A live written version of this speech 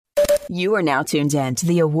You are now tuned in to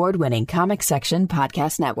the award-winning Comic Section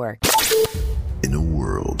Podcast Network. In a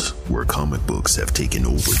world where comic books have taken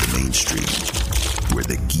over the mainstream, where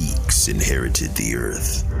the geeks inherited the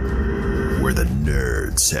earth, where the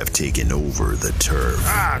nerds have taken over the turf.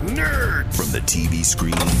 Nerds! From the TV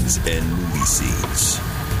screens and movie scenes.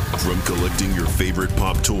 From collecting your favorite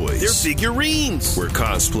pop toys. They're figurines! Where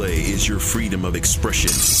cosplay is your freedom of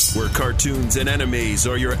expression. Where cartoons and animes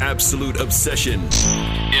are your absolute obsession.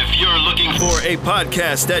 If you're looking for a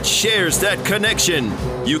podcast that shares that connection,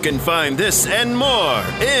 you can find this and more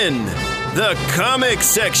in the Comic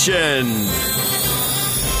Section.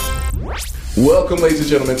 Welcome, ladies and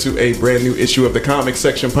gentlemen, to a brand new issue of the Comic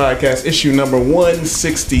Section Podcast, issue number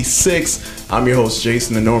 166. I'm your host,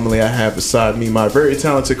 Jason, and normally I have beside me my very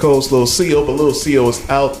talented co-host, Lil CO, but Lil CO is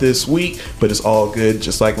out this week, but it's all good.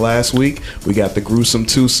 Just like last week, we got the Gruesome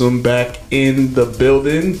Twosome back in the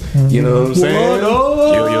building. You know what I'm saying?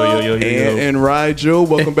 Yo. And Rigel,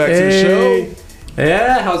 welcome back to the show.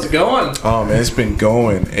 Yeah, how's it going? Oh man, it's been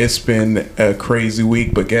going. It's been a crazy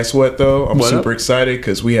week, but guess what though? I'm super excited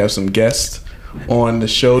because we have some guests on the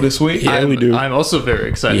show this week. Yeah, we do. I'm also very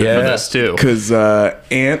excited for this too. Because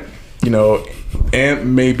Ant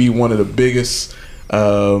may be one of the biggest,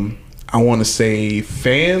 I want to say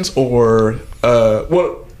fans or, I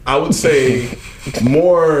would say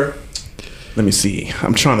more, let me see.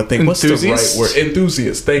 I'm trying to think. What's the right word?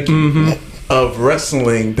 Enthusiasts. Thank you. Mm-hmm. Of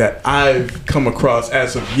wrestling that I've come across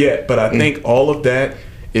as of yet, but I think all of that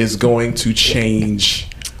is going to change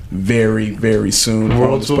very, very soon.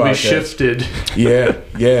 Worlds will be shifted. Yeah.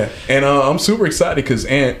 And I'm super excited because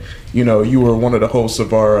Ant, you were one of the hosts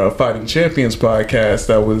of our Fighting Champions podcast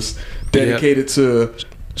that was dedicated to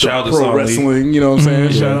pro wrestling. You know what I'm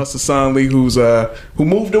saying? Shout out to San Lee, who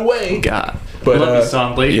moved away. God, but love you,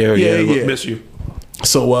 San Lee. Yeah. Miss you.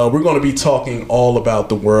 So we're going to be talking all about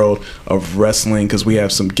the world of wrestling because we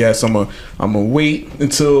have some guests. I'm gonna wait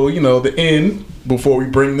until the end before we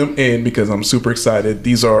bring them in because I'm super excited.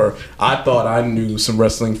 I thought I knew some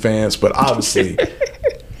wrestling fans, but obviously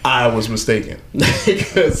I was mistaken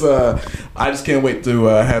because I just can't wait to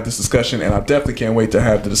have this discussion, and I definitely can't wait to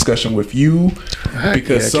have the discussion with you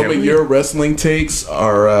because some of your wrestling takes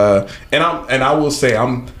are and I will say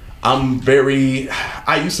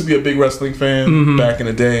I used to be a big wrestling fan back in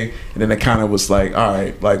the day, and then it kind of was like, all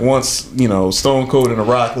right, like once, Stone Cold and The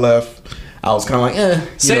Rock left, I was kind of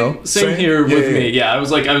like, Same here with me. Yeah, I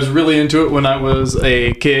was really into it when I was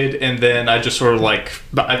a kid, and then I just sort of I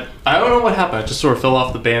don't know what happened. I just sort of fell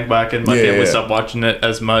off the bandwagon. My family stopped watching it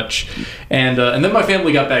as much, and then my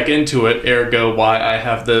family got back into it. Ergo, why I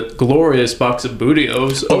have the glorious box of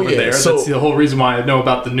Bootios over there. So, that's the whole reason why I know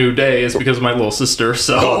about the New Day is because of my little sister.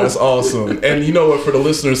 So that's awesome. And you know what? For the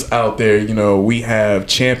listeners out there, we have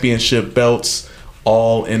championship belts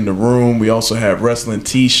all in the room. We also have wrestling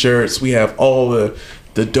t-shirts. We have all the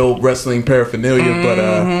dope wrestling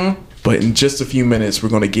paraphernalia. But in just a few minutes, we're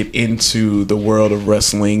going to get into the world of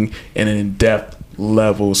wrestling in an in-depth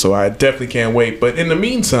level. So I definitely can't wait. But in the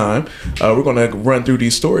meantime, we're going to run through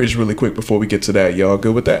these stories really quick before we get to that. Y'all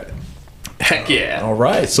good with that? Heck yeah. All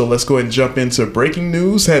right. So let's go ahead and jump into breaking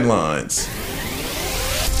news headlines.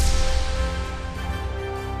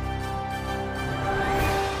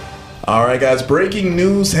 All right, guys, breaking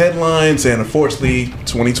news headlines, and unfortunately,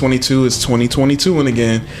 2022 is 2022, and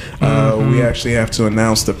again, we actually have to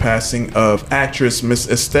announce the passing of actress Miss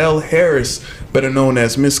Estelle Harris, better known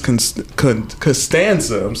as Miss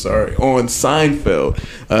Costanza, on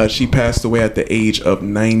Seinfeld. She passed away at the age of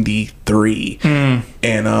 93.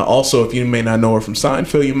 And also, if you may not know her from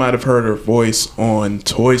Seinfeld, you might have heard her voice on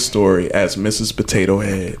Toy Story as Mrs. Potato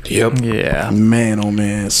Head. Yep. Yeah. Man, oh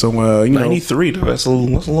man. So, 93, though. That's a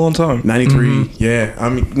long time. 93, yeah. I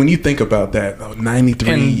mean, when you think about that,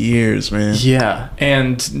 93 years, man. Yeah.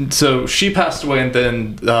 And so she passed away, and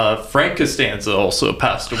then Frank Costanza also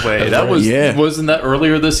passed away. Wasn't that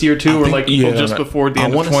earlier this year, too? Just before the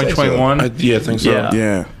end of 2021? I think so.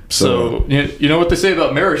 Yeah. So you know what they say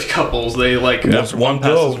about married couples? They after one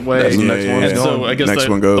passes away, the next one is gone. So I guess next that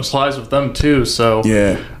one goes. applies with them too. So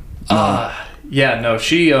she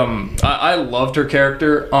I loved her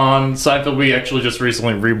character on Seinfeld. We actually just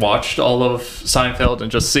recently rewatched all of Seinfeld,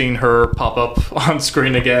 and just seeing her pop up on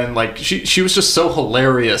screen again, she was just so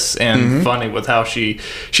hilarious and funny with how she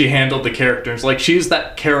handled the characters. She's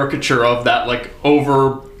that caricature of that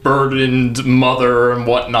overburdened mother and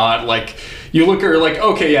whatnot. You look at her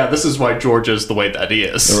okay, yeah, this is why George is the way that he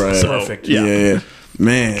is. Right. So, perfect. Yeah.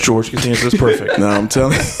 Man. George Costanza is perfect. No, I'm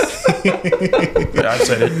telling you. I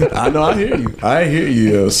said it. I know, I hear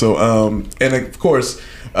you. So, and of course,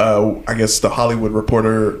 I guess the Hollywood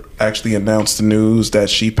Reporter actually announced the news that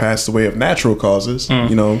she passed away of natural causes.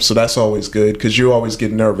 You know, so that's always good because you always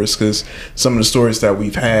get nervous because some of the stories that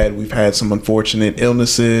we've had some unfortunate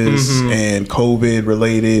illnesses and COVID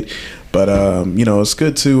related. But you know, it's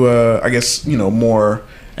good to I guess, you know, more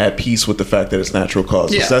at peace with the fact that it's natural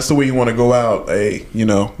causes. Yeah. That's the way you want to go out. Hey, you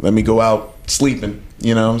know, let me go out sleeping.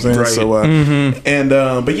 You know what I'm saying? Right.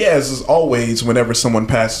 So, but yeah, as always, whenever someone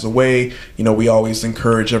passes away, you know, we always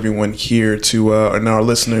encourage everyone here to, and our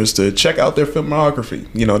listeners to check out their filmography.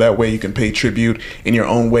 You know, that way you can pay tribute in your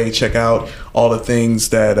own way. Check out all the things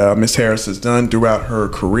that Miss Harris has done throughout her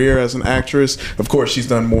career as an actress. Of course, she's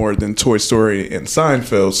done more than Toy Story and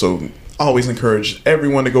Seinfeld, so always encourage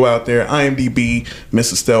everyone to go out there, IMDb,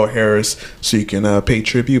 Miss Estelle Harris, so you can pay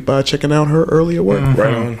tribute by checking out her earlier work.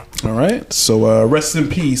 Right on. All right. So rest in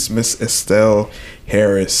peace, Miss Estelle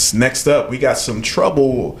Harris. Next up, we got some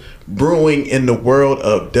trouble brewing in the world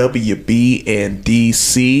of WB and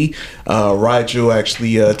DC. Rigel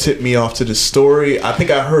actually tipped me off to the story. I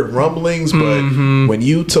think I heard rumblings, but when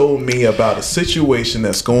you told me about a situation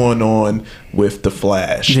that's going on with the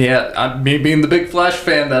Flash. Yeah, me being the big Flash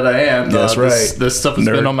fan that I am. That's right. This stuff has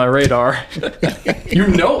been on my radar. You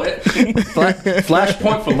know it.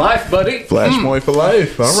 Flashpoint for life, buddy. Flashpoint for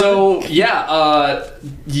life. All right.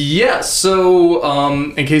 So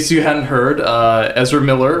in case you hadn't heard, Ezra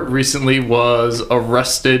Miller recently was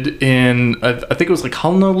arrested in I think it was like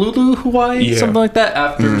Honolulu, Hawaii, something like that,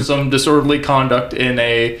 after some disorderly conduct in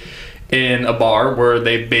a bar where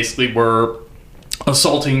they basically were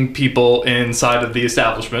assaulting people inside of the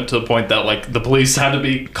establishment to the point that like the police had to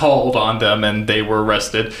be called on them and they were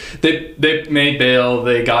arrested. They made bail,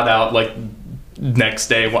 they got out like next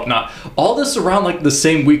day, whatnot. All this around like the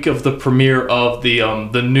same week of the premiere of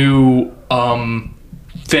the new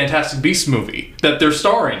Fantastic Beasts movie that they're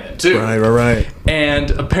starring in too. Right.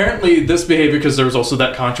 And apparently this behavior, because there was also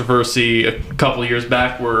that controversy a couple of years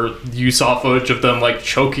back where you saw footage of them like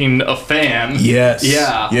choking a fan. Yes.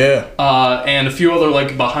 Yeah. And a few other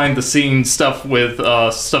like behind the scenes stuff with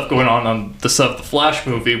stuff going on the set of the Flash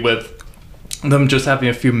movie with them just having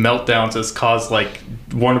a few meltdowns has caused like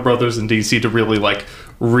Warner Brothers and DC to really like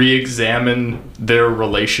re-examine their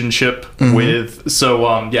relationship with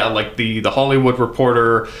like the Hollywood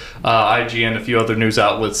Reporter, IGN, a few other news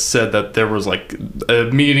outlets said that there was like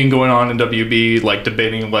a meeting going on in WB like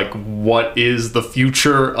debating like what is the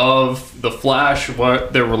future of the Flash,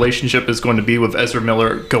 what their relationship is going to be with Ezra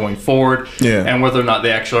Miller going forward, and whether or not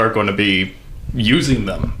they actually are going to be using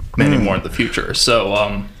them anymore in the future.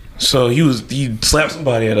 So he slapped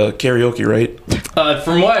somebody at a karaoke, right?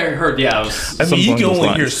 From what I heard, yeah. It was I mean, you can only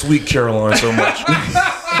hear Sweet Caroline so much.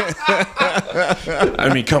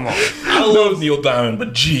 I mean, come on. I love Neil Diamond,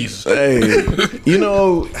 but jeez. Hey, you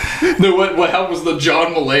know... What happened was the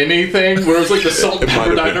John Mulaney thing, where it was like the Salt and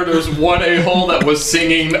Pepper Diner. There was one a-hole that was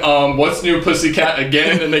singing What's New Pussycat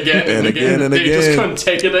again and again and again. They just couldn't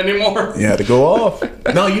take it anymore. You had to go off.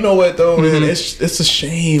 No, you know what, though, man? It's a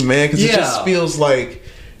shame, man, because it just feels like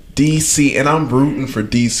DC, and I'm rooting for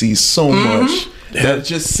DC so much that it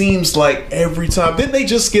just seems like every time. Didn't they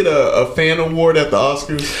just get a fan award at the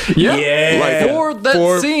Oscars? Yeah. Like for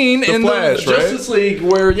that scene in Flash, the Justice League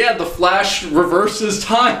where the Flash reverses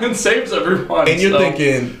time and saves everyone. And you're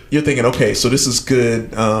thinking, okay, so this is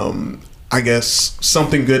good. I guess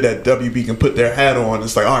something good that WB can put their hat on.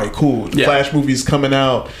 It's like, all right, cool. The Flash movie's coming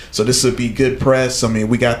out, so this would be good press. I mean,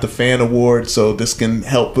 we got the fan award, so this can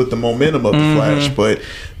help with the momentum of the Flash. But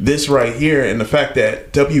this right here, and the fact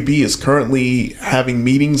that WB is currently having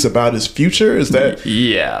meetings about his future, is that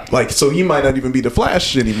like, so he might not even be the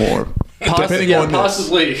Flash anymore. Depending on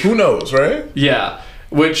possibly. Who knows, right? Yeah.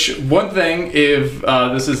 Which one thing, if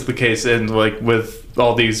this is the case, and like with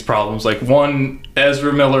all these problems, like one,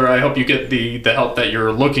 Ezra Miller, I hope you get the help that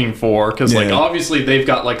you're looking for, because like obviously they've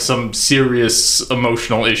got like some serious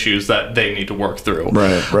emotional issues that they need to work through.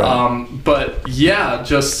 Right. But yeah,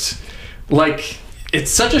 just like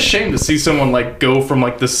it's such a shame to see someone like go from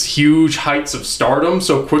like this huge heights of stardom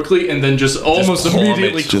so quickly and then just almost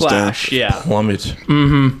immediately clash. Plummet.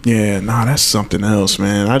 Yeah, nah, that's something else,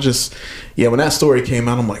 man. When that story came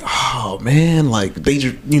out, I'm like, oh man, like they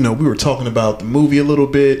just, we were talking about the movie a little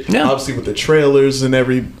bit, obviously with the trailers and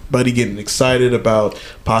everybody getting excited about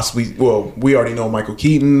possibly, well, we already know Michael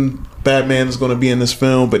Keaton, Batman is going to be in this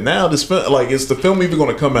film, but now this film, like, is the film even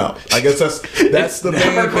going to come out? I guess that's the main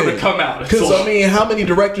thing. Going to come out. Because I mean, how many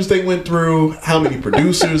directors they went through, how many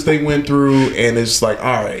producers they went through, and it's like,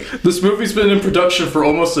 all right, this movie's been in production for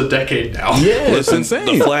almost a decade now. Yeah, it's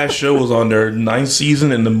insane. The Flash show was on their 9th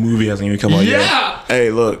season, and the movie hasn't even come out yet. Hey,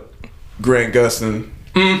 look, Grant Gustin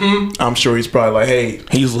I'm sure he's probably like, hey,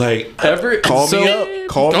 He's like, call me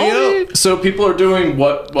up. So people are doing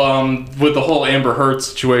what with the whole Amber Heard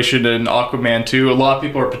situation in Aquaman 2. A lot of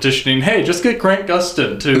people are petitioning, hey, just get Grant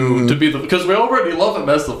Gustin to be the, because we already love him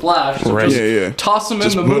as the Flash. So Right. just toss him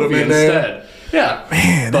Just in the put him movie in there. instead. Yeah,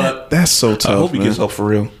 Man, but that's so tough. I hope he man. gets help for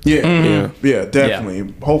real. Yeah,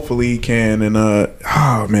 definitely. Hopefully he can. And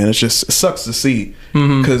oh man, it sucks to see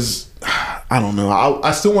because I don't know.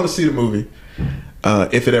 I still want to see the movie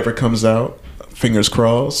if it ever comes out. Fingers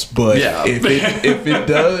crossed. But if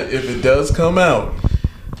it does come out,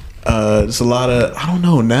 there's a lot of I don't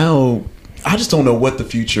know now. I just don't know what the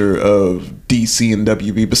future of DC and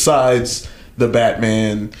WB besides the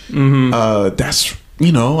Batman. That's.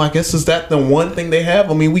 I guess is that the one thing they have?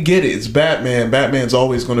 I mean, we get it. It's Batman. Batman's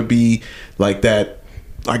always going to be like that,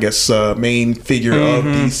 I guess, main figure of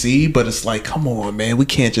DC. But it's like, come on, man. We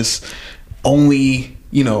can't just only,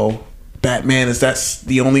 Batman that's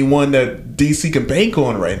the only one that DC can bank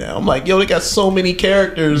on right now. I'm like, they got so many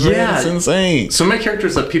characters. Yeah. Man. It's insane. So many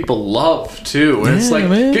characters that people love, too. And it's like,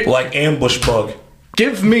 man. Like Ambush Bug.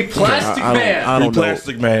 Give me Plastic Man. I don't know.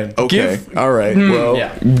 Plastic Man. Okay. All right. Well,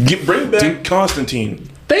 bring back Constantine.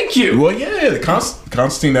 Thank you. Well, yeah,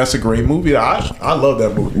 Constantine. That's a great movie. I love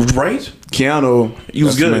that movie. Right? Keanu, he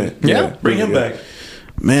was good. Yeah, bring him back.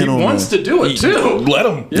 Man, he wants to do it too. Let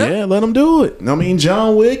him. Yeah, let him do it. I mean,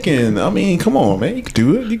 John Wick, and come on, man, you can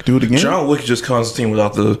do it. You can do it again. John Wick is just Constantine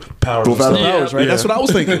without the powers. Without the powers, right? Yeah. That's what I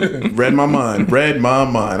was thinking. Read my mind.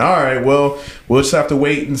 All right, well, we'll just have to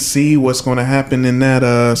wait and see what's going to happen in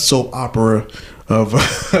that soap opera of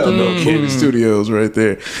movie studios right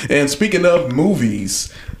there. And speaking of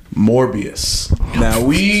movies, Morbius. Now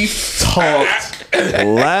we talked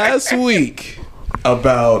last week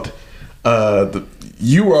about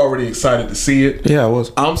you were already excited to see it. Yeah, I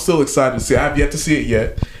was. I'm still excited to see it. I have yet to see it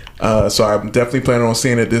yet. So I'm definitely planning on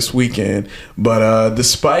seeing it this weekend. But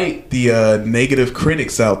despite the negative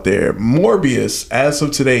critics out there, Morbius, as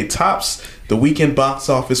of today, tops the weekend box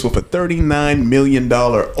office with a $39 million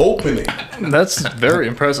opening. That's very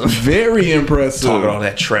impressive. Very impressive. Talking all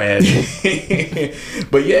that trash.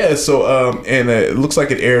 But yeah, so and it looks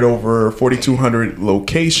like it aired over 4,200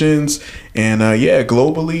 locations, and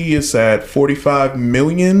globally it's at 45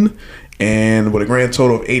 million, and with a grand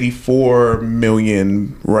total of 84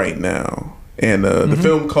 million right now. And the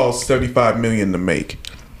film cost 75 million to make.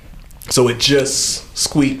 So it just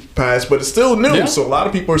squeaked past, but it's still new. Yeah. So a lot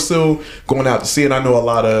of people are still going out to see it. I know a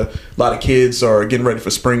lot of kids are getting ready for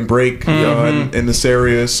spring break in this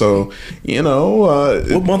area. So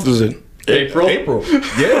what month is it? April.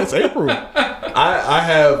 Yeah, it's April. I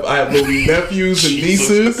have little nephews and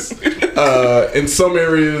nieces. In some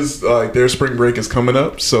areas, like their spring break is coming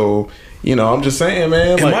up. So I'm just saying,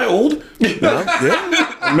 man. Am I old?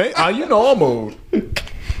 Yeah, man. I'm old.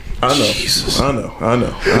 I know. Jesus. I know.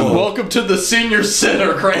 Welcome to the senior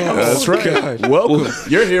center, Kratos. That's right. God. Welcome.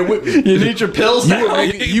 You're here with me. You need your pills now.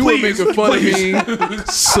 You were making fun of me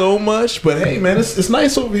so much, but hey, man, it's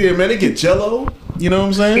nice over here, man. They get Jello. You know what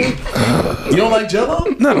I'm saying? You don't like Jello?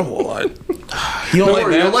 Not a whole lot. You don't like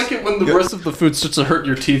naps? You like it when the rest of the food starts to hurt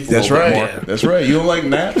your teeth a That's little right. bit more. That's right. You don't like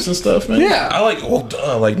naps and stuff, man? Yeah. I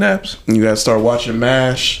like naps. You gotta start watching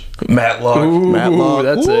MASH. Matlock. Ooh,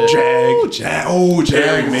 that's it.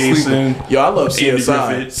 Jag Mason. Yo, I love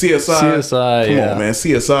CSI. CSI. Come on, man.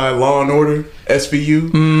 CSI, Law and Order,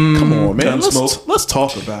 SVU. Come on, man. Let's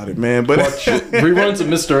talk about it, man. But reruns of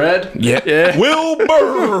Mr. Ed. Yeah.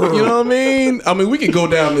 Wilbur. You know what I mean? I mean, we can go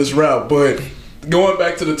down this route, but going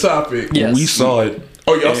back to the topic. Yes. We saw it.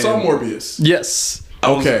 Oh, y'all saw Morbius? Yes. I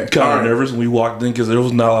was kind of nervous when we walked in because there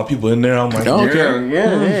was not a lot of people in there. I'm like,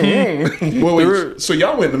 Well, so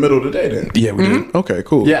y'all went in the middle of the day then? Yeah, we did. Okay,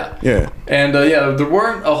 cool. Yeah. And there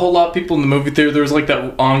weren't a whole lot of people in the movie theater. There was like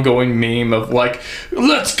that ongoing meme of like,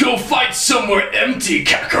 let's go fight somewhere empty,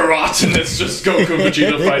 Kakarot. And it's just Goku and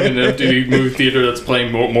Vegeta fighting an empty movie theater that's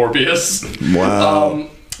playing Morbius. Wow.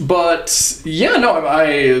 But yeah, no,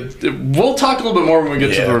 we'll talk a little bit more when we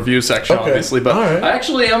get to the review section, obviously. But I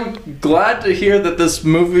actually am glad to hear that this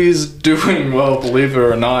movie's doing well, believe it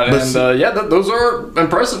or not. And those are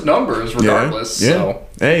impressive numbers, regardless. Yeah. So.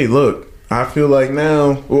 Hey, look. I feel like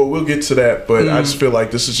now, well, we'll get to that, but I just feel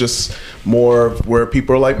like this is just more of where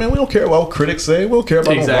people are like, man, we don't care about what critics say. We don't care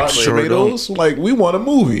about Rotten Tomatoes. Like, we want a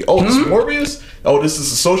movie. Oh, this is Morbius? Oh, this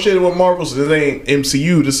is associated with Marvel, so this ain't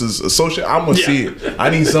MCU. This is associated. I'm going to see it. I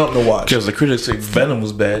need something to watch. Because the critics say Venom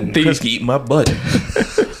was bad, and Chris can eat my butt.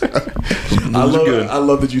 I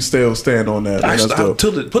love that you still stand on that. Man. That's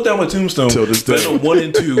dope. Put down my tombstone. Till this day. Venom 1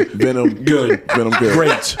 and 2. Venom good. Venom good.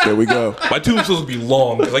 Great. There we go. My tombstones will be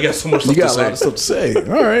long because I got so much stuff You to got say. a lot of stuff to say.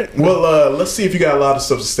 All right. Well, let's see if you got a lot of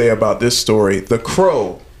stuff to say about this story. The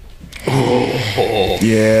Crow. Oh.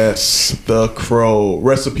 Yes, The Crow.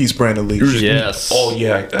 Rest in peace, Brandon Lee. Yes. Oh,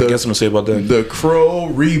 yeah. I guess I'm going to say about that. The Crow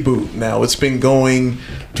reboot. Now, it's been going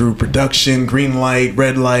through production, green light,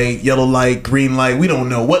 red light, yellow light, green light. We don't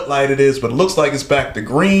know what light it is, but it looks like it's back to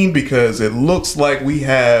green because it looks like we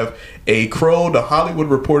have a Crow. The Hollywood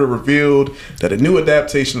Reporter revealed that a new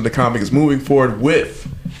adaptation of the comic is moving forward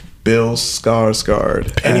with Bill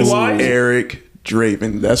Skarsgård Pennywise? as Eric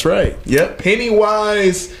Draven. That's right. Yep.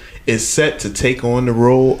 Pennywise is set to take on the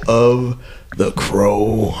role of the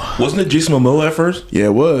Crow. Wasn't it Jason Momoa at first? Yeah,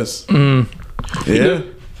 it was. Yeah.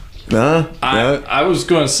 I was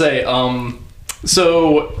going to say,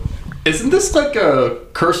 so isn't this like a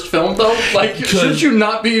cursed film though? Like, should you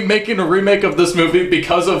not be making a remake of this movie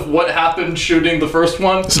because of what happened shooting the first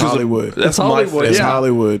one? It's Hollywood. That's Hollywood. It's Yeah.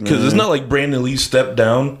 Hollywood, man. Because it's not like Brandon Lee stepped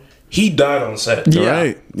down. He died on set. Yeah.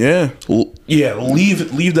 Right. Yeah. Yeah,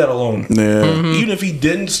 leave that alone. Yeah. Even if he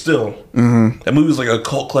didn't still. That movie was like a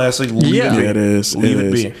cult classic. Leave Yeah. it be. Yeah, it is. Leave it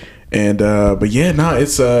it is. be. And but yeah, no,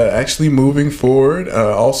 it's actually moving forward.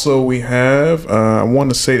 Also, we have I want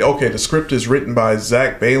to say, okay, the script is written by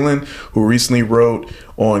Zach Balin, who recently wrote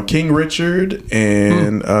on King Richard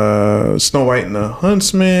and Snow White and the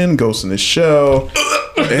Huntsman, Ghost in the Shell.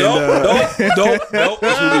 Nope. This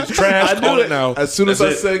movie's trash. I knew it now. As soon as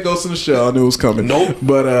I said Ghost in the Shell, I knew it was coming. Nope.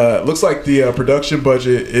 But looks like the production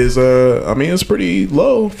budget is I mean, it's pretty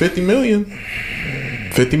low, $50 million.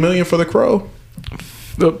 $50 million for The Crow.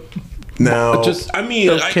 Now, I mean,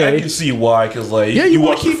 Okay. I can see why, because like yeah, you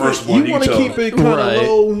want watch to the first one, You want to tell. keep it kind of Right.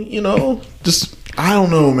 low, you know. Just I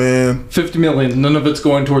don't know, man. 50 million. None of it's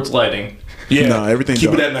going towards lighting. Yeah, No, everything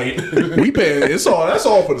keep done. it at night. We pay. That's all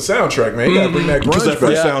for the soundtrack, man. You gotta bring that Because grunge that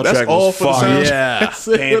first back. soundtrack That's all was for the fire. soundtrack. Yeah. That's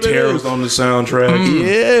it, what it Pantera is. was on the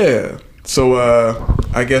soundtrack. Yeah. So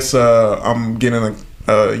I guess I'm getting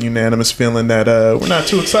a unanimous feeling that we're not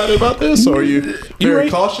too excited about this. Or are you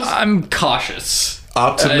very cautious? I'm cautious.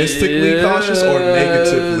 Optimistically cautious or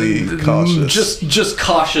negatively cautious? Just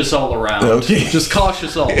cautious all around. Okay. Just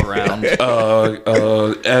cautious all around.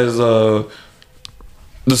 As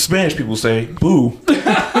the Spanish people say, boo.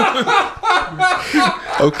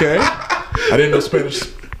 Okay. I didn't know Spanish.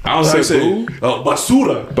 I don't know how to Say say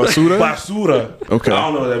basura. Basura? Basura. Okay. I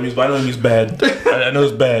don't know what that means, but I know it means bad. I know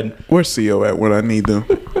it's bad. Where's CO at when I need them?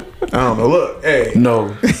 I don't know. Look, hey.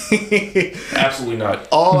 No. Absolutely not.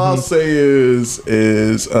 All I'll say is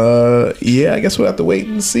yeah, I guess we'll have to wait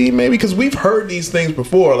and see, maybe, because we've heard these things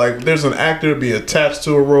before. Like, there's an actor be attached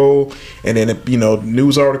to a role, and then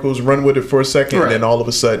news articles run with it for a second, Right. and then all of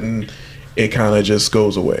a sudden, it kind of just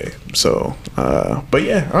goes away. So, but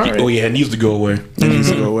yeah, all right. Oh yeah, it needs to go away. It needs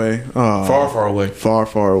to go away. Oh, Far, far away. far,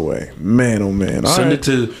 far away. Man, oh man. All Send right.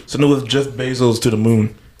 it with Jeff Bezos to the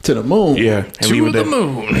moon. to the moon. Yeah, and To leave it the there.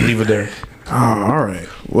 moon. Leave it there. Oh, all right.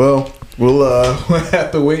 Well, we'll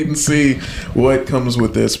have to wait and see what comes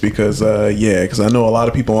with this because I know a lot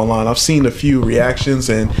of people online. I've seen a few reactions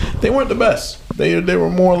and they weren't the best. They were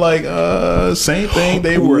more like same thing.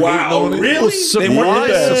 They were Wow, hating on it. really? Surprise, They weren't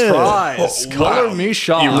the best. surprise. Oh, Color wow. me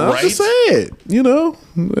shocked. You're I'm right. just saying,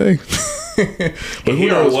 Hey. But who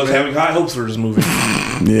Here I knows, was man? having high hopes for this movie.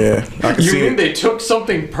 Yeah, I can You see mean it. they took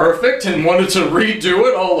something perfect and wanted to redo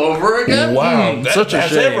it all over again? Wow, Such a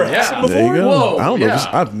that's shame. ever Yeah. happened There you go. Whoa, I don't know. yeah.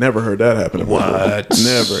 I've never heard that happen. Before. What?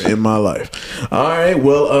 Never in my life. All right.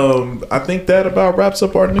 Well, I think that about wraps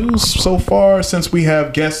up our news so far. Since we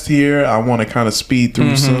have guests here, I want to kind of speed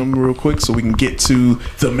through some real quick so we can get to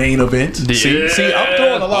the main event. See, I'm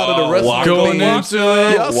doing a lot of the wrestling Going things. into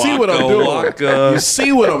it. Y'all see what I'm doing. You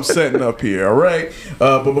see what I'm setting up here. All right.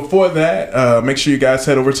 But before that, make sure you guys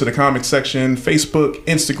head over to the comic section, Facebook,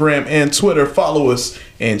 Instagram, and Twitter. Follow us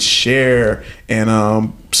and share.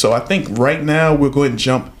 And so I think right now we're going to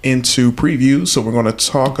jump into previews. So we're going to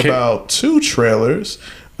talk about two trailers.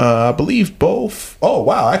 I believe both. Oh,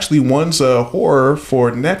 wow. Actually, one's a horror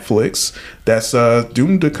for Netflix that's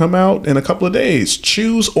doomed to come out in a couple of days.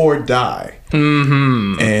 Choose or Die.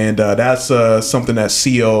 Mm-hmm. And that's something that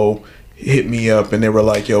CO hit me up and they were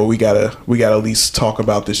like, yo, we gotta at least talk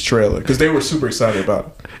about this trailer because they were super excited about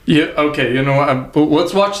it. Yeah, okay, you know what?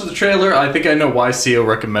 Let's watch the trailer. I think I know why CEO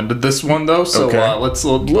recommended this one, though, so Okay. let's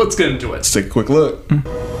get into it. Let's take a quick look.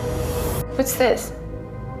 What's this?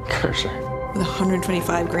 Cursor. With a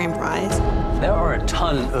 125 grand prize? There are a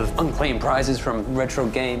ton of unclaimed prizes from retro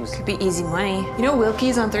games. Could be easy money. You know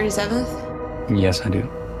Wilkie's on 37th? Yes, I do.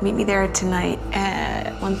 Meet me there tonight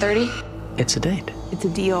at 1:30. It's a date. It's a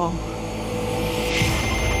deal.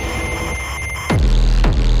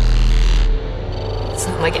 It's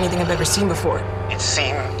not like anything I've ever seen before. It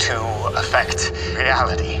seemed to affect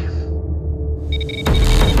reality.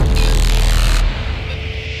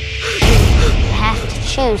 You have to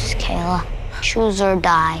choose, Kayla. Choose or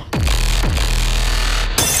die.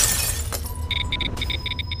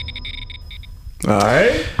 All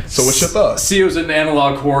right. So what's your thoughts? Sio's an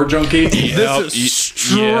analog horror junkie. This is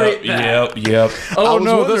straight back. Yep. Oh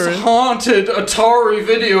no, wondering. this haunted Atari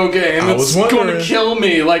video game. It's going to kill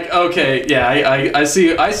me. Like, okay, yeah, I see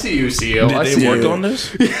you, Cio. Did they work on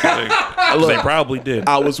this? They probably did.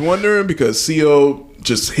 I was wondering because CO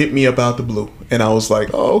just hit me about the blue, and I was like,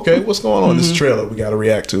 "Oh, okay, what's going on? This trailer, we got to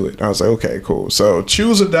react to it." And I was like, "Okay, cool." So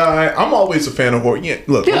choose or die. I'm always a fan of horror. Yeah,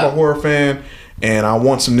 look, I'm a horror fan, and I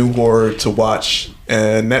want some new horror to watch.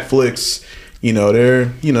 And Netflix,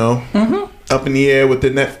 they're up in the air with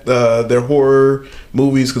their horror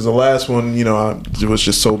movies because the last one, it was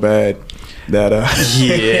just so bad that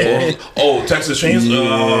Texas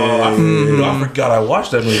Chainsaw. I forgot I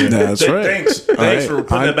watched that movie. That's right. Thanks for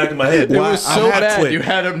putting that back in my head. It was so bad. You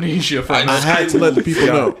had amnesia from I had to let the people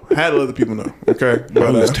know. Okay, but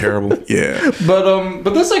it was terrible. Yeah,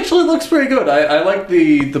 but this actually looks pretty good. I like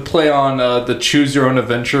the play on the choose your own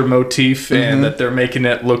adventure motif, and that they're making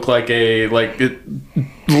it look like it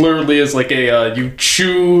literally is like a you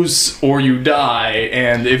choose or you die,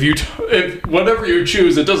 and if whatever you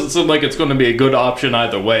choose, it doesn't seem like it's going to be a good option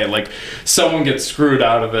either way. Like someone gets screwed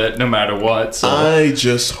out of it no matter what. So I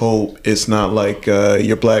just hope it's not like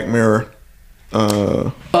your Black Mirror.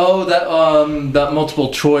 That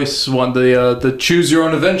multiple choice one, the choose your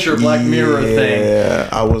own adventure Black Mirror thing. Yeah,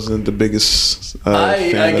 I wasn't the biggest.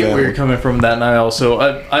 I fan get of where you're coming from that, and I also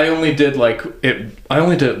I only did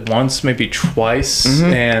it once, maybe twice,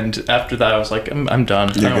 and after that I was like, I'm done.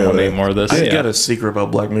 I don't want any more of this. I got a secret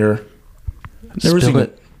about Black Mirror. Never seen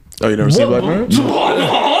it. Oh, you never seen Black Mirror?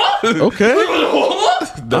 Okay.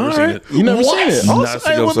 Never seen it. You never seen it?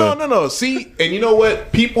 Not No. See, and you know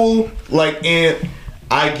what? People like Ant,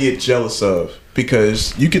 I get jealous of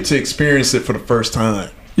because you get to experience it for the first time.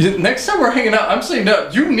 Next time we're hanging out, I'm saying no.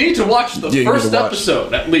 You need to watch the first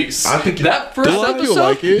episode at least. I think that first episode,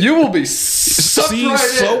 like it. you will be sucked right in.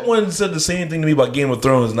 Someone said the same thing to me about Game of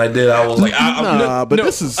Thrones, and I did. I was like,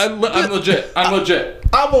 this is. I'm legit. I'm legit.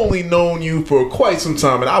 I've only known you for quite some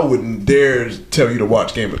time, and I wouldn't dare tell you to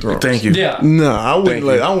watch Game of Thrones. Thank you. Yeah. No, I wouldn't.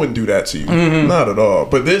 I wouldn't do that to you. Not at all.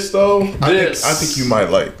 But this though, I think you might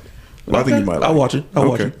like. I think you might like. I'll watch it. I'll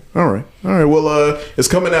watch it. All right. Well, it's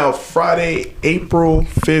coming out Friday, April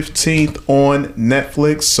 15th on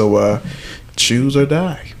Netflix. So choose or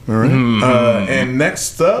die. All right. And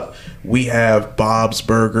next up, we have Bob's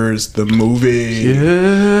Burgers, the movie.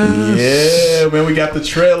 Yeah, man. We got the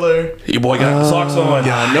trailer. Your boy got socks on.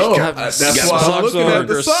 Yeah, I know. That's why I'm looking at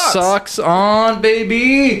the socks. Socks on,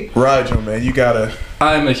 baby. Rigel, man, you gotta.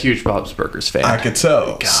 I'm a huge Bob's Burgers fan. I could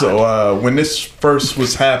tell. God. So when this first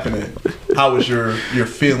was happening, how was your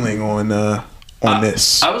feeling on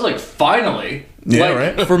this? I was like, finally. Yeah,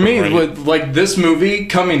 right. For me, with like this movie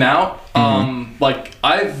coming out, like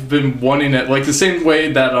I've been wanting it, like the same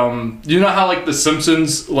way that you know how like The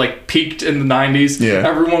Simpsons like peaked in the 90s. Yeah.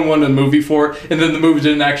 Everyone wanted a movie for it, and then the movie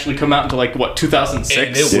didn't actually come out until like what 2006.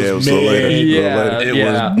 And it was later. It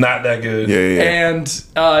was not that good. And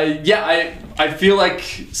I feel like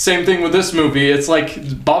same thing with this movie. It's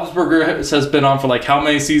like Bob's Burgers has been on for like how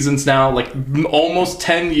many seasons now? Like almost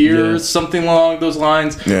 10 years, something along those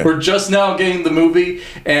lines. Yeah. We're just now getting the movie,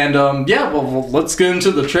 and well, let's get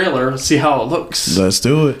into the trailer, see how it looks. Let's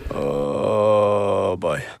do it. Oh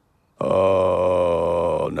boy.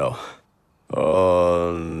 Oh no.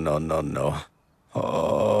 Oh no.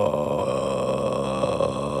 Oh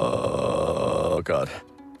God.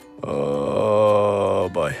 Oh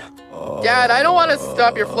boy. Dad, I don't want to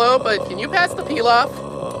stop your flow, but can you pass the peel off?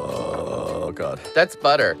 Oh God. That's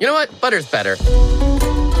butter. You know what? Butter's better.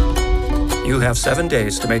 You have 7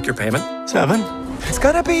 days to make your payment. 7? It's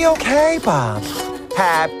gonna be okay, Bob.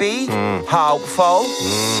 Happy, hopeful,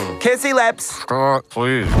 kissy lips.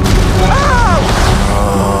 Please.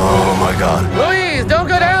 Oh my God. Louise, don't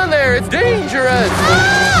go down there. It's dangerous.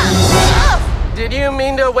 Did you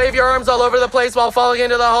mean to wave your arms all over the place while falling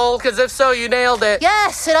into the hole? Because if so, you nailed it.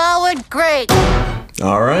 Yes, it all went great.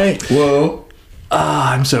 All right. Well,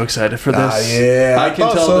 I'm so excited for this. Yeah, I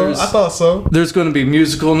can tell. I thought so. There's going to be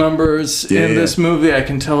musical numbers in this movie. I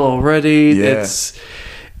can tell already. Yeah.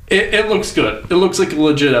 It looks good. It looks like a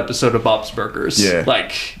legit episode of Bob's Burgers. Yeah.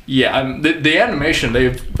 Like, yeah, the animation,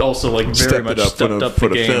 they've also like very much stepped up for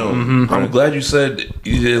the the game. film. I'm glad you said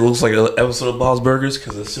it looks like an episode of Bob's Burgers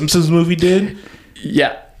because the Simpsons movie did.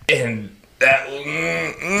 Yeah. And that...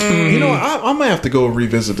 You know, I might have to go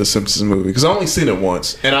revisit the Simpsons movie because I only seen it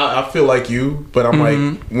once, and I feel like you, but I'm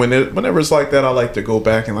like, whenever it's like that, I like to go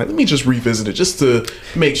back and like, let me just revisit it just to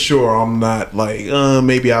make sure I'm not like,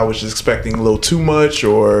 maybe I was just expecting a little too much,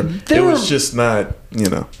 or it was just not, you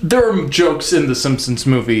know. There are jokes in the Simpsons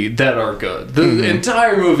movie that are good. The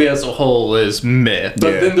entire movie as a whole is meh,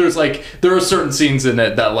 but then there are certain scenes in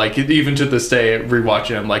it that like even to this day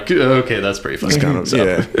rewatching, I'm like, okay, that's pretty funny. It's kind of,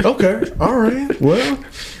 yeah. Okay. All right. Well,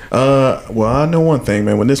 I know one thing,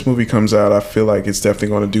 man. When this movie comes out, I feel like it's definitely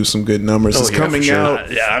going to do some good numbers. It's coming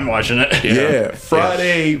out. Yeah, I'm watching it. Yeah,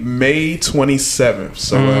 Friday, May 27th.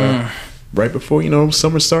 So right before, you know,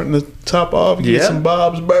 summer's starting to top off, get some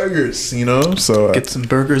Bob's Burgers, you know. So get some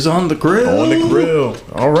burgers on the grill. On the grill.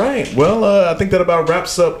 All right. Well, I think that about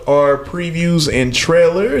wraps up our previews and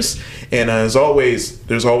trailers. And as always,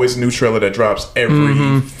 there's always a new trailer that drops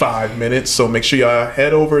every 5 minutes. So make sure y'all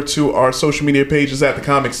head over to our social media pages at the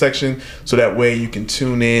comic section, so that way you can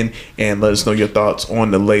tune in and let us know your thoughts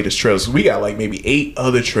on the latest trailers. We got like maybe 8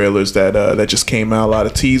 other trailers that just came out. A lot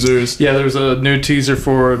of teasers. Yeah, there's a new teaser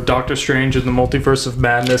for Doctor Strange in the Multiverse of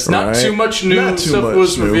Madness. Not too much new stuff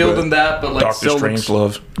was revealed in that, but like Doctor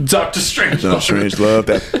Strangelove. Doctor Strangelove. Doctor Strangelove.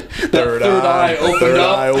 That third eye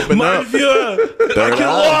opened up. Third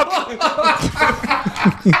eye.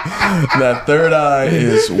 That third eye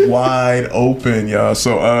is wide open, y'all.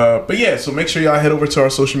 So but yeah, so make sure y'all head over to our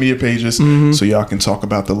social media pages so y'all can talk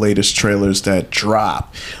about the latest trailers that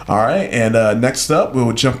drop. All right, and next up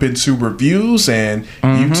we'll jump into reviews. And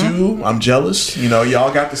YouTube, I'm jealous, you know,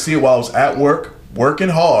 y'all got to see it while I was at work working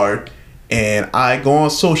hard, and I go on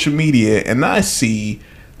social media and I see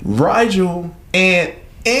Rigel and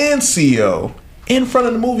CEO in front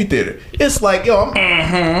of the movie theater. It's like, yo,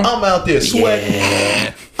 I'm out there sweating.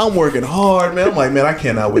 Yeah. I'm working hard, man. I'm like, man, I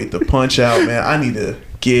cannot wait to punch out, man. I need to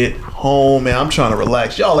get home, man. I'm trying to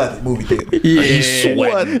relax. Y'all at the movie theater.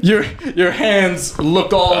 Yeah. Your hands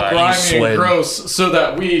look all grimy and gross so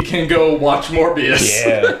that we can go watch Morbius.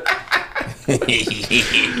 Yeah.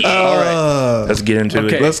 All right, let's get into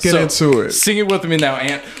it. Let's get into it. Sing it with me now,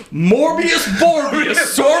 Ant. Morbius,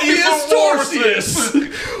 Morbius, Sorbius, Dorcius,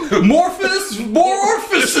 Morphus,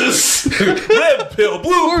 Morphosis, Red pill,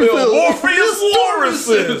 blue pill, Morpheus,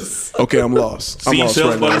 Lorisis. Okay, I'm lost. I'm lost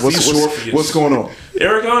right now. What's going on?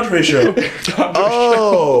 Eric Andre show.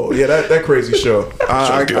 Oh, yeah, that crazy show.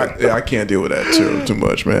 I can't deal with that too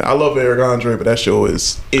much, man. I love Eric Andre, but that show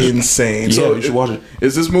is insane. Yeah, so you should watch it.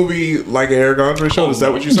 Is this movie like an Eric Andre show? Is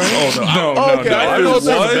that what you're saying? No. Okay, I know you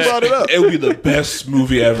brought it up. It would be the best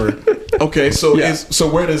movie ever. Okay, so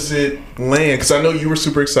where does it land? Because I know you were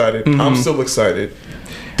super excited. I'm still excited.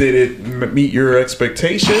 Did it meet your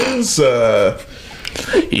expectations? I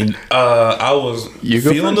was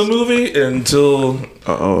feeling the movie until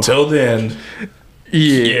the end.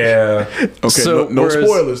 Yeah. Okay. So no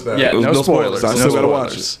spoilers now. Yeah, no spoilers. I still gotta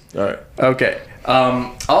watch it. All right. Okay.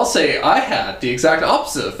 I'll say I had the exact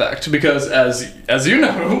opposite effect because, as you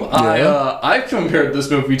know, I compared this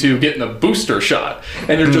movie to getting a booster shot,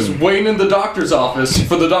 and you're just waiting in the doctor's office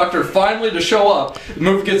for the doctor finally to show up. The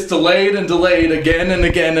movie gets delayed and delayed again and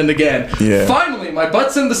again and again. Yeah. Finally, my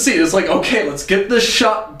butt's in the seat. It's like, okay, let's get this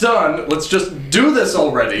shot done. Let's just do this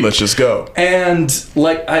already. Let's just go. And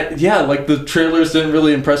the trailers didn't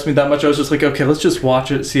really impress me that much. I was just like, okay, let's just watch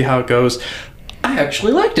it, see how it goes. I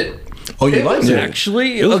actually liked it. Oh, you liked it?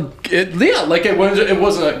 Actually, it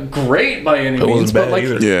wasn't great by any means, but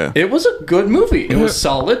it was a good movie. It was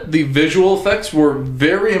solid. The visual effects were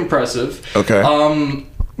very impressive. Okay.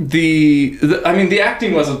 The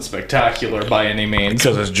acting wasn't spectacular by any means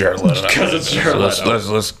because it's Jared Leto.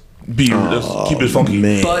 Let's keep it funky,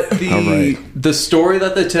 man. But the story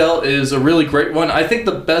that they tell is a really great one. I think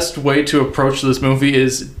the best way to approach this movie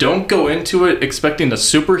is don't go into it expecting a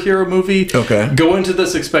superhero movie. Okay. Go into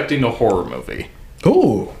this expecting a horror movie.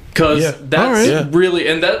 Ooh. Because that's really,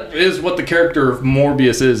 and that is what the character of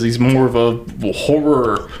Morbius is. He's more of a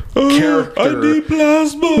horror character. I need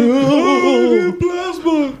plasma.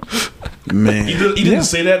 Man, he didn't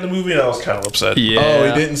say that in the movie, and I was kind of upset. Yeah. Oh,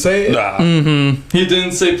 he didn't say it? Nah. He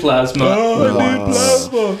didn't say plasma. Oh, I need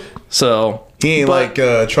plasma. So he ain't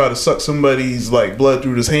try to suck somebody's blood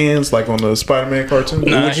through his hands like on the Spider-Man cartoon.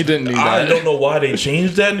 Nah, he didn't do that. I don't know why they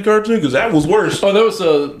changed that in the cartoon because that was worse. Oh, that was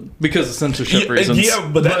because of censorship reasons. Yeah,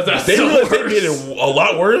 but they made it a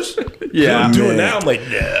lot worse. Yeah, doing that, I'm like,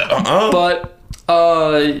 But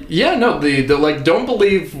The like, don't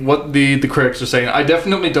believe what the critics are saying. I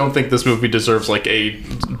definitely don't think this movie deserves like a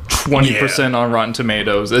 20% on Rotten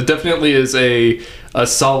Tomatoes. It definitely is a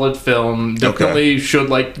solid film. Definitely should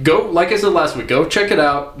go, like I said last week, go check it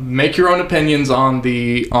out, make your own opinions on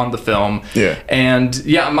the film. Yeah. And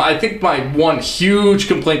I think my one huge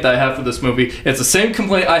complaint that I have for this movie, it's the same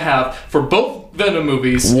complaint I have for both Venom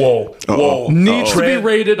movies. Needs to be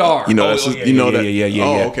rated R. Needs to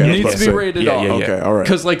be rated R. Okay, all right.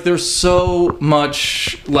 Because there's so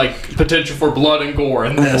much potential for blood and gore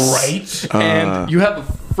in this, right? And you have a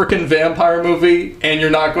freaking vampire movie, and you're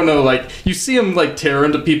not going to you see him tear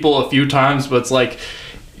into people a few times, but it's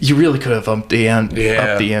you really could have upped the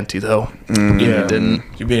ante though. You didn't.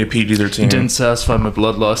 You made a PG-13. Didn't satisfy my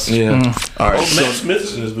bloodlust. Yeah. All right. Matt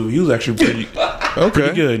Smith in this movie, he was actually pretty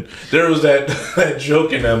good. There was that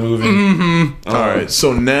joke in that movie. Mm-hmm. All right.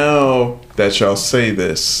 So now that y'all say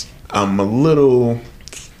this, I'm a little.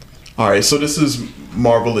 All right. So this is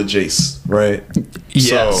Marvel adjacent, right?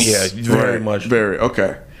 Yes. Very much. Very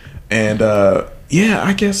okay. And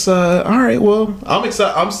I guess. All right. Well, I'm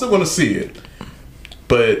excited. I'm still going to see it.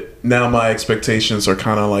 But now my expectations are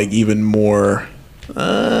kind of even more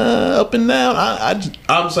up and down. I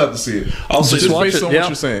just have to see it. Also, just based on what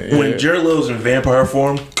you're saying. When Jared Leto's in vampire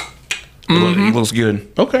form, he looks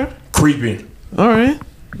good. Okay. Creepy. All right.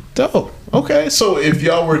 Dope. Okay. So if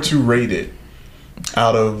y'all were to rate it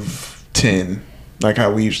out of 10, like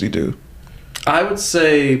how we usually do, I would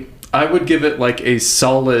say I would give it a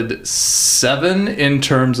solid 7 in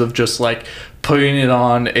terms of just putting it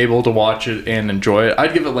on, able to watch it and enjoy it.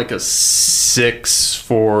 I'd give it a 6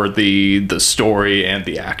 for the story and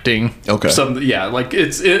the acting. Okay. It's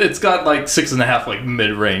got 6.5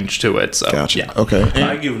 mid range to it. So gotcha. Yeah. Okay.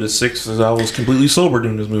 I give it a 6 as I was completely sober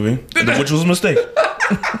during this movie, which was a mistake.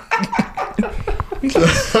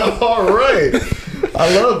 All right.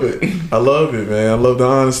 I love it, man. I love the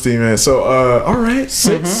honesty, man. So all right,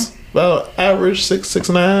 6. About average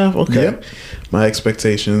 6.5. Okay. Yep. My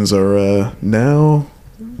expectations are now.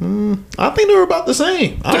 I think they were about the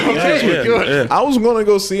same. Good. I was going to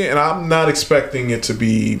go see it, and I'm not expecting it to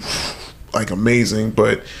be amazing,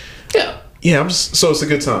 but yeah. So it's a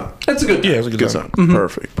good time. It's a good time. Yeah, it's a good time.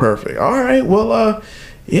 Mm-hmm. Perfect. All right. Well,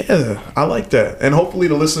 I like that. And hopefully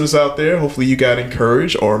the listeners out there, hopefully you got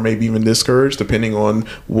encouraged or maybe even discouraged, depending on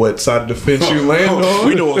what side of the fence you land on.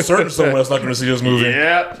 We know a certain someone that's not going to see this movie.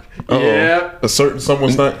 Yep. A certain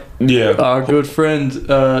someone's not. Yeah. Our good friend,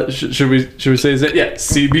 should we say his name? Yeah,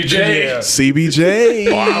 CBJ. Yeah. CBJ.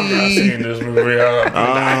 Oh, I'm not seeing this movie.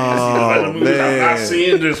 I'm not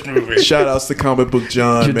seeing this movie. Shout outs to Comic Book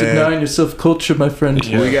John, You're man. denying yourself culture, my friend.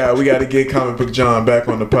 Yeah. We got to get Comic Book John back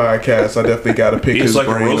on the podcast. I definitely got to pick his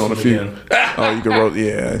brain on a few. You can roast.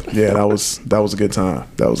 Yeah. That was a good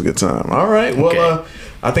time. All right. Well,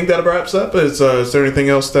 I think that wraps up. Is there anything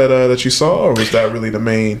else that you saw, or was that really the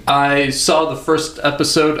main? I saw the first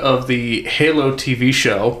episode of the Halo TV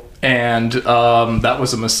show, and that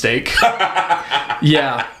was a mistake.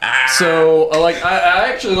 Yeah. So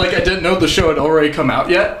I actually I didn't know the show had already come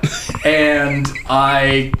out yet, and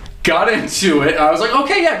I got into it. I was like,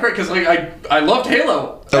 okay, yeah, great, because I loved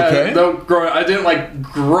Halo. Okay. Though I didn't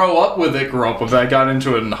grow up with it. I got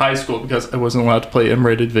into it in high school because I wasn't allowed to play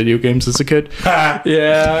M-rated video games as a kid.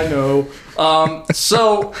 Yeah, I know.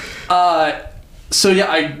 So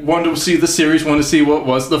I wanted to see the series. Wanted to see what it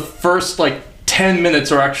was. The first 10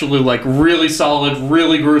 minutes are actually really solid,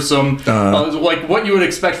 really gruesome, what you would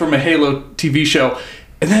expect from a Halo TV show,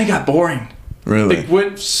 and then it got boring. Really? It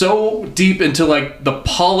went so deep into the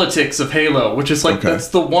politics of Halo, which is that's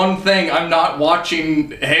the one thing I'm not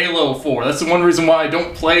watching Halo for. That's the one reason why I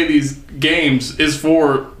don't play these games, is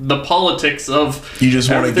for the politics of you just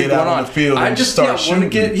want to get out on the field and start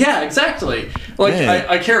shooting. Exactly.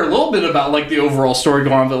 I care a little bit about the overall story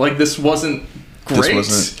going on, but this wasn't great.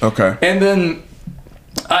 This wasn't okay. And then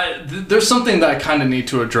there's something that I kind of need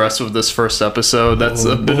to address with this first episode. That's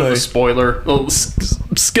a bit of a spoiler. Well,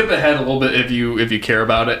 skip ahead a little bit if you care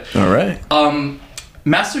about it. All right.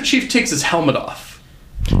 Master Chief takes his helmet off.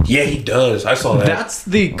 Yeah, he does. I saw that. That's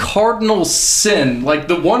the cardinal sin.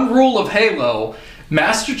 The one rule of Halo,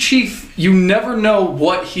 Master Chief, you never know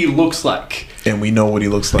what he looks like. And we know what he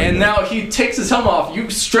looks like. And now he takes his helmet off. You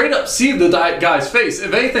straight up see the guy's face.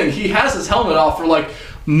 If anything, he has his helmet off for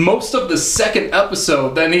most of the second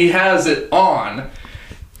episode, then he has it on,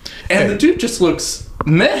 and the dude just looks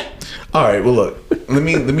meh. All right, well look, let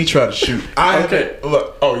me try to shoot. Okay.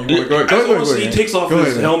 Look. Oh, you want to go ahead? He takes off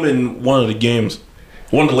his helmet in one of the games.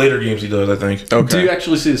 One of the later games he does, I think. Okay. Do you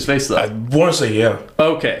actually see his face though? I want to say yeah.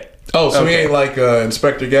 Okay. Oh, so he ain't like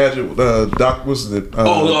Inspector Gadget. Doc was the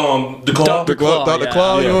the Claw. Dr.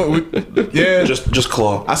 Claw. Yeah. Yeah. Just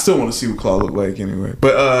Claw. I still want to see what Claw look like anyway.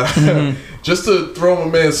 But just to throw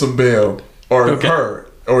my man some bail or her,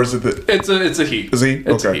 or is it the? It's a he. Is he?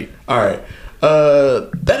 It's a he. All right.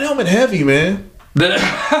 That helmet heavy, man.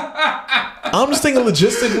 I'm just thinking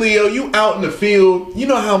logistically, yo, you out in the field, you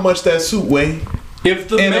know how much that suit weigh. If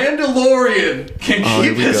the Mandalorian can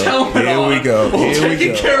keep his helmet on, we're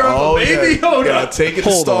taking care of Baby Yoda. Gotta take it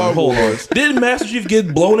to Star Wars. Didn't Master Chief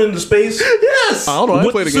get blown into space? Yes. I don't know. I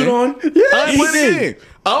With played the the game. suit on? Yeah, I played the game.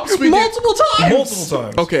 I'm speaking multiple times.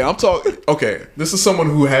 Okay, I'm talking. Okay, this is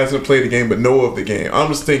someone who hasn't played the game but know of the game. I'm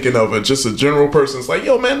just thinking of just a general person. It's like,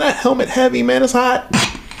 yo, man, that helmet heavy, man. It's hot.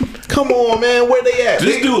 Come on, man. Where they at?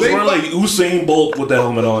 This dude's running like Usain Bolt with that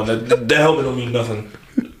helmet on. That helmet don't mean nothing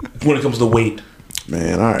when it comes to weight.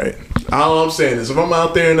 Man, all right. All I'm saying is, if I'm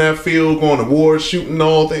out there in that field going to war, shooting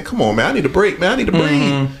all that, come on, man. I need a break, man. I need to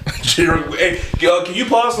breathe. Hey, can you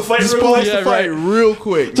pause the fight? Just pause the fight real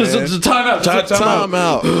quick, man. Just time out. Time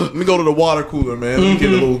out. Let me go to the water cooler, man. Let me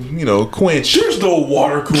get a little, quench. There's no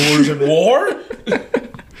water coolers in war.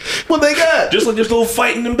 What they got? Just like there's no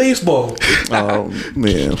fighting in baseball. Oh,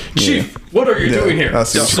 man. Chief, what are you doing here? I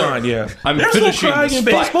see. Son, yeah. I'm There's finishing no crying this in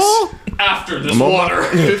fight baseball. after this I'm on my water.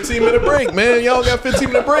 15-minute break, man. Y'all got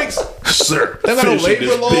 15-minute breaks? Sir. They got no finishing labor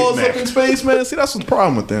this laws Big up in space, man. See, that's the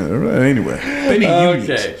problem with them. Anyway, they need unions.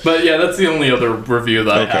 Okay, but yeah, that's the only other review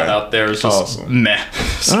that I had out there. It's just meh.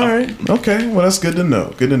 So. All right. Okay. Well, that's good to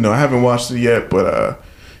know. Good to know. I haven't watched it yet, but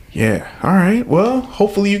yeah. All right. Well,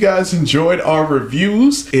 hopefully you guys enjoyed our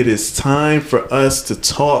reviews. It is time for us to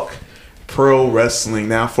talk pro wrestling.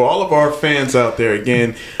 Now, for all of our fans out there,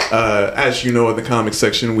 again, as you know, in the comic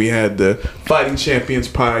section, we had the Fighting Champions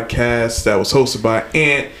podcast that was hosted by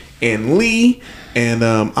Ant and Lee. And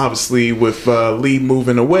obviously, with Lee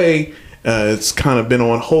moving away, it's kind of been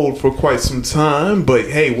on hold for quite some time. But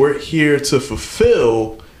hey, we're here to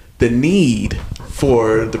fulfill the need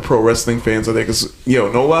for the pro wrestling fans out there. Because,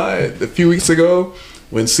 no lie, a few weeks ago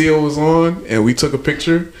when Seal was on and we took a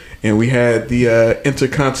picture and we had the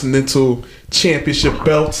Intercontinental Championship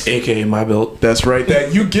belt, aka my belt. That's right,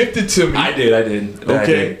 that you gifted to me. I did.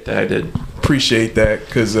 Okay, I did. Appreciate that,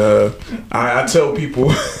 because I tell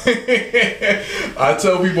people I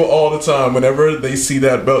tell people all the time whenever they see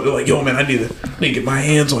that belt, they're like, yo, man, I need to get my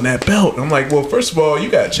hands on that belt. I'm like, well, first of all,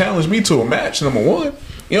 you got to challenge me to a match, number one.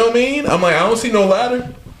 You know what I mean? I'm like, I don't see no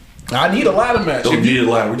ladder. I need a ladder match. Don't need a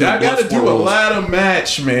ladder. I got to do a ladder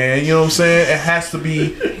match, man. You know what I'm saying? It has to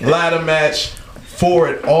be ladder match for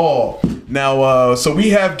it all. Now, so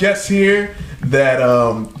we have guests here that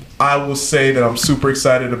I will say that I'm super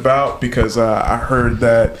excited about, because I heard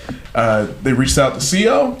that they reached out to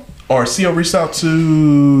CO, or CO reached out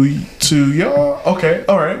to y'all. Okay,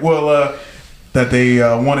 all right. Well, that they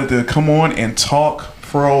wanted to come on and talk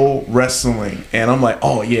pro wrestling, and I'm like,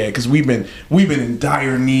 oh yeah, because we've been in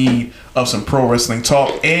dire need of some pro wrestling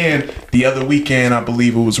talk. And the other weekend, I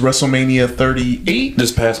believe it was WrestleMania 38.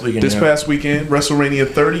 This past weekend, WrestleMania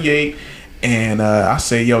 38. And I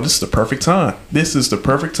say, yo, this is the perfect time. This is the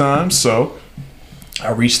perfect time. So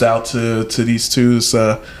I reached out to these two, this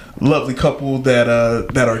lovely couple that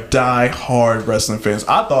are die-hard wrestling fans.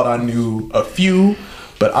 I thought I knew a few,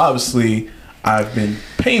 but obviously I've been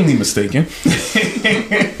painfully mistaken.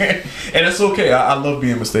 And it's okay. I love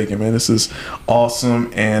being mistaken, man. This is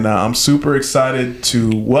awesome. And I'm super excited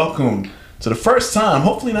to welcome, to the first time,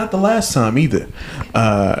 hopefully not the last time either,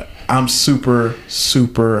 I'm super,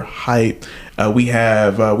 super hyped. We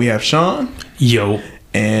have Sean. Yo.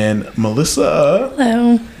 And Melissa.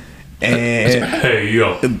 Hello. And hey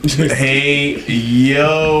yo. Hey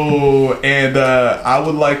yo. And I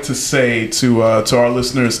would like to say to our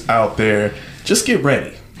listeners out there, just get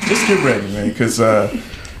ready. Just get ready, man, because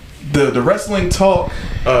the wrestling talk,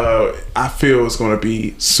 I feel is going to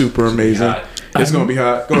be super amazing. It's going to be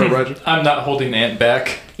hot. Go ahead, Roger. I'm not holding Ant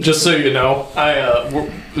back. Just so you know,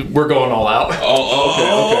 we're going all out. Oh, okay.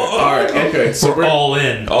 All right. Okay. So we're all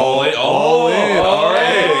in. All in. All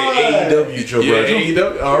right. AEW, Joe Roger.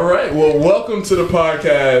 AEW. All right. Well, welcome to the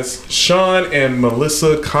podcast, Sean and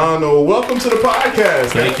Melissa Connell. Welcome to the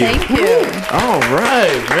podcast. Thank you. All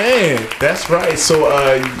right, man. That's right.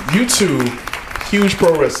 So, you two, huge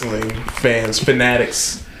pro wrestling fans,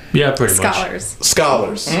 fanatics. Yeah, pretty much.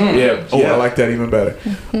 Scholars. Yeah. Oh, I like that even better.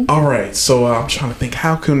 All right. So I'm trying to think,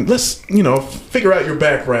 let's figure out your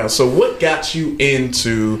background. So what got you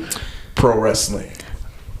into pro wrestling?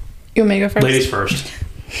 You want me to go first? Ladies first.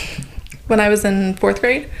 When I was in 4th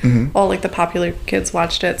grade, all like the popular kids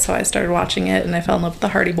watched it, so I started watching it, and I fell in love with the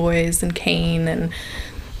Hardy Boys and Kane and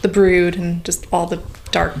the Brood and just all the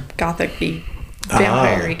dark gothic-y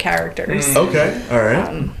vampire-y characters. Okay, all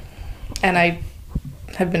right. And I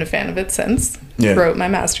have been a fan of it since. Yeah. Wrote my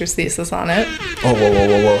master's thesis on it. Oh,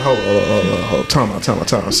 whoa. Hold. Time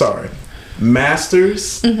out. Sorry.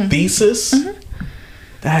 Master's thesis?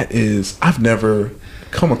 That is, I've never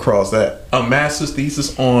come across that. A master's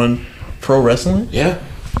thesis on pro wrestling? Yeah.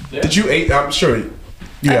 Did you, I'm sure you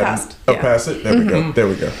passed. Passed it? There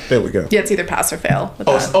we go. Yeah, it's either pass or fail. With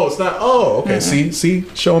that. It's not. Oh, okay. See,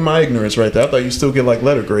 showing my ignorance right there. I thought you still get like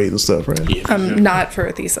letter grades and stuff, right? Yeah, not for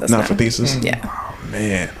a thesis. Not for thesis? Yeah. Oh,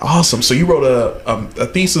 man. Awesome. So you wrote a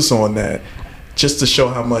thesis on that just to show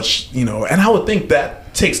how much, and I would think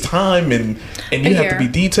that takes time and you have to be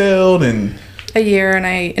detailed and... A year, and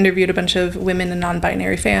I interviewed a bunch of women and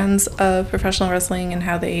non-binary fans of professional wrestling and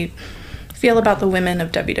how they feel about the women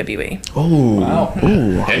of WWE. Oh, wow.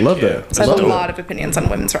 I love that. So I have a lot of opinions on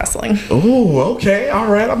women's wrestling. Oh, okay. All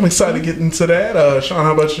right. I'm excited to get into that. Sean,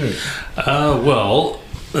 how about you? Well,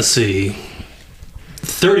 let's see.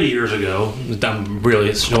 30 years ago, I'm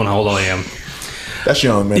really showing how old I am. That's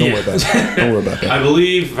young, man. Don't worry about that. Don't worry about that. I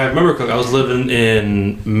believe, if I remember correctly, I was living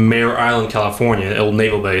in Mare Island, California, an old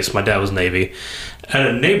naval base. My dad was Navy. I had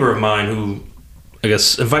a neighbor of mine who, I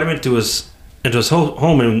guess, invited me into his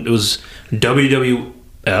home, and it was WWF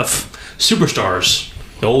Superstars,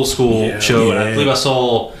 the old school show. And I believe I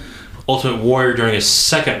saw Ultimate Warrior during his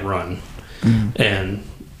second run. And,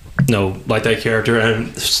 like that character.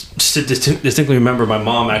 And distinctly remember my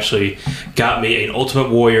mom actually got me an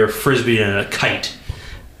Ultimate Warrior Frisbee and a kite.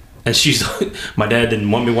 And my dad didn't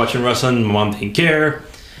want me watching wrestling. My mom didn't care.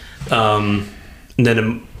 And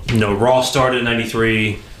then, Raw started in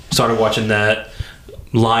 93. Started watching that.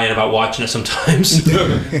 Lying about watching it sometimes.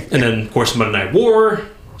 And then, of course, Monday Night War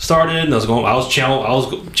started. And I was channel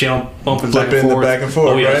bumping back and forth.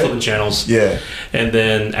 Oh, yeah, right? Flipping channels. Yeah. And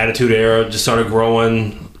then Attitude Era just started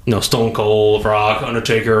growing. Stone Cold, Rock,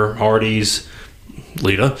 Undertaker, Hardys,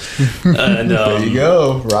 Lita. And there you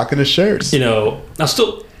go, rocking the shirts. I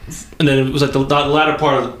still, and then it was like the latter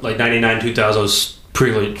part of like 99, 2000 was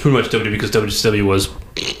pretty much WWE because WCW was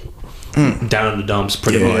down in the dumps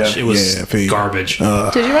pretty much. It was garbage.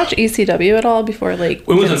 Did you watch ECW at all before it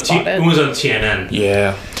was on TNN.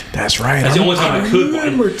 Yeah, that's right. That's the only time I could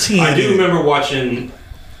remember TNN. I do remember watching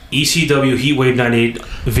ECW Heatwave 98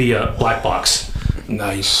 via Black Box.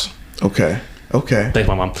 Nice. Okay. Thanks,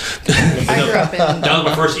 my mom. I grew up in... That was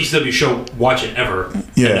my first ECW show watching ever.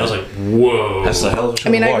 Yeah. And I was like, whoa. That's the hell of a show.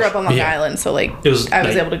 I grew up on Long Island, so I was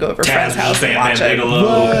able to go over a friend's house and watch it.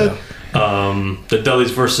 The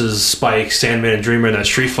Dudleys versus Spike, Sandman and Dreamer in that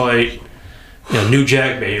street fight. New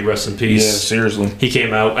Jack, may he rest in peace. Yeah, seriously. He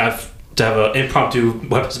came out to have an impromptu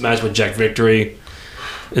weapons match with Jack Victory.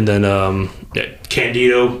 And then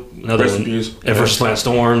Candido, another one, versus Lance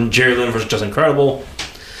Storm, Jerry Lynn versus Just Incredible.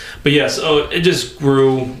 But yeah, so it just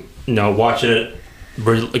grew, watching it,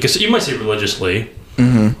 I guess you might say religiously.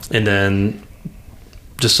 And then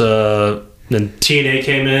just, then TNA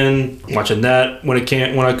came in, watching that when I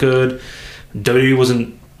could. WWE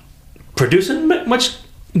wasn't producing much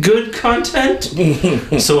good content.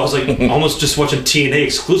 So I was like almost just watching TNA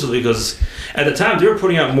exclusively because at the time they were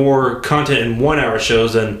putting out more content in 1 hour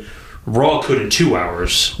shows than Raw could in 2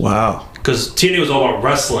 hours. Wow. Because TNA was all about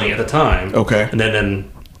wrestling at the time. Okay. And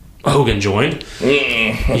then Hogan joined.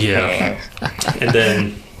 Yeah. And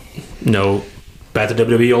then, back to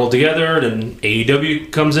WWE altogether. Then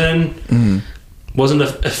AEW comes in. Wasn't a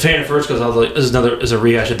fan at first because I was like, this is a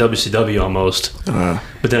rehash of WCW almost.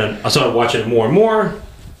 But then I started watching it more and more.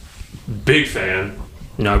 Big fan.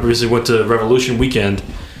 I recently went to Revolution Weekend.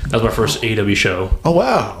 That was my first AEW show. Oh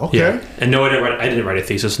wow! Okay. Yeah. And no, I didn't write a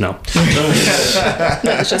thesis. No. No,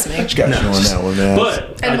 it's just me.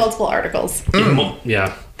 And multiple articles.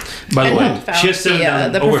 Yeah. By the way, she has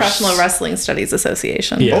the Professional Wrestling Studies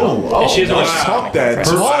Association. Yeah. She has talk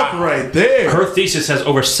right there. Her thesis has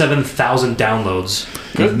over 7,000 downloads.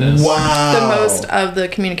 Goodness. Wow. The most of the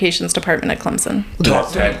communications department at Clemson.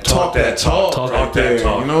 Talk that talk. You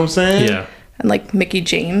know what I'm saying? Yeah. And Mickey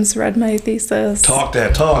James read my thesis. Talk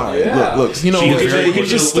that talk. Yeah. Look, we'll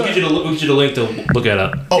get you the link to look at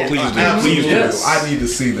it. Oh, please do. Yes. I need to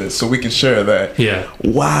see this so we can share that. Yeah.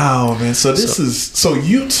 Wow, man. So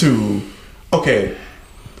you two, okay.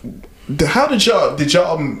 How did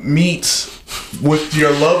y'all meet with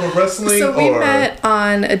your love of wrestling? So we met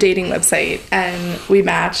on a dating website and we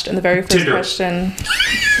matched. And the very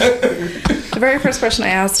first question I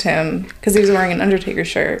asked him, because he was wearing an Undertaker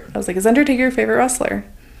shirt, I was like, "Is Undertaker your favorite wrestler?"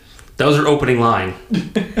 That was her opening line.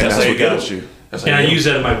 That's how you got you. And I use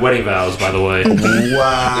that in my wedding vows, by the way.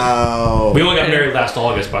 Wow. We only got married last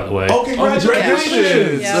August, by the way. Oh,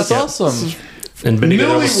 congratulations. Yeah. That's awesome. And been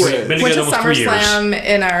together almost Went to 3 years. SummerSlam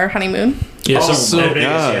in our honeymoon. Yeah,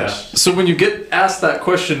 So when you get asked that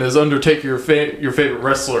question, is Undertaker your favorite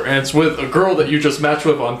wrestler? And it's with a girl that you just matched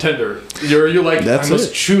with on Tinder. You're like, I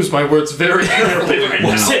must choose my words very carefully right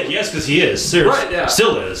now. You said yes because he is. Seriously. Right, yeah.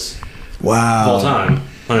 Still is. Wow. All time.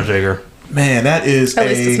 Undertaker. Man, that is At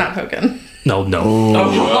least it's not Hogan. No.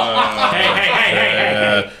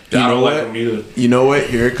 Hey. You know what? You know what?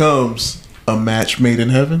 Here it comes. A match made in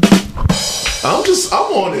heaven.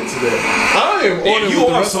 I'm on it today. I am on it. You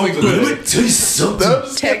are something good. Let me tell you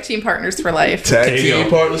something. Tag team partners for life. Tag team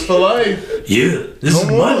partners for life. Yeah, this is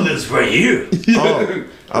my list right here.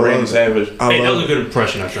 Randy Savage. Hey, that was a good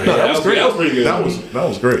impression, I think. No, that was great. That was pretty good. That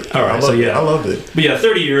was great. All right, I loved it. But yeah,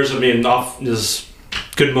 30 years. I mean, there's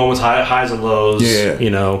good moments, highs and lows. Yeah.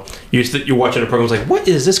 You know, you're watching a program. It's like, what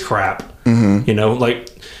is this crap? Mm-hmm. You know,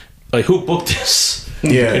 like who booked this?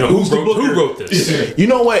 Yeah, you know, who wrote this? Yeah. You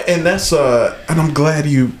know what? And that's and I'm glad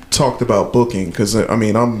you talked about booking because I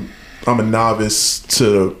mean I'm a novice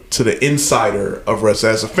to the insider of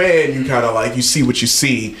wrestling. As a fan, you kind of like you see what you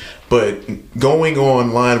see, but going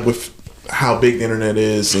online with how big the internet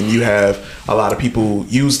is, and you have a lot of people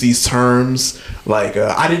use these terms. Like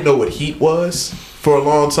I didn't know what heat was for a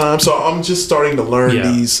long time, so I'm just starting to learn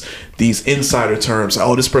these insider terms.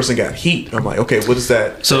 Oh, this person got heat. I'm like, okay, what does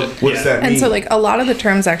that? So what does that mean? And so, like, a lot of the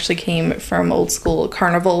terms actually came from old school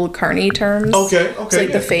carnival carny terms. Okay. So,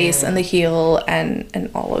 like the face and the heel and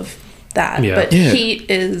all of that. Yeah. But heat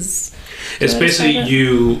is. It's basically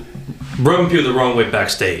you rubbing people the wrong way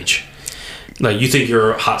backstage. Like you think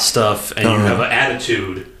you're hot stuff and you have an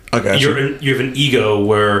attitude. I got you. You have an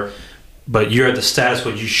ego but you're at the status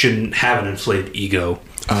where you shouldn't have an inflated ego.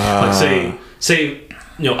 Like say,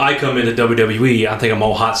 you know, I come into WWE, I think I'm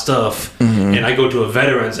all hot stuff, and I go to a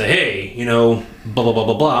veteran and say, hey, you know, blah blah blah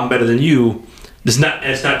blah blah, I'm better than you. It's not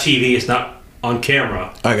TV, it's not on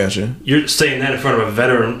camera. I got you. You're saying that in front of a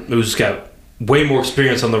veteran who's got way more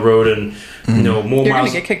experience on the road and you know more You're miles.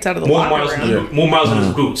 gonna get kicked out of the locker room. More miles in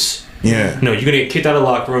his boots. Yeah. No, you're gonna get kicked out of the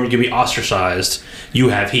locker room. You're gonna be ostracized. You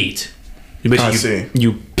have heat.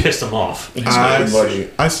 You pissed them off.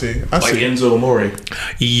 I see. Like Enzo Amore.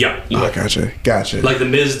 Yeah. Gotcha. Like the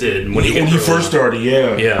Miz did when he first started.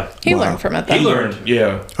 Yeah. He learned from it. He learned.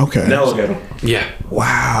 Yeah. Okay. Now look at him. Yeah.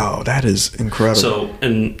 Wow, that is incredible. So,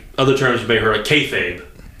 in other terms, you may heard kayfabe.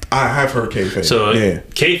 I have heard kayfabe. So,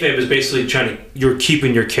 kayfabe is basically you're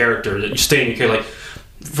keeping your character, that you stay in your character. Like,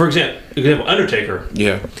 for example, Undertaker.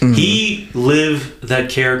 Yeah. Mm-hmm. He lived that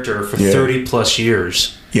character for 30 plus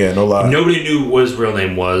years. Yeah, no lie. Nobody knew what his real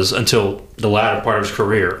name was until the latter part of his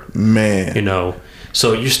career. Man. You know,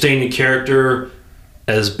 so you're staying in character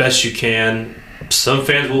as best you can. Some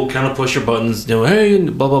fans will kind of push your buttons, you know, hey,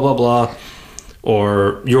 blah, blah, blah, blah.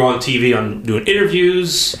 Or you're on TV doing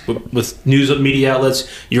interviews with news media outlets.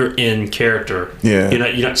 You're in character. Yeah.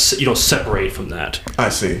 You don't separate from that. I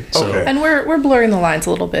see. So, okay. And we're blurring the lines a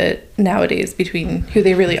little bit nowadays between who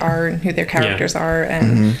they really are and who their characters are.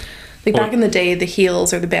 And like back in the day, the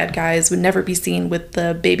heels or the bad guys would never be seen with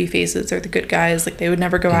the baby faces or the good guys. Like they would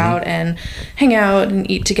never go out and hang out and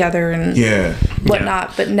eat together and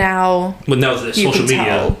whatnot. But now, there's social media.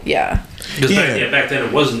 Tell, Because back then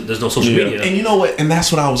it wasn't. There's no social media. And you know what? And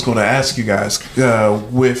that's what I was going to ask you guys.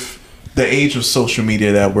 With the age of social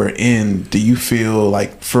media that we're in, do you feel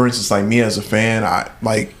like, for instance, like me as a fan, I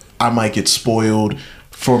might get spoiled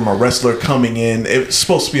from a wrestler coming in? It's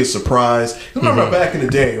supposed to be a surprise. Remember back in the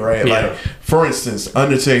day, right? Yeah. Like, for instance,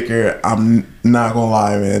 Undertaker, I'm not going to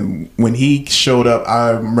lie, man. When he showed up,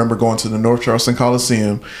 I remember going to the North Charleston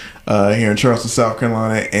Coliseum here in Charleston, South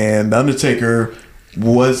Carolina, and the Undertaker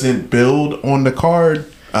wasn't billed on the card.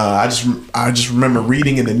 I just remember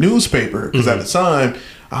reading in the newspaper because at the time,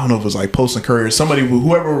 I don't know if it was like Post and Courier,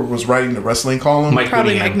 whoever was writing the wrestling column.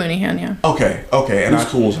 Probably Mike Mooneyhan, yeah. Okay. And that's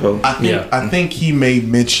cool as hell. I think he made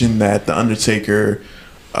mention that the Undertaker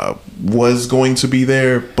was going to be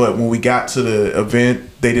there, but when we got to the event,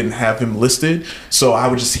 they didn't have him listed. So I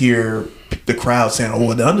would just hear the crowd saying,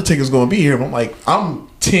 "Oh, the Undertaker's going to be here." And I'm like, I'm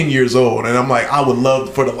 10 years old, and I'm like, I would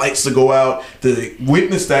love for the lights to go out to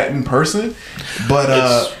witness that in person. But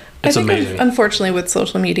it's I think amazing. Unfortunately, with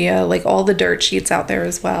social media, like all the dirt sheets out there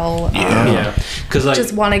as well. Because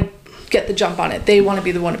just want to get the jump on it. They want to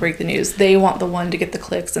be the one to break the news. They want the one to get the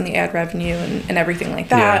clicks and the ad revenue and everything like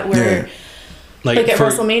that. Like at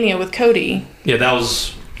WrestleMania with Cody. Yeah, that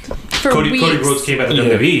was for Cody weeks, Rhodes came out of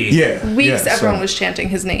WWE. Yeah. weeks yeah, everyone so- was chanting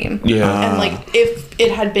his name. Yeah. And like if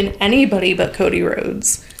it had been anybody but Cody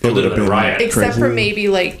Rhodes, It would have been riot. except for maybe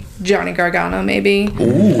like Johnny Gargano, maybe.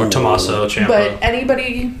 Or Tommaso Ciampa. But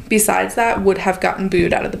anybody besides that would have gotten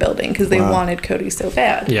booed out of the building because they wanted Cody so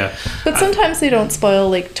bad. Yeah. But sometimes they don't spoil,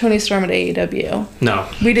 like Tony Storm at AEW. No.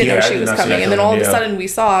 We didn't Yeah, know I she did was not see coming, that and then all of a coming, yeah. sudden we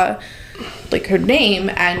saw like her name,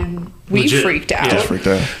 and we Legit. freaked out. Yeah. Freaked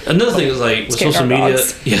out. Another thing is like with Scared social our media.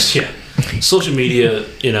 dogs. Yes, yeah. Social media,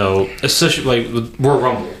 you know, especially like with Royal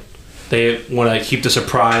Rumble, they want to keep the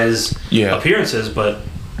surprise appearances, but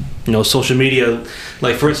you know, social media.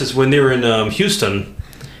 Like for instance, when they were in Houston,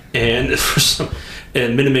 and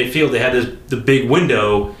in Minute Maid Field, they had the big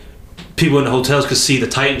window. People in the hotels could see the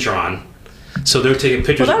Titantron, so they're taking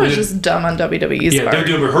pictures. Well, that was just dumb on WWE's Yeah, part. they're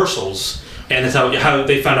doing rehearsals, and that's how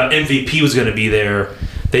they found out MVP was going to be there.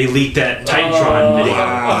 They leaked that Titantron video.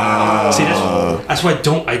 Wow. See, that's why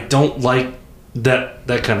I don't like that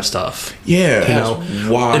kind of stuff. Yeah. You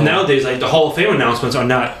know. Wow. And nowadays, like the Hall of Fame announcements are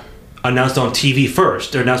not announced on TV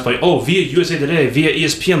first. They're announced by via USA Today, via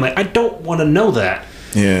ESPN. Like I don't want to know that.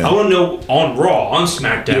 Yeah. I want to know on Raw, on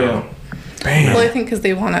SmackDown. Bam. Well, I think because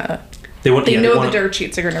they want to. They know the dirt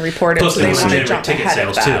sheets are going to report it, Plus so they they want want to to jump generate ticket ahead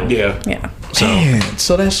of sales, that. too. Yeah. So, Man,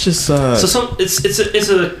 so that's just so it's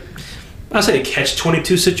a I say a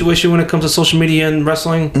catch-22 situation when it comes to social media and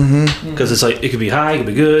wrestling, because it's like it could be high, it could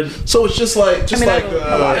be good. So it's just like I have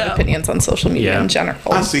a lot of opinions on social media in general.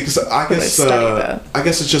 I see, because I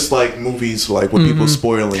guess it's just like movies, like with people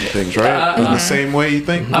spoiling things, right? In the same way, you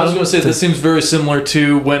think? I was going to say this seems very similar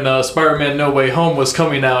to when Spider-Man: No Way Home was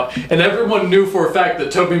coming out, and everyone knew for a fact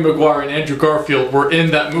that Tobey Maguire and Andrew Garfield were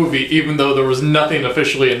in that movie, even though there was nothing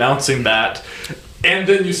officially announcing that. And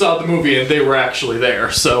then you saw the movie, and they were actually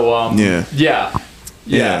there. So yeah.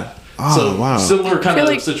 Oh, so wow. similar kind I of feel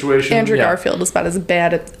like situation. Andrew yeah. Garfield is about as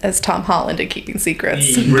bad as Tom Holland at keeping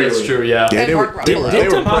secrets. That's true. Yeah. Yeah, they were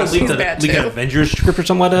leaked an Avengers script or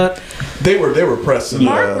something like that. They were pressing.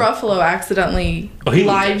 Mark Ruffalo accidentally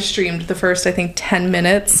live streamed the first, I think, 10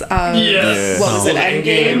 minutes of what was it,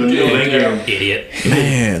 Endgame? Idiot.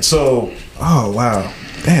 Man, so wow,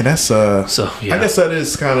 man, that's I guess that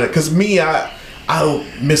is kind of because I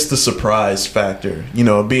miss the surprise factor, you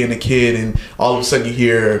know, being a kid and all of a sudden you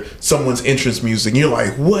hear someone's entrance music and you're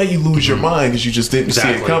like, what? You lose your mind because you just didn't see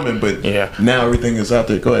it coming, but now everything is out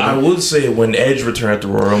there. Go ahead. I would say when Edge returned at the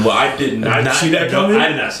Royal Rumble, I did not see that coming. I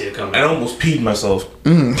did not see it coming. I almost peed myself.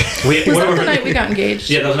 Was that the night we got engaged?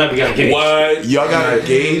 Yeah, that was the night we got engaged. What? Y'all got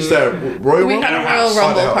engaged at Royal Rumble? We had a Royal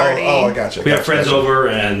Rumble party. Oh, I got you. We had friends over,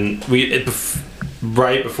 and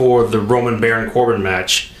right before the Roman Baron Corbin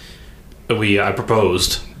match, I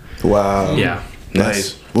proposed. Wow. Yeah.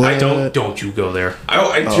 Nice. I don't you go there.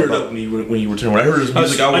 I teared up when you returned. When I heard his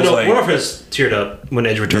music, I was know, like, one of us teared up when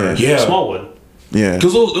Edge returned. Yeah. Smallwood. Yeah.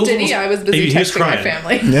 Did he? I was busy he was texting my crying.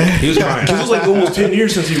 family. Yeah. He was crying. It was like almost 10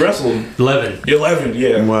 years since he wrestled. 11,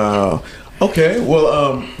 yeah. Wow. Okay,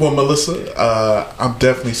 well, Melissa, I'm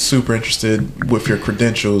definitely super interested with your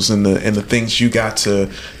credentials and the things you got to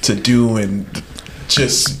do, and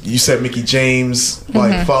just you said Mickey James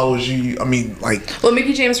follows you. I mean, like, well,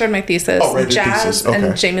 Mickey James read my thesis. read the Jazz thesis. Okay.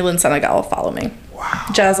 and Jamie Lynn Senegal follow me. Wow.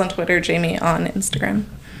 Jazz on Twitter, Jamie on Instagram.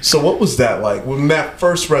 So what was that like when that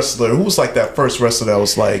first wrestler? Who was like that first wrestler that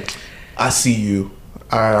was like, I see you,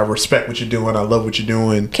 I respect what you're doing, I love what you're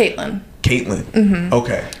doing? Caitlin. Mm-hmm.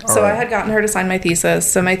 Okay. So I had gotten her to sign my thesis.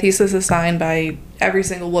 So my thesis is signed by every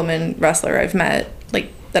single woman wrestler I've met,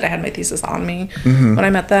 like that I had my thesis on me when I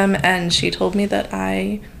met them, and she told me that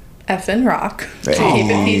I effing rock to keep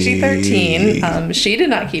it PG-13. She did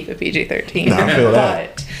not keep it PG-13, I feel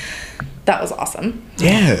that. but that was awesome.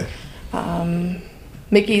 Yeah.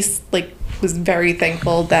 Mickey's was very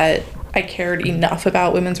thankful that I cared enough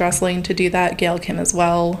about women's wrestling to do that. Gail Kim as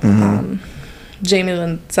well. Jamie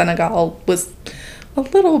Lynn Senegal was a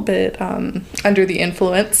little bit under the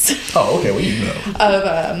influence. Oh, okay. Well, you know.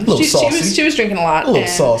 Of she was drinking a lot. A little and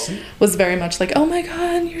saucy. Was very much like, oh my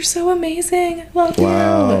god, you're so amazing. I love you.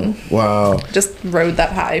 And Wow. just rode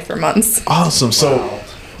that high for months. Awesome.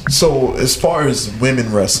 So as far as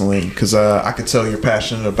women wrestling, because I could tell you're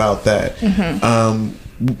passionate about that.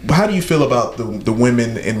 How do you feel about the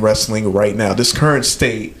women in wrestling right now? This current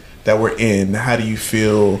state that we're in, how do you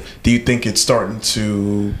feel? Do you think it's starting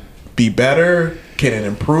to be better? Can it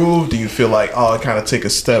improve? Do you feel like, it kind of take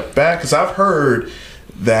a step back? Because I've heard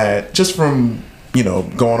that just from, going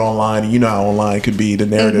online, and you know how online could be, the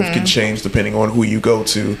narrative can change depending on who you go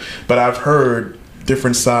to. But I've heard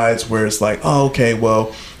different sides where it's like,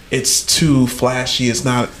 it's too flashy, it's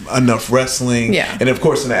not enough wrestling. Yeah. And of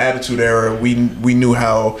course in the Attitude Era, we knew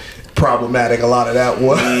how problematic a lot of that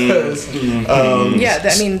was.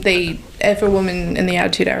 If a woman in the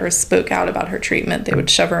Attitude Era spoke out about her treatment, they would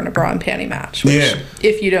shove her in a bra and panty match. Which,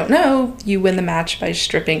 if you don't know, you win the match by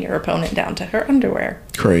stripping your opponent down to her underwear.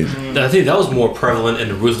 Crazy. I think that was more prevalent in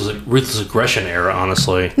the ruthless aggression era,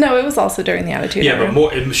 honestly. No, it was also during the Attitude Era. Yeah, but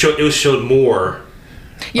more it showed more.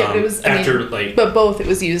 Yeah, it was but both it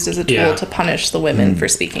was used as a tool to punish the women for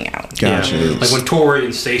speaking out. Gotcha. Yeah. Like when Tori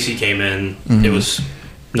and Stacy came in, it was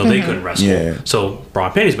they couldn't wrestle. Yeah. So bra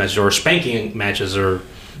and panties matches or spanking matches or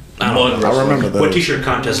I remember those. What t-shirt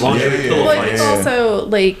contest, lingerie pillow fights. It's also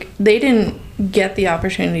like they didn't get the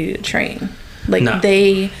opportunity to train. Like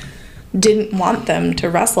they didn't want them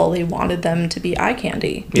to wrestle. They wanted them to be eye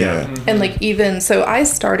candy. Yeah. And like even so, I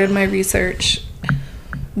started my research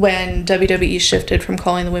when WWE shifted from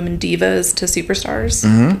calling the women divas to superstars,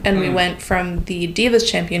 and we went from the Divas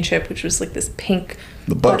Championship, which was like this pink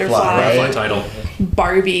butterfly title,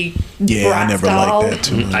 Barbie. I never liked that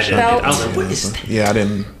too much. I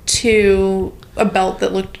didn't. To a belt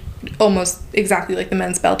that looked almost exactly like the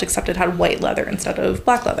men's belt, except it had white leather instead of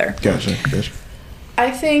black leather. Gotcha. I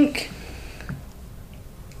think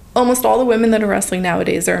almost all the women that are wrestling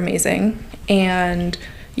nowadays are amazing, and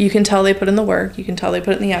you can tell they put in the work, you can tell they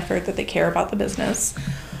put in the effort, that they care about the business.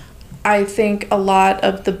 I think a lot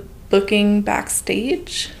of the booking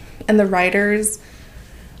backstage and the writers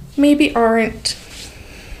maybe aren't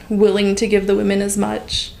willing to give the women as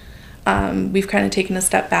much. We've kind of taken a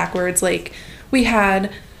step backwards. Like, we had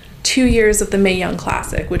 2 years of the Mae Young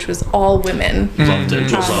Classic, which was all women. Loved it.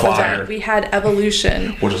 It was fire. We had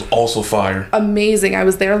Evolution, which was also fire. Amazing. I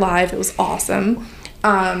was there live. It was awesome.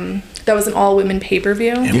 That was an all-women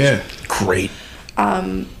pay-per-view. Yeah. Great.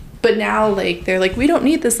 But now, like, they're like, we don't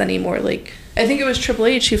need this anymore. Like, I think it was Triple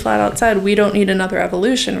H who flat out said, we don't need another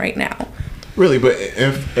Evolution right now. Really, but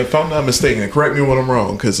if I'm not mistaken, correct me when I'm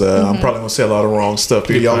wrong, because I'm probably gonna say a lot of wrong stuff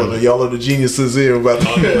here. Y'all are the geniuses here about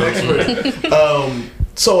the expert.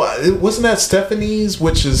 So wasn't that Stephanie's,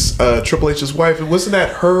 which is Triple H's wife? Wasn't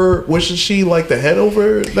that her? Wasn't she like the head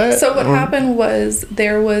over that? So what happened was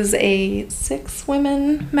there was a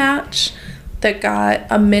 6-women match that got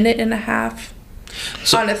a minute and a half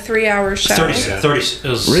on a 3-hour show. 30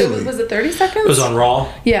 was it 30 seconds? It was on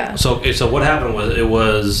Raw. Yeah. So what happened was it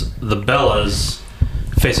was the Bellas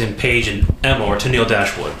facing Paige and Emma or Tennille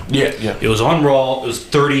Dashwood. Yeah. It was on Raw. It was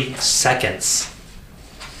 30 seconds.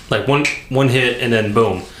 Like one hit and then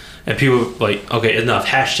boom. And people were like, okay, enough. #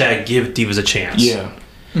 give Divas a chance. Yeah.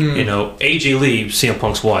 You know, AJ Lee, CM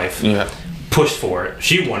Punk's wife, pushed for it.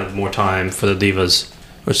 She wanted more time for the Divas,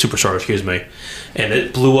 or Superstars, excuse me. And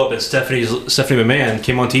it blew up, and Stephanie McMahon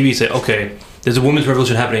came on TV and said, okay, there's a women's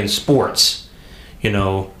revolution happening in sports. You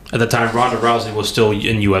know, at the time, Ronda Rousey was still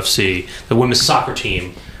in UFC. The women's soccer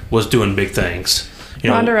team was doing big things. You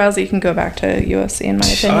know, Ronda Rousey can go back to UFC, in my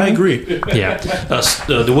opinion. I agree. Yeah.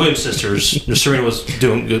 The Williams sisters, Serena was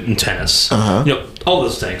doing good in tennis. You know, all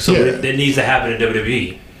those things. So it needs to happen in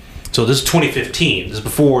WWE. So this is 2015. This is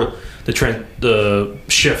before the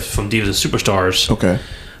shift from Divas to Superstars. Okay.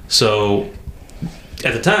 So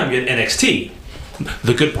at the time, you had NXT,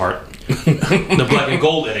 the good part, the black and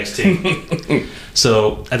gold NXT.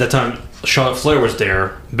 So at the time, Charlotte Flair was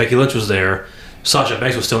there, Becky Lynch was there, Sasha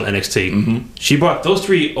Banks was still in NXT. She brought those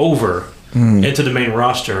three over into the main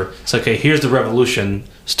roster. It's like, okay, here's the revolution,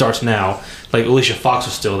 starts now. Like Alicia Fox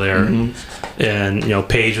was still there, and you know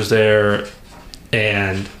Paige was there,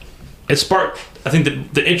 and it sparked. I think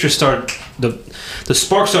the interest started, the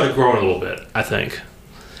spark started growing a little bit, I think,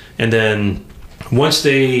 and then once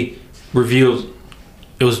they revealed,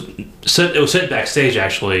 it was sent backstage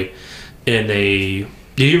actually in a.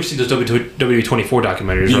 Did you ever see those WWE 24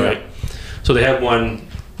 documentaries? Yeah. Right. So they had one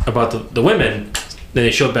about the women. Then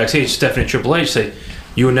they showed backstage Stephanie and Triple H say,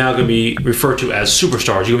 "You are now going to be referred to as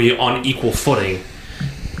superstars. You're going to be on equal footing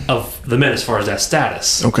of the men as far as that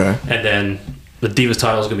status." Okay. And then the Divas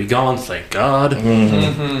title is going to be gone. Thank God.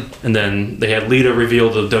 And then they had Lita reveal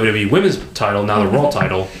the WWE Women's title, now the Raw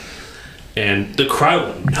title, and the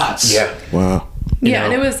crowd went nuts. Yeah. Wow. Yeah,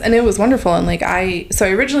 and it was wonderful. And like I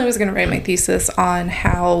originally was going to write my thesis on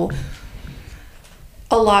how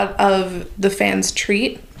a lot of the fans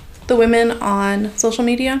treat the women on social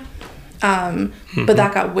media, but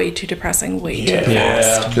that got way too depressing, way too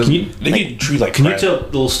fast. They get treated like Can crap. you tell a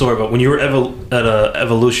little story about when you were at a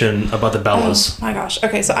Evolution about the Bellas? Oh my gosh.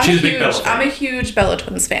 Okay, so I'm a huge Bella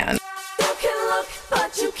Twins fan.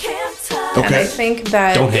 Okay. And I think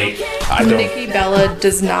that Don't hate. Nikki Bella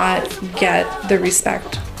does not get the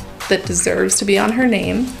respect that deserves to be on her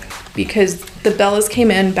name, because the Bellas came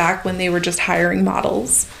in back when they were just hiring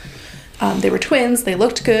models. They were twins. They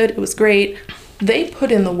looked good. It was great. they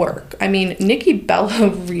put in the work. I mean, Nikki Bella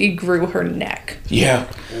regrew her neck.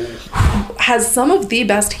 Yeah. Has some of the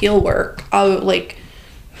best heel work. Like,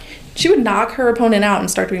 she would knock her opponent out and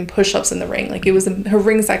start doing push-ups in the ring. Like, her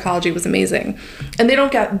ring psychology was amazing. And they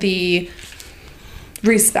don't get the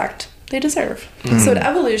respect they deserve. So at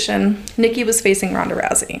Evolution, Nikki was facing Ronda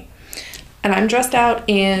Rousey. And I'm dressed out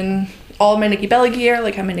in all of my Nikki Bella gear.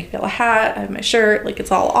 Like, I have my Nikki Bella hat, I have my shirt. Like,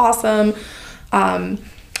 it's all awesome.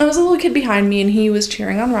 There was a little kid behind me, and he was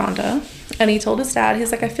cheering on Ronda. And he told his dad,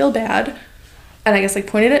 he's like, I feel bad. And I guess, like,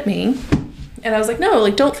 pointed at me. And I was like, no,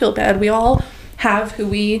 like, don't feel bad. We all have who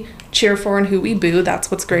we cheer for and who we boo. That's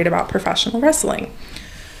what's great about professional wrestling.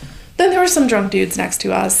 Then there were some drunk dudes next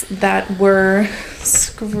to us that were,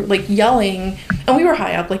 like, yelling. And we were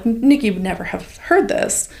high up. Like, Nikki would never have heard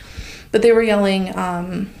this. But they were yelling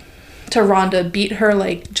to Ronda, beat her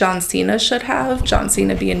like John Cena should have. John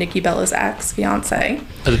Cena being Nikki Bella's ex-fiance.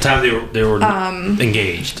 At the time, they were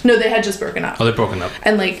engaged. No, they had just broken up. Oh, they're broken up.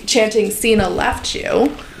 And, like, chanting, Cena left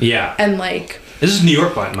you. Yeah. And, like... This is New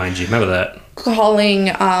York, mind you. Remember that.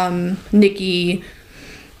 Calling Nikki...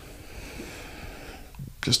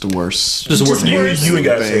 Just the worst. Just the worst. You ain't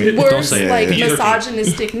gotta say it. Worse, say it. like,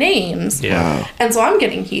 misogynistic names. Yeah. Wow. And so I'm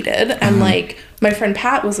getting heated. And, like, my friend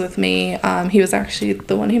Pat was with me. He was actually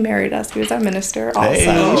the one who married us. He was our minister also. Hey,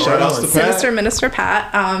 shout out to Sinister Minister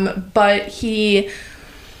Pat. But he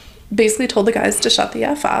basically told the guys to shut the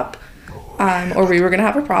F up. Or we were going to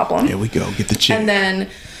have a problem. Here we go. Get the chick. And then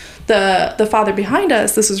the father behind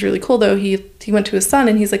us, this was really cool though, he went to his son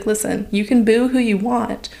and he's like, listen, you can boo who you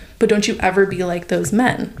want, but don't you ever be like those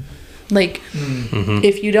men. Like,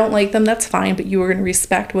 if you don't like them, that's fine, but you are going to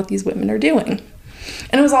respect what these women are doing.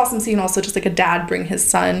 And it was awesome seeing also just like a dad bring his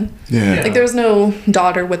son. Yeah. Like, there was no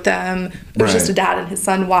daughter with them. It was just a dad and his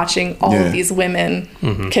son watching all of these women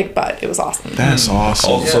kick butt. It was awesome. That's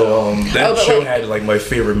awesome. Also, that show had like my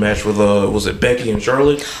favorite match with was it Becky and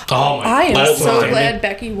Charlotte? Oh my! I am so glad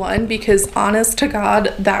Becky won, because honest to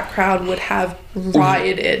God, that crowd would have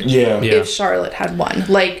rioted if Charlotte had won.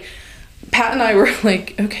 Like, Pat and I were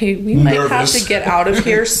like, okay, we might have to get out of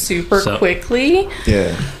here super quickly.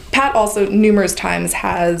 Yeah. Pat also numerous times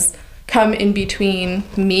has come in between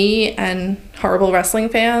me and horrible wrestling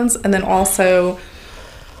fans, and then also,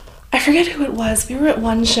 I forget who it was. We were at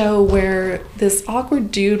one show where this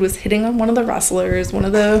awkward dude was hitting on one of the wrestlers, one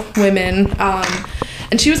of the women,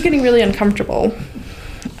 and she was getting really uncomfortable.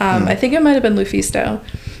 I think it might have been Lufisto.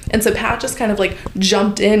 And so Pat just kind of like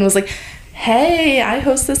jumped in, was like, hey, I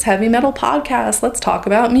host this heavy metal podcast. Let's talk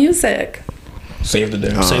about music. Save the day.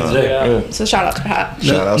 Save the day. Yeah. So shout out to Pat.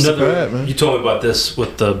 Shout out to Pat, man. You told me about this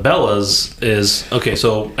with the Bellas is, okay,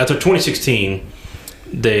 so after 2016,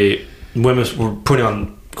 women were putting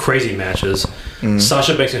on crazy matches.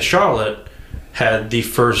 Sasha Banks and Charlotte had the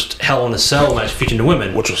first Hell in a Cell match featuring the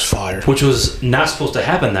women. Which was fire. Which was not supposed to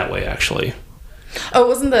happen that way, actually. Oh,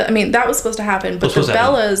 wasn't that was supposed to happen, but the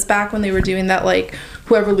Bellas, back when they were doing that, like,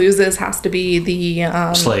 whoever loses has to be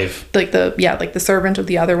the slave, like the servant of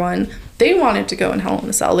the other one. They wanted to go in Hell in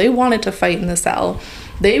a Cell. They wanted to fight in the cell.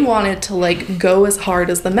 They wanted to, like, go as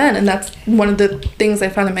hard as the men. And that's one of the things I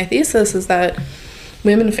found in my thesis, is that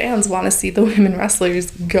women fans want to see the women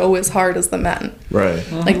wrestlers go as hard as the men.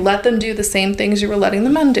 Right. Like, let them do the same things you were letting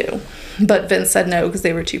the men do. But Vince said no because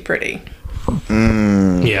they were too pretty.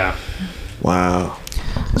 Yeah. Wow.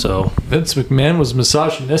 So Vince McMahon was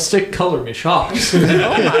misogynistic. Color me shocked. Oh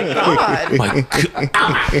my god! My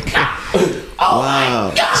God.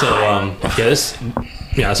 Wow.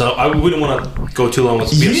 So So I wouldn't want to go too long with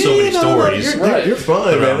so many stories. You're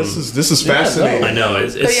fine, man. This is fascinating. I know.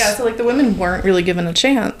 It's but yeah, so like the women weren't really given a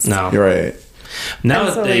chance. No, you're right.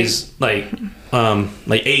 Nowadays, like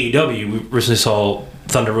AEW, we recently saw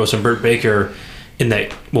Thunder Rosa and Britt Baker in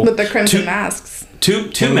that with the crimson masks. Two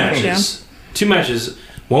matches. Yeah. 2 matches.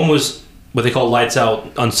 One was what they call lights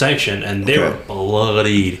out unsanctioned, and they were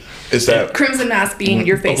bloodied. Is that crimson mask being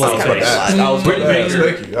your face is covered in blood? I was Britt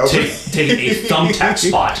Baker taking a thumbtack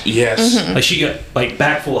spot. Yes. Like, she got like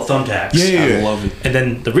back full of thumbtacks. Yeah. I love it. And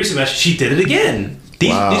then the recent match, she did it again.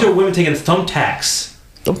 These are women taking thumbtacks.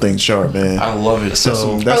 Them things sharp, man. I love it.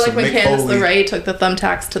 Or like when Candice LeRae took the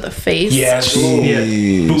thumbtacks to the face. Yes.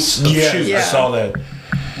 Yeah. I saw that.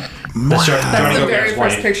 That's the very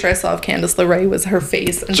first picture I saw of Candice LeRae, was her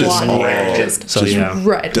face and blonde hair just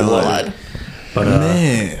red blood. But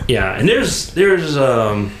yeah, and there's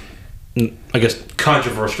I guess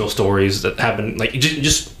controversial stories that happen like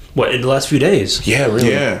just what in the last few days. Yeah,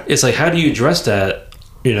 really. Yeah. It's like, how do you address that?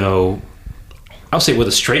 You know, I'll say with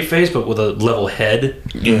a straight face, but with a level head.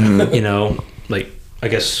 Yeah. You know, like, I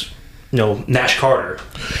guess, Nash Carter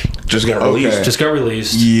just got released. Just got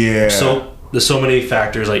released. Yeah. So there's so many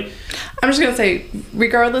factors. Like, I'm just gonna say,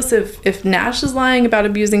 regardless if Nash is lying about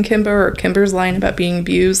abusing Kimber or Kimber's lying about being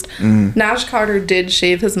abused, Nash Carter did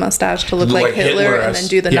shave his mustache to look like Hitler and then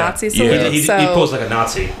do the Nazi salute. He posed like a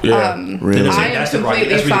Nazi. I am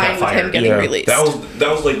completely fine with him getting released. That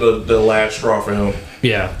was like the last straw for him.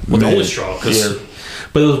 Yeah, well, the only straw.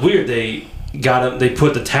 But it was weird. They got him. They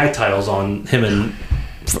put the tag titles on him and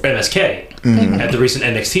MSK at the recent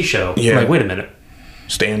NXT show. Yeah. Like, wait a minute.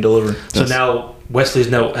 Stand deliver. So now Wesley's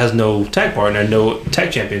has no tag partner, no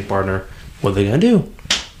tag champion partner. What are they gonna do?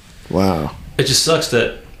 Wow. It just sucks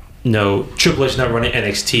that Triple H not running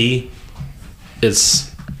NXT.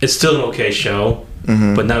 It's still an okay show,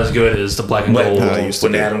 but not as good as the Black and Gold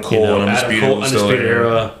with Adam Cole and Undisputed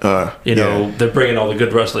Era. They're bringing all the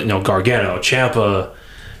good wrestling. Gargano, Ciampa,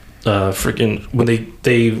 freaking when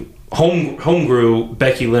they homegrew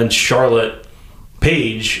Becky Lynch, Charlotte,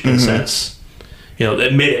 Paige in a sense.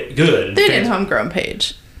 That made it good. They didn't homegrown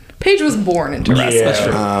Paige. Paige was born into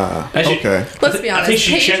wrestling. Okay. Let's be honest.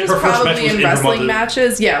 Paige was probably in wrestling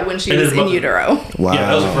matches. Yeah, when she was in utero. Wow. Yeah,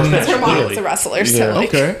 that was her first match. Her mom was a wrestler. So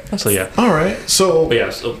okay. So yeah. All right. So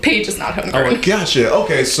Paige is not homegrown. Gotcha.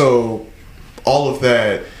 Okay. So all of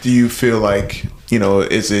that, do you feel like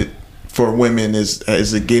is it for women? Is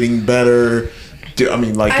it getting better? I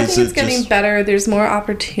think it's getting better. There's more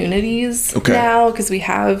opportunities now because we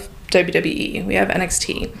have WWE, we have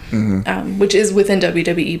NXT, which is within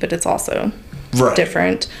WWE, but it's also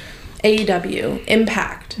different. AEW,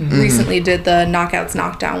 Impact recently did the Knockouts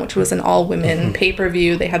Knockdown, which was an all-women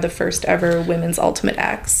pay-per-view. They had the first ever women's Ultimate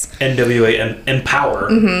X. NWA Empower.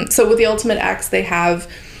 So with the Ultimate X, they have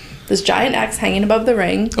this giant X hanging above the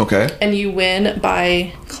ring. Okay. And you win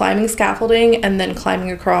by climbing scaffolding and then climbing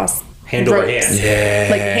across hand ropes. over hand. Yeah.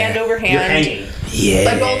 Like hand over hand. You're hanging. Yeah.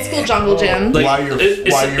 Like old school jungle gym. While you're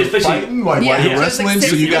fighting, while you're wrestling,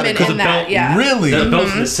 so you got to the belt. Really, the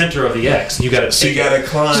belt's in the center of the X. You got to. So you got to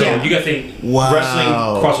climb. So you got to think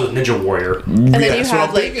wrestling cross with Ninja Warrior. And then you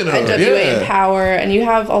have like NWA Empower, and you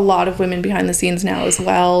have a lot of women behind the scenes now as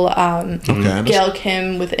well. Gail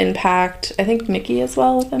Kim with Impact. I think Mickey as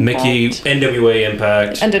well with Impact. Mickey, NWA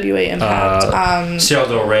Impact. Sarah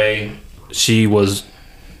Del Rey. She was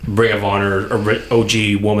Ring of Honor,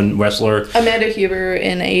 OG woman wrestler. Amanda Huber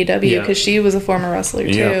in AEW because she was a former wrestler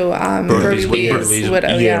too. Brody Lee's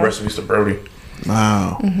widow. Yeah, rest in peace to Brody.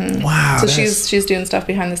 Wow. Wow. So she's doing stuff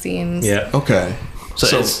behind the scenes. Yeah. Okay.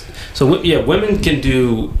 So women can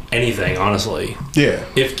do anything, honestly. Yeah.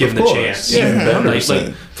 If given the chance. Yeah.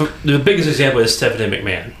 The biggest example is Stephanie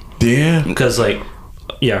McMahon. Yeah. Because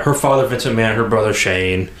her father Vince McMahon, her brother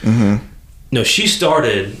Shane. No, she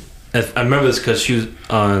started. I remember this because she was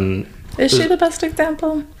on. Is she the best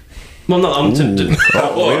example? Well, no,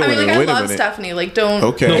 I love Stephanie. Like,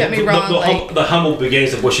 don't get me wrong. The humble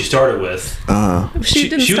beginnings of what she started with. She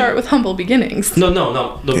didn't start with humble beginnings. No.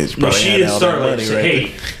 She didn't start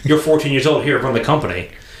hey, you're 14 years old. Here, run the company.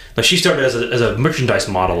 Like, she started as a merchandise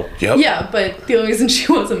model. Yep. Yeah, but the only reason she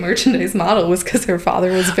was a merchandise model was because her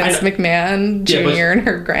father was Vince McMahon Jr. and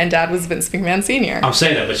her granddad was Vince McMahon Sr. I'm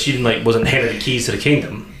saying that, but she didn't wasn't handed the keys to the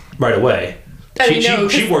kingdom right away.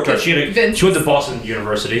 She worked hard. She went to Boston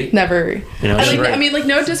University. Never.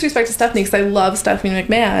 No disrespect to Stephanie, because I love Stephanie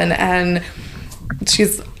McMahon, and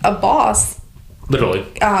she's a boss. Literally.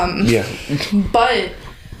 But,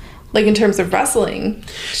 in terms of wrestling,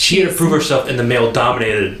 she had to prove herself in the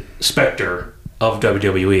male-dominated specter of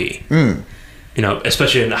WWE.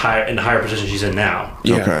 Especially in the higher position she's in now.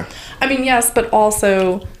 Yeah. Okay. Yes, but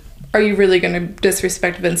also, are you really going to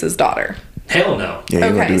disrespect Vince's daughter? Hell no. Yeah, you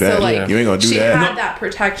ain't gonna do that. You ain't gonna do she that. She had that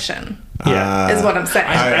protection. Yeah, is what I'm saying.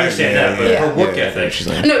 I understand that, but her work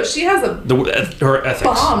ethic. No, she has her ethics.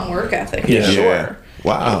 Bomb work ethic. Yeah. Sure.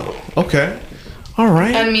 Wow. Okay. All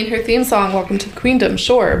right. Her theme song, "Welcome to the Queendom,"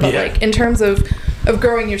 sure, but in terms of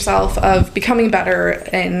growing yourself, of becoming better,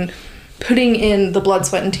 and putting in the blood,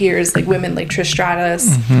 sweat, and tears, like women like Trish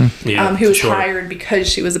Stratus, who was hired because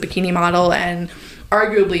she was a bikini model and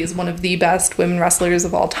arguably is one of the best women wrestlers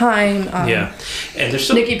of all time. And there's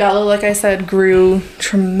Nikki Bella, like I said, grew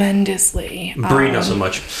tremendously. Brie not so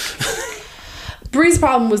much. Brie's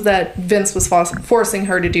problem was that Vince was forcing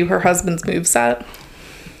her to do her husband's moveset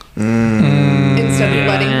instead of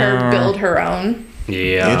letting her build her own.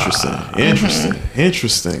 Yeah.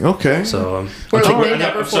 Interesting. Okay. So, they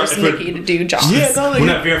never forced Nikki to do jobs. Yeah, we're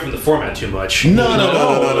not veering from the format too much.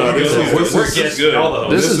 No. This is good.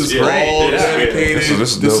 This is great. This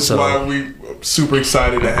is why super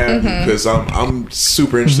excited to have you because I'm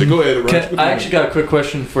super interested. Go ahead, Rush. I actually got a quick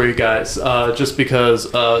question for you guys, just because.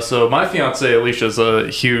 So my fiance Alicia is a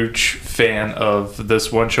huge fan of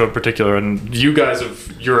this one show in particular, and you guys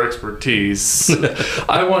have your expertise.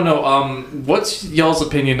 I want to know, what's y'all's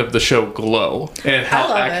opinion of the show Glow and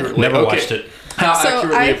how accurately? Never watched it. How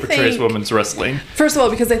accurately it portrays women's wrestling. First of all,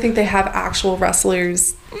 because I think they have actual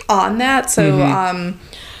wrestlers on that. So, oh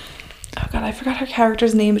god, I forgot her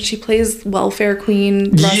character's name, but she plays welfare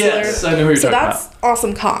queen wrestler. Yes, I know who you're talking about. So that's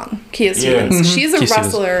Awesome Kong, Kia Stevens. She's a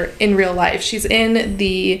wrestler in real life. She's in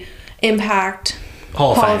the Impact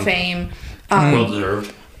Hall of Fame. Well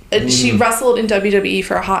deserved. She wrestled in WWE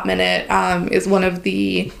for a hot minute. Is one of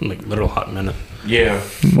the literal hot minute. Yeah.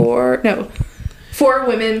 Four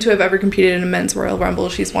women to have ever competed in a men's Royal Rumble.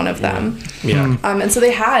 She's one of them. Yeah. And so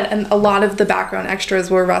they had, and a lot of the background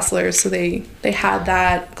extras were wrestlers. So they had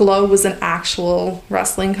that. Glow was an actual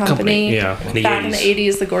wrestling company. Yeah. Back in the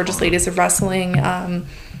 80s, the Gorgeous Ladies of Wrestling.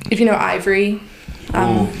 If you know Ivory,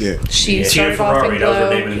 she started off in Glow. That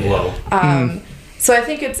was her name in Glow. So I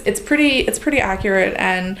think it's pretty accurate,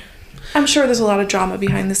 and I'm sure there's a lot of drama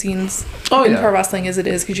behind the scenes in pro wrestling as it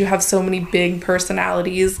is, because you have so many big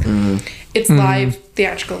personalities. It's live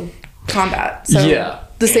theatrical combat. So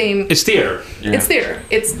the same. It's theater. It's theater.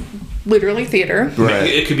 It's literally theater. Right.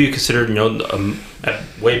 It could be considered,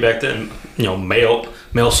 way back then,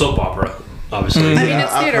 male soap opera. Obviously, I mean,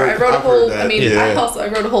 it's theater. I wrote a whole. I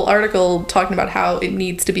wrote a whole article talking about how it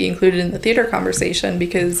needs to be included in the theater conversation,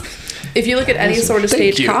 because if you look at any sort of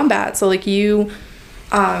stage combat, so like you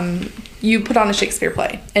put on a Shakespeare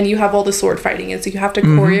play and you have all the sword fighting, and so you have to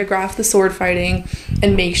choreograph the sword fighting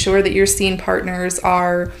and make sure that your scene partners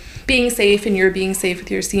are being safe and you're being safe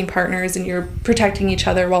with your scene partners and you're protecting each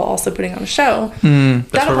other while also putting on a show.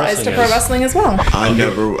 That applies to pro wrestling as well. I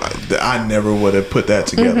never would have put that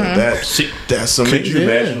together. That's amazing. Could you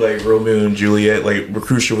imagine like Romeo and Juliet like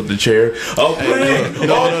recruit with the chair? Oh,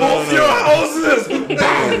 both your houses.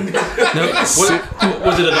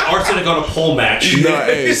 Was it an arsenic on a pole match? No,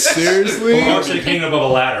 hey, seriously? Or arsenic hanging above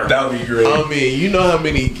a ladder? That would be great. I mean, you know how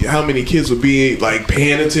many kids would be like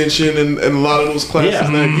paying attention in a lot of those classes. Yeah.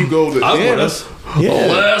 Now, if you go to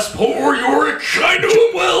Alas, poor Yorick, I do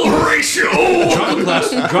it well, Horatio.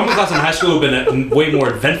 Drama class in high school would have been way more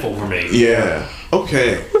eventful for me. Yeah.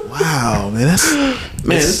 Okay. Wow, man.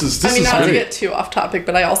 This is not great. to get too off topic,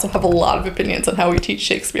 but I also have a lot of opinions on how we teach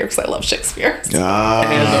Shakespeare, because I love Shakespeare. We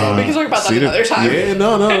can talk about that another time. Yeah,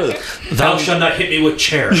 no. Thou shalt not hit me with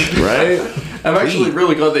chair. Right? I'm actually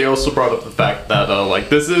really glad they also brought up the fact that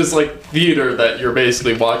this is like theater that you're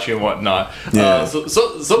basically watching and whatnot. Yeah. So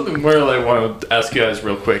something where I want to ask you guys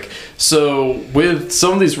real quick. So with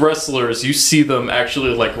some of these wrestlers, you see them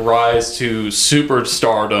actually like rise to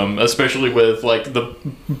superstardom, especially with like the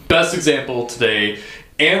best example today,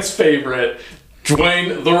 Ant's favorite,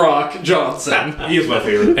 Dwayne "The Rock" Johnson. He is my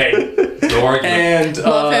favorite. Hey, no argument. And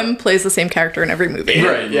love him. Plays the same character in every movie.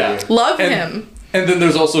 Right? Yeah. Love him. And then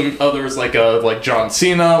there's also others like John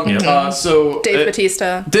Cena. Dave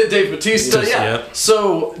Bautista. Dave Bautista, yeah.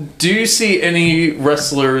 So, do you see any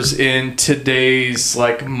wrestlers in today's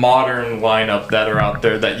like modern lineup that are out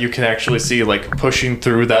there that you can actually see like pushing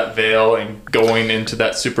through that veil and going into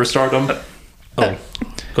that superstardom? Oh,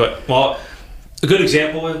 good. Well, a good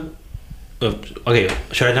example of. Okay,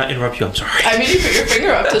 should I not interrupt you? I'm sorry. I mean, you put your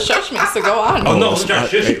finger up to shush me, so go on. Oh, no, I'm trying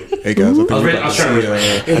to shush you. Hey guys, I was trying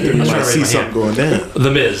to see something going down. The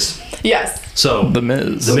Miz. Yes. So The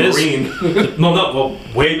Miz. Well,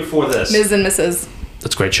 way before this. Ms. and Mrs.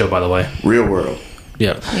 That's a great show, by the way. Real World.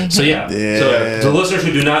 Yeah. So So the listeners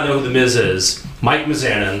who do not know who The Miz is, Mike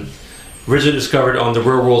Mizanin, originally discovered on The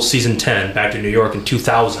Real World Season 10 back to New York in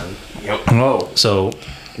 2000. Yep. Oh. So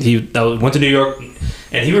he went to New York,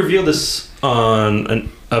 and he revealed this on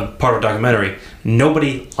a part of a documentary.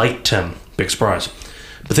 Nobody liked him. Big surprise.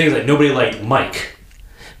 The thing is that nobody liked Mike.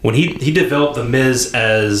 When he developed The Miz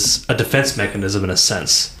as a defense mechanism in a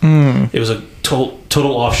sense. It was a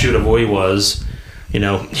total offshoot of who he was. He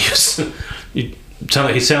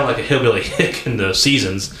sounded like a hillbilly hick in the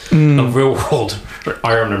seasons of Real World.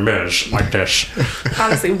 I am The Miz, like this.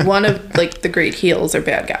 Honestly, one of like the great heels or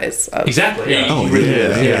bad guys. Exactly. Yeah. Oh,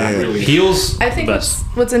 yeah. Really. Heels. I think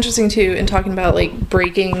what's interesting too in talking about like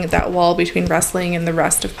breaking that wall between wrestling and the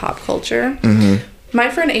rest of pop culture.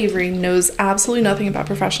 My friend Avery knows absolutely nothing about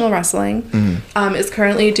professional wrestling. Is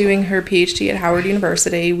currently doing her PhD at Howard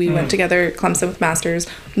University. We went together at Clemson with masters.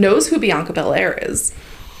 Knows who Bianca Belair is.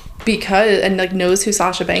 Knows who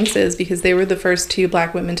Sasha Banks is because they were the first two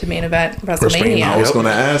black women to main event WrestleMania. I was going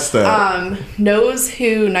to ask that. Knows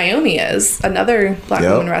who Naomi is, another black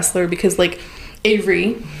woman wrestler, because like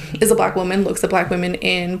Avery is a black woman, looks at black women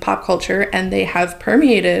in pop culture, and they have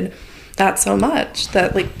permeated that so much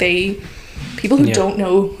that like people who don't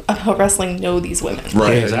know about wrestling know these women.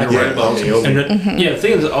 Right, exactly. And the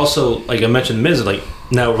thing is also, like I mentioned, Miz, like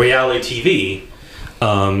now reality TV.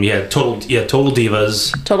 You had Total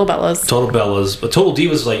Divas, Total Bellas, but Total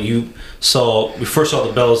Divas, like we first saw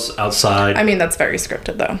the Bellas outside. I mean, that's very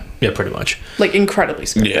scripted though. Yeah, pretty much. Like incredibly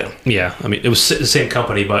scripted. Yeah. I mean, it was the same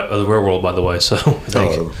company, but the Real World, by the way. So I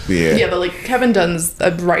think. Yeah, but like Kevin Dunn's a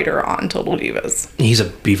writer on Total Divas. He's a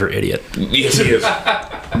beaver idiot. Yes, he is.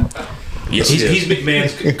 Yes, he's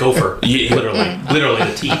McMahon's gopher. Literally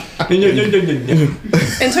the teeth.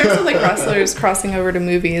 In terms of like wrestlers crossing over to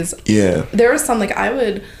movies, there are some like I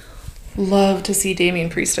would love to see Damian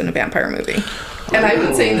Priest in a vampire movie. And I've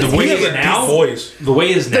been saying this the way he is now. The way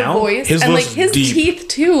he is now. The voice and like his teeth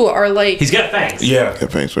too are like. He's got fangs. Yeah,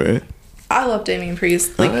 got fangs, right? I love Damian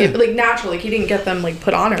Priest. Like like naturally, he didn't get them like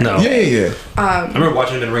put on or anything. Yeah. I remember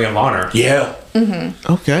watching him in Ring of Honor. Yeah.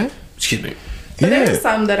 Mm-hmm. Okay. Excuse me. But there are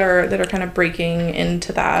some that are kind of breaking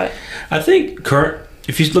into that. I think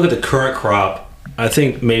if you look at the current crop, I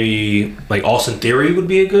think maybe like Austin Theory would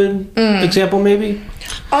be a good example. Maybe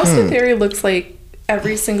Austin Theory looks like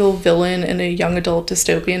every single villain in a young adult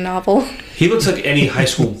dystopian novel. He looks like any high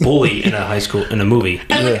school bully in a movie.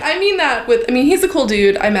 And like I mean he's a cool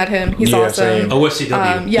dude. I met him. He's awesome. Same.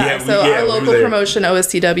 OSCW. So our local promotion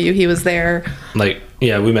OSCW, he was there. Like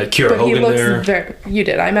we met Kira Hogan there. You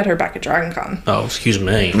did. I met her back at Dragon Con. Oh, excuse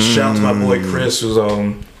me. Shout out to my boy Chris, who's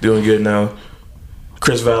doing good now.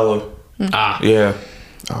 Chris Valor. Yeah.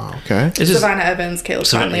 Oh, okay. Savannah Evans, Caleb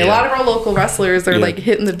Conley. A lot of our local wrestlers are like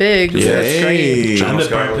hitting the bigs. Yeah, that's great. I met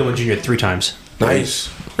Brian Pillman Jr. 3 times. Nice.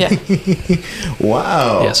 Yeah.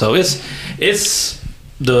 Wow. Yeah. So it's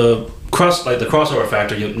the crossover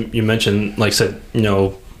factor you mentioned. Like I said,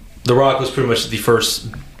 The Rock was pretty much the first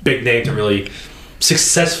big name to really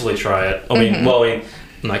successfully try it. I mean,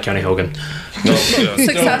 not counting Hogan.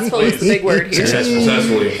 Successful is the big word here.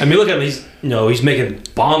 Successfully. I mean, look at him. He's making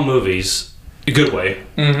bomb movies. A good way.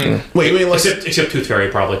 Mm-hmm. Wait, you mean like except Tooth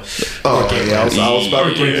Fairy probably. Oh yeah, I was about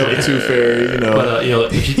to bring up the Tooth Fairy.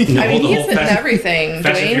 But he's in everything.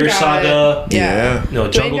 Fast and Furious saga. Yeah.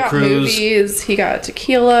 Jungle got Cruise. Movies. He got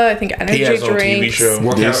tequila. I think energy drinks. TV show.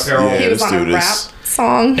 Workout Apparel. He was on a rap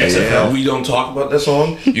song. We don't talk about that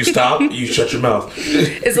song. You stop. You shut your mouth.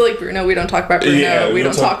 Is it like Bruno? We don't talk about Bruno. Yeah, we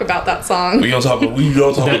don't talk about that song. We don't talk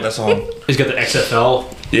about that song. He's got the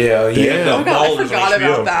XFL. Yeah. Oh God, I forgot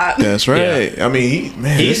about that. That's right. Yeah. I mean,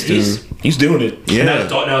 he's doing it. Yeah.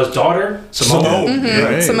 Now his daughter Simone.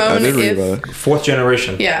 Right. Simone is 4th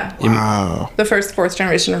generation. Yeah. Wow. The first 4th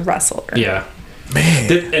generation wrestler. Yeah. Man.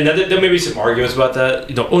 And there may be some arguments about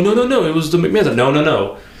that. Oh no, it was the McMahon.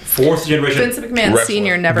 No. 4th generation. Vince McMahon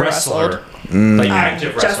Sr. never wrestled. Like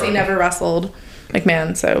active wrestler. Jesse never wrestled.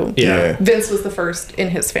 McMahon, so Vince was the first in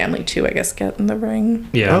his family to, I guess, get in the ring.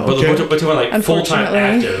 Yeah, but to like full-time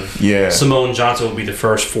active, Simone Johnson will be the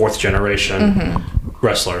first 4th generation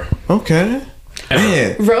wrestler. Okay.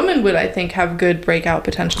 Man. Roman would, I think, have good breakout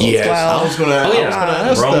potential as well. I was gonna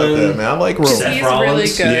ask that, man. I like Roman. He's really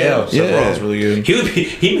good. Seth Rollins really good.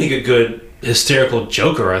 He'd make a good hysterical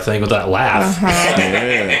Joker, I think, with that laugh.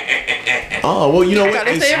 Oh, well, you know what? God,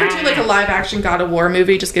 if they ever do like a live action God of War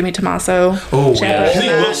movie, just give me Tommaso. Oh, yeah. Did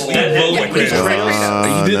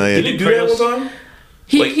he do that one time?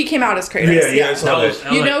 He came out as Kratos.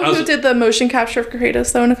 Yeah. You know who did the motion capture of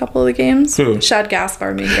Kratos though in a couple of the games? Who? Shad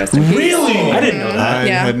Gaspar. Maybe rest in peace. Really? I didn't know that. I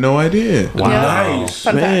had no idea. Wow. Nice.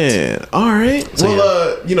 Fun Man. fact. All right.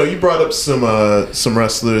 Well, you brought up some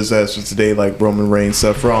wrestlers as for today, like Roman Reigns,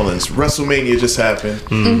 Seth Rollins. WrestleMania just happened.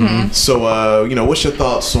 Mm-hmm. So, what's your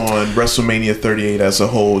thoughts on WrestleMania 38 as a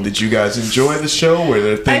whole? Did you guys enjoy the show? Were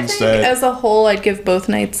there things that as a whole, I'd give both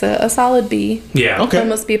nights a solid B. Yeah. Okay.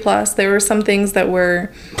 Almost B+. There were some things that were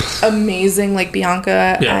amazing, like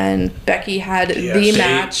Bianca and Becky had the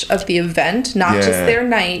match of the event, not just their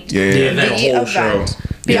night. The event.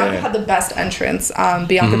 Bianca had the best entrance.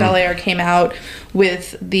 Bianca Belair came out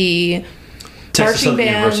with the marching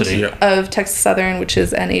band of Texas Southern, which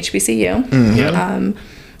is an HBCU.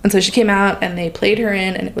 And so she came out and they played her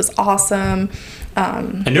in, and it was awesome.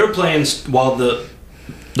 And they were playing while the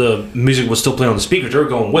music was still playing on the speakers. They were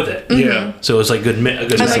going with it. Yeah. So it was like good. And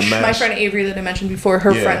like my friend Avery that I mentioned before,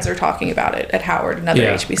 her friends are talking about it at Howard, another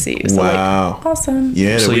HBCU. So wow. like, awesome.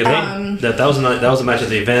 Yeah. So that was a match of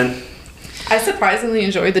the event. I surprisingly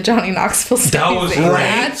enjoyed the Johnny Knoxville That was Zayn great.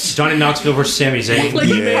 match. Johnny Knoxville versus Sami Zayn. Like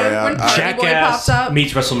when Party Boy popped up.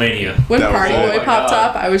 Meets WrestleMania. When Party Boy popped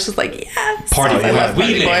up, I was just like, yes. Party Boy. I love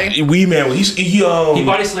Party Boy. Wee Man, he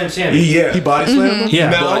body slammed Sammy. Yeah. He body slammed him? Yeah.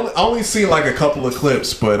 Now, I only seen like a couple of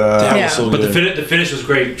clips, but that was so but good. the finish was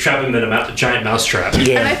great, trapping him in a giant mousetrap.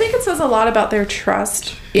 And I think it says a lot about their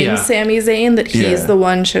trust in Yeah. Sami Zayn that he's the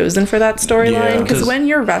one chosen for that storyline. Because when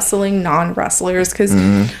you're wrestling non-wrestlers, because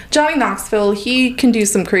Johnny Knoxville, he can do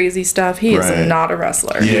some crazy stuff. He is not a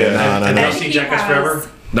wrestler. Yeah, and I've seen Jackass Forever.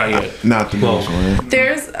 Not yet. Not the most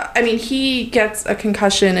one. He gets a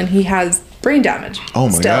concussion and he has brain damage. Oh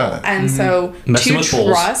my still. God. And so Messing to with bulls.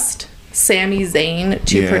 trust Sami Zayn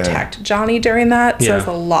to protect Johnny during that says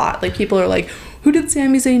a lot. Like people are like, who did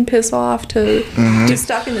Sami Zayn piss off to do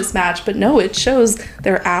stuff in this match? But no, it shows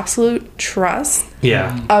their absolute trust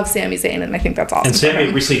of Sami Zayn, and I think that's awesome. And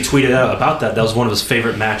Sami recently tweeted out about that. That was one of his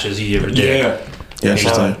favorite matches he ever did. Yeah. It was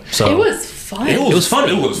fun. It was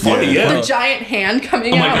funny. It was funny, yeah. The giant hand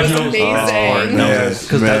coming out was amazing.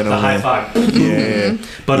 Because the high five. Yeah.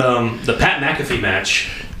 But the Pat McAfee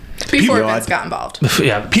match. Before Vince got involved.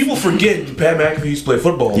 Yeah. People forget Pat McAfee used to play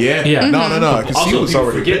football. Yeah. No. Because he was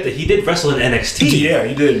already forget that he did wrestle in NXT. Yeah,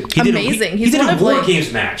 he did. Amazing. He He's did one a of, War like-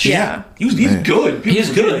 Games match. Yeah. He's good.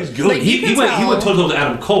 He's good. He's good. Like, he went toe to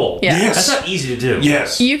Adam Cole. Yeah. Yes. That's not easy to do.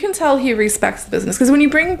 Yes. You can tell he respects the business because when you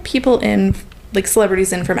bring people in, like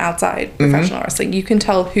celebrities in from outside professional wrestling, you can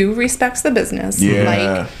tell who respects the business. Yeah.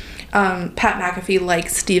 Like Pat McAfee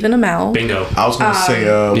likes Stephen Amell. Bingo. I was going to say,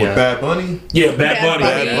 with Bad Bunny. Yeah, Bad Bunny.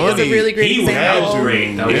 Bad Bunny is a really great That example. was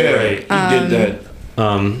great. That was great. He did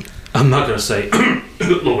that. I'm not going to say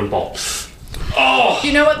Logan Paul. Oh!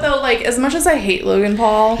 You know what though? Like as much as I hate Logan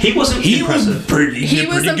Paul, He wasn't impressive. he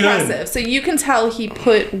was impressive. So you can tell he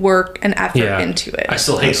put work and effort into it. I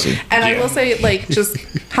still hate him. And I will say, like, just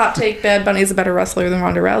hot take: Bad Bunny's a better wrestler than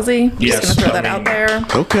Ronda Rousey. Yes. Just gonna throw that out there.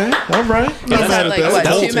 Okay. All right. He's had like what,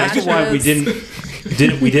 2 That's why we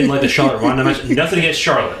matches? we didn't like the Charlotte Ronda match. Nothing against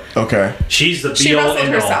Charlotte. Okay. She's the She be all wrestled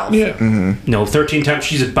end all. herself. Yeah. No, 13 times.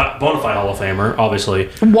 She's a bona fide Hall of Famer, obviously.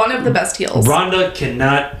 One of the best heels. Ronda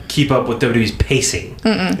cannot keep up with WWE's pacing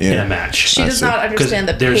in a match. She does not understand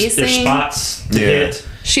the pacing. There's spots to hit.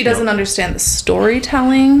 She doesn't understand the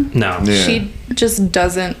storytelling. No. Yeah. She just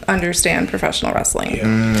doesn't understand professional wrestling.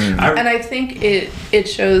 Yeah. And I think it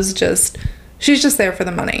shows just she's just there for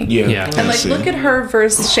the money. Yeah. And like look at her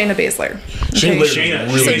versus Shayna Baszler. Shayna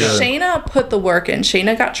really So Shayna put the work in.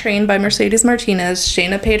 Shayna got trained by Mercedes Martinez.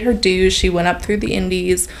 Shayna paid her dues. She went up through the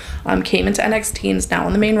indies, came into NXT and is now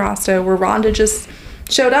on the main roster, where Ronda just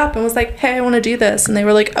showed up and was like, hey, I want to do this. And they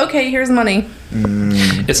were like, okay, here's money.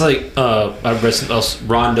 It's like I read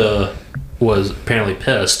Ronda was apparently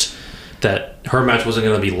pissed that her match wasn't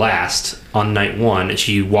going to be last on night 1 and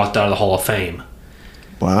she walked out of the Hall of Fame.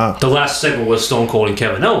 Wow. The last segment was Stone Cold and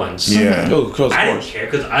Kevin Owens. Yeah. I didn't care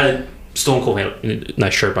because Stone Cold had a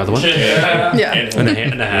nice shirt, by the way. Yeah.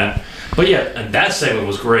 And a hat. But yeah, and that segment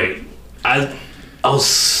was great. I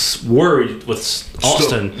was worried with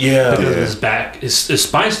Austin because of his back, his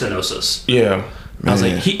spine stenosis. Yeah. I was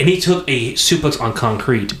like, he took a suplex on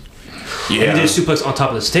concrete. Yeah. And he did a suplex on top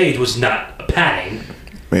of the stage, was not a padding.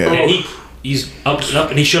 Yeah. And he's up and up,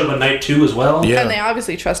 and he showed up on night 2 as well. Yeah. And they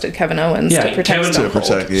obviously trusted Kevin Owens to protect Stone Cold.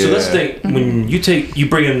 So that's the thing. When you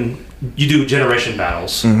bring in, you do generation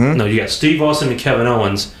battles. No, you got Steve Austin and Kevin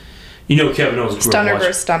Owens. You know Kevin Owens grew Stunner up watching.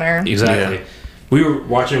 versus Stunner. Exactly. Yeah. We were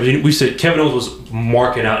watching. We said Kevin Owens was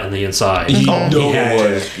marking out in the inside.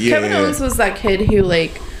 Kevin Owens was that kid who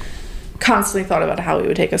like constantly thought about how he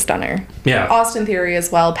would take a stunner. Yeah. Austin Theory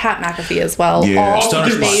as well. Pat McAfee as well. Yeah. All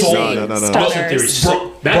Stunner's amazing stunners.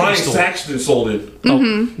 Brian Saxton sold it.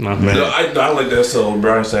 Mm-hmm. I like that solo.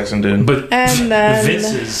 Brian Saxton did. But and then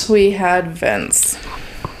Vince's, we had Vince.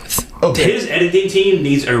 His editing team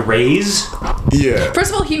needs a raise. Yeah.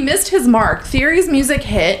 First of all, he missed his mark. Theory's music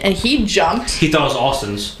hit and he jumped. He thought it was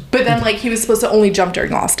Austin's. But then like he was supposed to only jump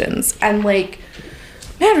during Austin's. And like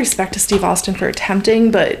mad respect to Steve Austin for attempting,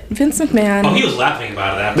 but Vince McMahon. Oh, he was laughing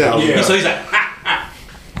about it after. Yeah. So he's like,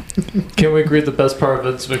 Can we agree the best part of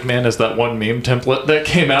Vince McMahon is that one meme template that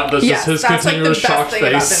came out that's just his continuous shocked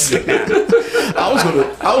face? I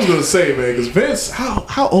was gonna say, man, because Vince,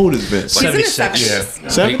 how old is Vince? He's in his 76.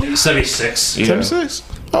 70s. 70? 76. 76?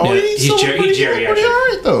 Oh, Yeah, he's geriatric. pretty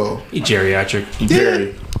alright though. He's geriatric.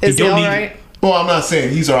 Very. Is he alright? Well, I'm not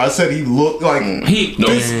saying he's alright. I said he looked like his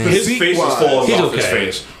face is falling off his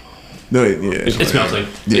face. No, yeah, it's melting.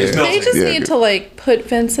 Yeah. It's melting. They just need to like put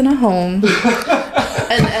Vince in a home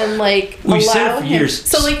and like We've said it allow for him. years.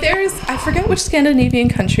 So like there's I forget which Scandinavian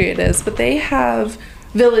country it is, but they have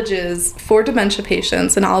villages for dementia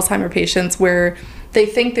patients and Alzheimer patients where they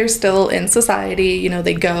think they're still in society. You know,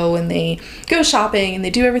 they go and they go shopping and they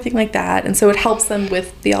do everything like that. And so it helps them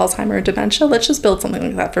with the Alzheimer and dementia. Let's just build something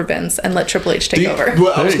like that for Vince and let Triple H take over.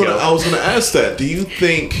 Well, I was going to ask that. Do you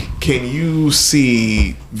think, can you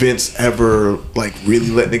see Vince ever, like, really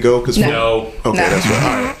letting it go? Cause no. Okay, that's right.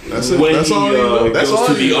 All right. That's it. When That's all he goes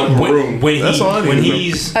to the upper room. When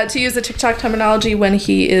he's to use the TikTok terminology, when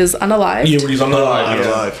he is unalived. Yeah, when he's unalive.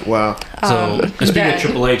 Unalive. Wow. So, and speaking of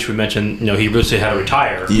Triple H, we mentioned, you know, he recently had to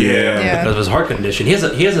retire. Yeah. Because of his heart condition. He has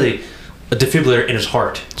a defibrillator in his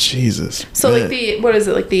heart. Jesus. So, man.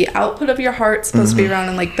 like, the output of your heart's supposed to be around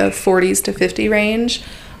in, like, the 40s to 50 range.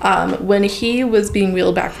 When he was being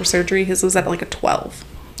wheeled back for surgery, his was at, like, a 12.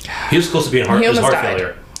 He was close to being heart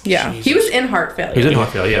failure. Yeah. Jesus. He was in heart failure. He was in heart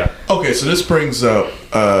failure, yeah. Okay, so this brings up,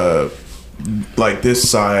 like, this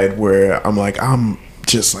side where I'm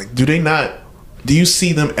just like, do you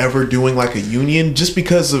see them ever doing like a union just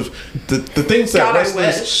because of the things that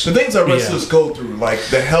wrestlers go through, like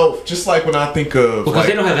the health, just like when I think of because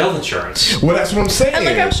they don't have health insurance. Well, that's what I'm saying.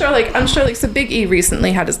 And I'm sure so Big E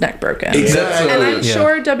recently had his neck broken. Exactly. And I'm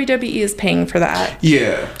sure WWE is paying for that.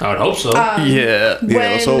 Yeah. I would hope so.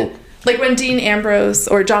 Let's hope. Like when Dean Ambrose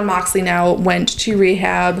or John Moxley now went to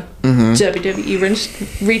rehab,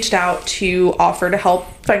 WWE reached out to offer to help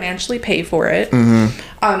financially pay for it.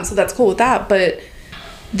 So that's cool with that. But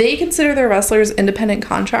they consider their wrestlers independent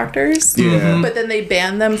contractors. But then they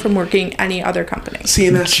ban them from working any other company. See,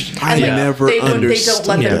 and that's I never understood.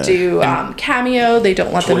 They don't let them do Cameo. They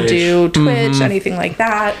don't let them do Twitch, anything like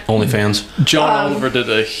that. OnlyFans. John Oliver did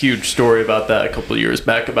a huge story about that a couple of years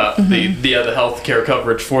back about the healthcare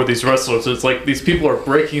coverage for these wrestlers. It's like these people are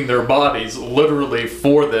breaking their bodies literally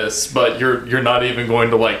for this, but you're not even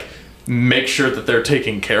going to like make sure that they're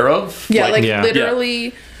taken care of.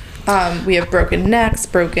 Literally. We have broken necks,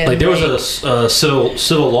 broken. Like there was a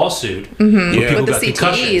civil lawsuit where people got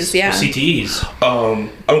concussions. CTEs,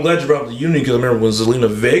 I'm glad you brought up the union because I remember when Zelina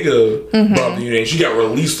Vega brought up the union, she got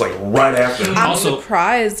released like right after. I'm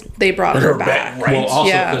surprised they brought her back. Right? Well,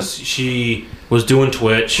 also because she was doing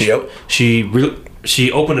Twitch. Yep. She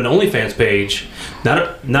opened an OnlyFans page.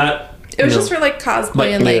 It was just for like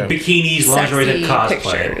cosplay and like bikinis, lingerie, that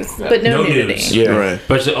cosplay, pictures, but no nudity. Nudes. Yeah, right.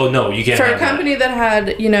 But you can't. For a company that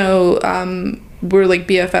had, were like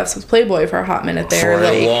BFFs with Playboy for a hot minute there, for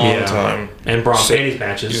a long time, and bra panties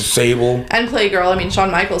matches, Sable, and Playgirl. I mean,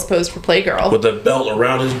 Shawn Michaels posed for Playgirl with the belt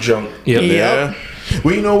around his junk. Yep. Yeah.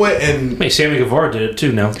 Well, you know what? And Sammy Guevara did it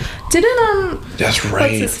too. Now that's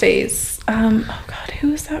right. What's his face? Oh God,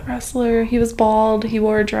 who is that wrestler? He was bald. He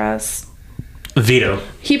wore a dress. Vito.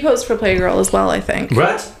 He posed for Playgirl as well, I think.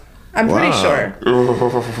 What? I'm pretty sure.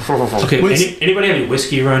 Okay, anybody have any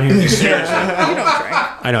whiskey around here? You don't drink.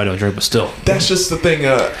 I know I don't drink, but still. That's just the thing.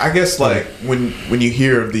 I guess like when you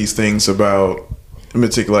hear of these things about, in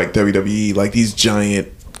particular, like WWE, like these giant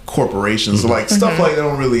corporations, like stuff like that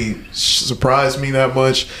don't really surprise me that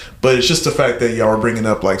much. But it's just the fact that y'all are bringing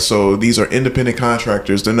up like, so these are independent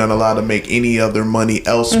contractors. They're not allowed to make any other money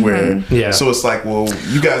elsewhere. So it's like, well,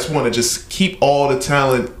 you guys want to just keep all the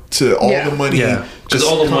talent to all the money. Just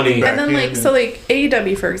all the money. And then like, so like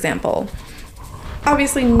AEW, for example,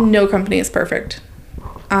 obviously no company is perfect.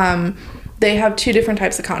 They have two different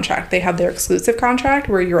types of contract. They have their exclusive contract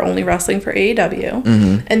where you're only wrestling for AEW.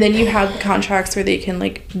 And then you have contracts where they can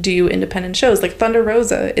like do independent shows. Like Thunder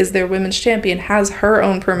Rosa is their women's champion, has her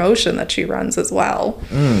own promotion that she runs as well.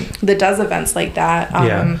 That does events like that.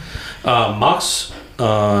 Mox,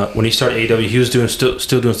 when he started AEW, he was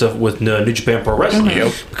still doing stuff with New Japan Pro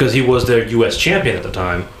Wrestling because he was their U.S. champion at the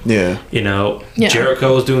time.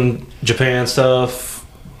 Jericho was doing Japan stuff.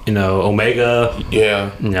 Omega.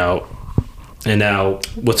 And now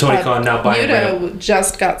with Tony Khan now buying Yuta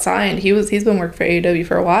just got signed. He's been working for AEW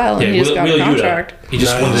for a while, and he just got a contract. He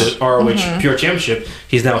just won the ROH Pure Championship.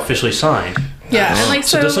 He's now officially signed. Yeah, and like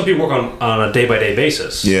so some people work on a day-by-day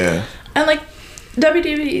basis. Yeah, and like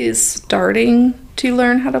WWE is starting to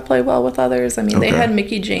learn how to play well with others. I mean, they had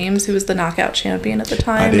Mickie James, who was the knockout champion at the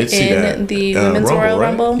time in the Women's Royal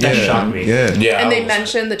Rumble. That shocked me. Yeah, and they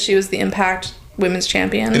mentioned that she was the Impact Women's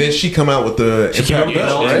Champion. And then she come out with the Impact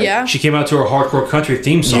belt, right? Yeah. She came out to her Hardcore Country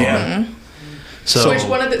theme song. Yeah. So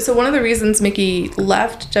one of the reasons Mickie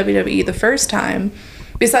left WWE the first time,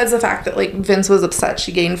 besides the fact that like Vince was upset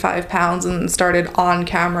she gained 5 pounds and started on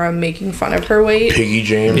camera making fun of her weight. Piggy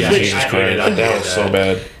James, Jesus Christ, that was so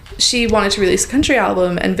bad. She wanted to release a country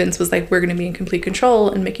album, and Vince was like, "We're going to be in complete control,"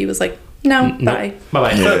 and Mickie was like, "No, bye,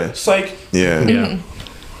 bye." Yeah. Psych. Yeah.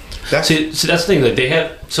 See, that's the thing. Like they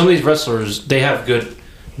have some of these wrestlers, they have good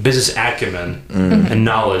business acumen and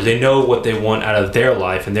knowledge. They know what they want out of their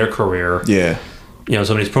life and their career. Yeah. You know,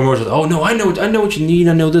 some of these promoters, oh no, I know what you need.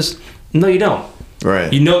 I know this. No, you don't.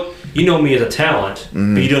 Right. You know me as a talent,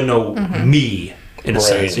 but you don't know me in a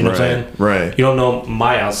sense. You know what I'm saying? Right. You don't know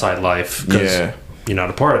my outside life because you're not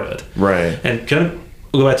a part of it. Right. And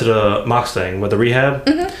we'll go back to the Mox thing with the rehab,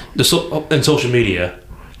 and social media.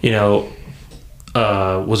 You know,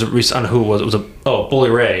 was it recent? I don't know who it was. It was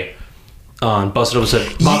Bully Ray on Busted Open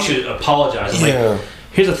said Mox should apologize. I'm like,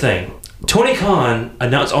 here's the thing. Tony Khan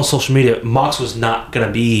announced on social media Mox was not going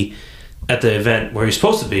to be at the event where he was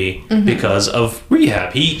supposed to be because of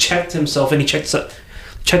rehab. He checked himself and he checked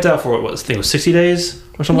out for what I think it was 60 days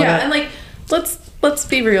or something like that. Yeah, and like let's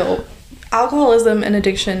be real. Alcoholism and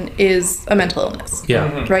addiction is a mental illness.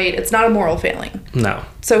 Yeah. Right? It's not a moral failing. No.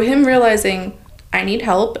 So him realizing I need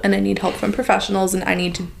help and I need help from professionals and I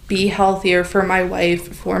need to be healthier for my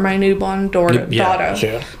wife, for my newborn daughter.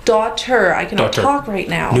 Daughter. I cannot talk right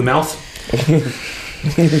now. New mouth. He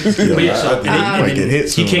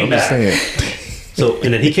came back. So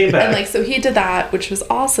and then he came back. And so he did that, which was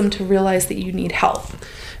awesome to realize that you need help.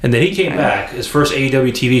 And then he came back, his first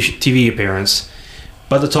AEW TV appearance,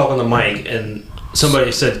 about to talk on the mic, and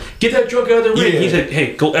somebody said, "Get that drunk out of the ring." He said,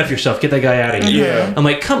 "Hey, go F yourself. Get that guy out of here." Yeah. I'm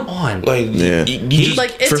like, come on.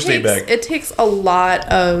 It takes a lot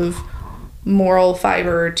of moral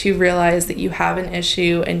fiber to realize that you have an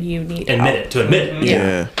issue and you need help. Admit it.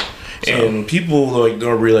 Yeah. And people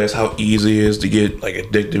don't realize how easy it is to get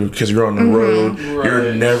addicted because you're on the road,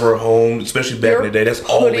 you're never home. Especially back in the day, that's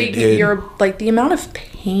all they did. The amount of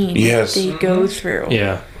pain they go through.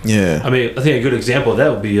 Yeah. I mean, I think a good example of that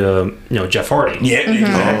would be Jeff Hardy. Yeah,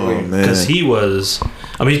 exactly. Because he was,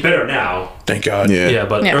 I mean, he's better now. Thank God. Yeah,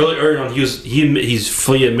 but early on, he's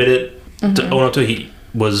fully admitted to own up to he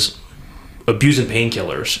was abusing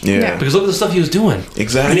painkillers. Yeah. Because look at the stuff he was doing.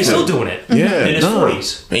 Exactly. And he's still doing it. Yeah. In his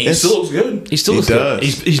 40s. And he still looks good. He still looks good.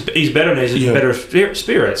 He's better now. He's in better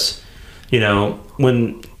spirits. You know,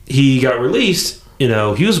 when he got released, he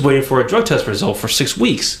was waiting for a drug test result for 6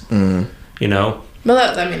 weeks. You know. Well,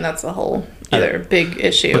 that's a whole other big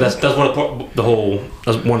issue. But that's one of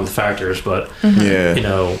that's one of the factors. But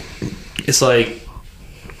it's like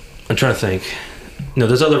I'm trying to think.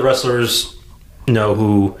 There's other wrestlers,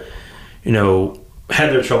 who,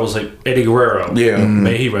 had their troubles, like Eddie Guerrero. Yeah,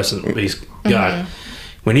 may he rest in peace. God,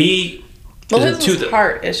 when he his was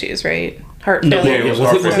heart issues, right? Heart failure.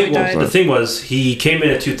 The thing was, he came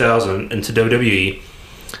in 2000 into WWE,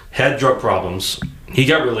 had drug problems. He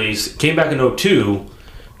got released, came back in 2002,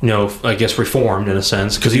 I guess reformed in a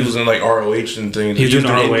sense. Because he was in ROH and things. He was doing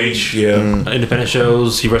ROH, independent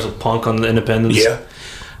shows. He wrestled Punk on the independents. Yeah.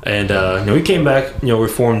 And, he came back,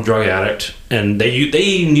 reformed drug addict. And they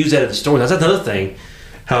even use that in the story. That's another thing.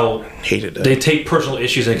 How hated that. They take personal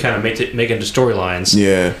issues and kind of make it into storylines.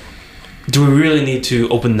 Yeah. Do we really need to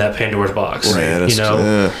open that Pandora's box? Right,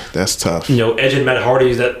 that's tough. Edge and Matt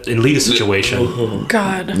Hardy's that in Lita situation.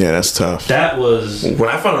 God. Yeah, that's tough. That was when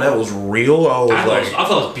I found out that was real. I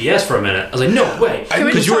thought it was BS for a minute. I was like, no way,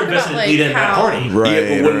 because you were invested in Lita and Matt Hardy. Right.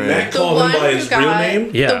 Yeah, but when Matt called him by his real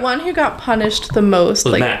name, the one who got punished the most,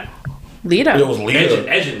 was Matt. Lita. It was Lita.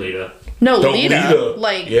 Edge and Lita. No, Lita.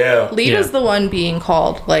 Lita's the one being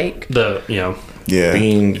called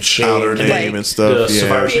being shamed, outer name and stuff. Being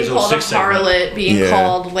called a harlot, being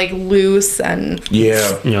called loose and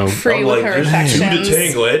free with her affections.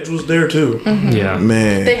 Edge was there too. Yeah,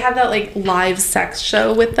 man. They had that live sex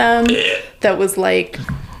show with them that was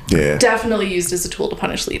definitely used as a tool to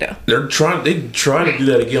punish Lita. They try to do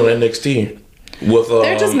that again on NXT.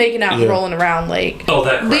 They're just making out and rolling around Lita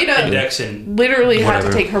literally had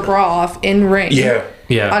to take her bra off in ring. Yeah.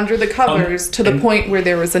 Under the covers to the point where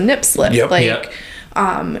there was a nip slip. Yep.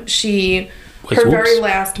 Her very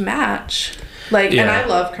last match, and I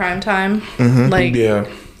love Crime Time.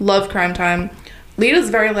 Love Crime Time. Lita's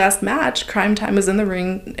very last match, Crime Time was in the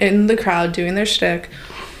ring, in the crowd doing their shtick,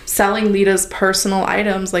 selling Lita's personal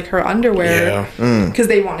items like her underwear because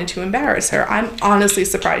they wanted to embarrass her. I'm honestly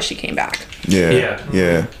surprised she came back.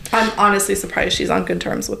 Yeah. I'm honestly surprised she's on good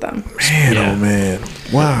terms with them. Man, oh man.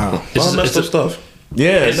 Wow. A lot of messed up stuff.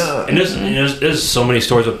 Yeah, and there's so many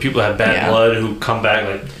stories of people that have bad blood who come back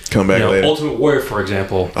later. Ultimate Warrior, for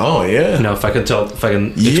example. Oh yeah. If I can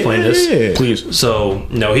explain this, please. So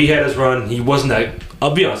he had his run. He wasn't that.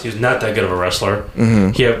 I'll be honest. He was not that good of a wrestler.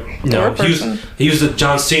 He was the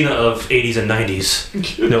John Cena of 80s and 90s.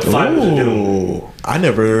 5 was a doom. I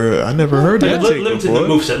never heard that. Limited the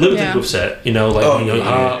moveset.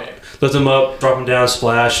 Lift him up, drop him down,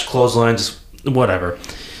 splash, clothesline, just whatever.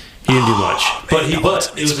 He didn't do much, but it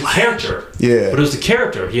was the character. Yeah, but it was the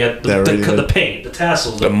character. He had the paint, the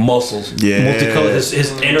tassels, the muscles, multicolored.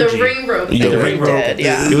 His energy, the ring rope. The ring rope.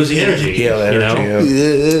 Yeah, it was the energy. Yeah, you know.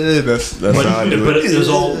 Yeah, that's but, how I do but it. it was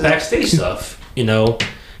all backstage stuff. You know,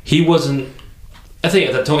 he wasn't. I think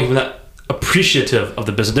at that time he was not appreciative of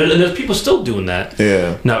the business, and there's people still doing that.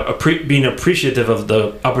 Yeah. Now, being appreciative of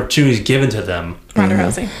the opportunities given to them. Ronda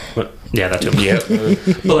Rousey. But, yeah, that too. Yeah.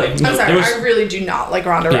 But like, I'm sorry, I really do not like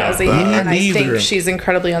Ronda Rousey, and I think she's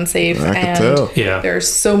incredibly unsafe. There are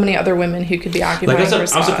so many other women who could be occupying her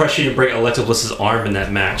spot. I'm surprised she didn't break Alexa Bliss's arm in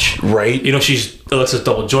that match. Right. You know, Alexa's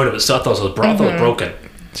double jointed, but still I thought it was broken.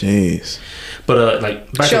 Jeez. But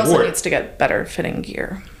like, back she to also War. needs to get better fitting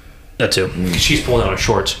gear. That too. She's pulling out her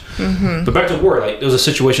shorts. But back to War, like there was a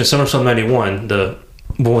situation, SummerSlam '91, the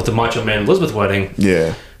one with the Macho Man Elizabeth wedding.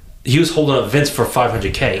 Yeah. He was holding up Vince for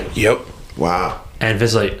 $500K. Yep. Wow. And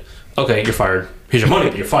Vince like, okay, you're fired. Here's your money,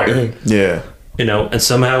 but you're fired. Yeah. You know, and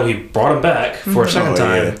somehow he brought him back for a second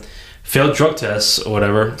time. Yeah. Failed drug tests or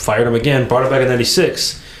whatever. Fired him again. Brought him back in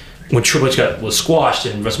 '96 when Triple H was squashed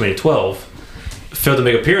in WrestleMania 12. Failed to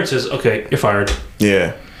make appearances. Okay, you're fired.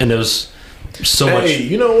 Yeah. And there was so much. Hey,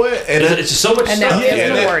 you know what? And it's just so much and stuff. now he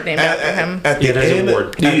has an award named after him. At the end of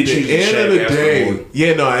the day,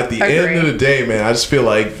 at the end of the day, man, I just feel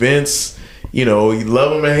like Vince, you know, you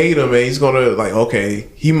love him and hate him, and he's gonna like, okay,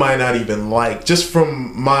 he might not even like, just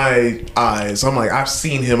from my eyes, I'm like, I've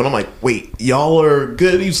seen him, and I'm like, wait, y'all are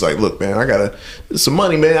good? He's like, look, man, I gotta some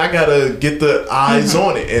money, man, I gotta get the eyes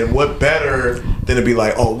on it, and what better than to be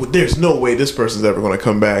like, oh, there's no way this person's ever gonna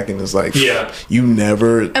come back, and it's like, you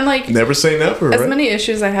never, and like, never say never. As right? many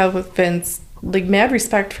issues I have with Vince, like, mad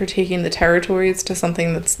respect for taking the territories to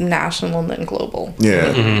something that's national and then global.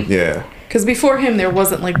 Yeah, yeah. Because before him, there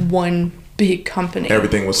wasn't like one big company.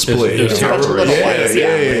 Everything was split. It was a bunch of little ones.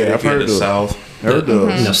 Yeah. I've heard the South.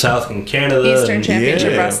 The South and Canada. Eastern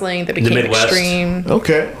Championship Wrestling that became Extreme.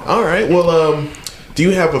 Okay. All right. Well, do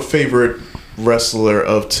you have a favorite wrestler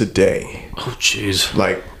of today? Oh, jeez.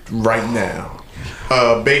 Like, right now.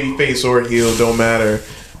 Babyface or heel, don't matter.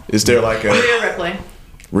 Is there like a... Rhea Ripley.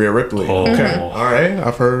 Rhea Ripley. Oh. Okay. All right.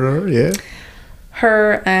 I've heard of her, yeah.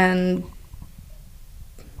 Her and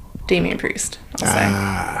Damian Priest, I'll say.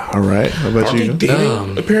 All right. How about you?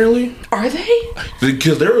 Apparently. Are they?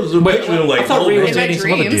 Because there was a picture of like... I thought Rhea was dating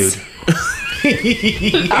some other dude.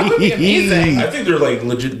 That would be amazing. I think they're like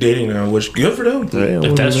legit dating now, which good for them.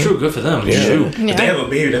 If that's true, good for them. Yeah. Shoot. If they have a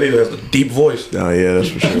baby, that baby has a deep voice. Oh yeah, that's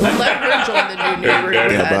for sure. Let Rhea join the new Brood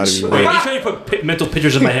Edge. Wait, you trying to put mental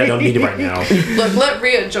pictures in my head? I don't need it right now. Look, let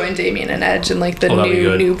Rhea join Damian and Edge and like the that'd be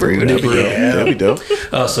good. new Brood. Yeah, that'd be dope.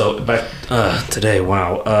 So back today,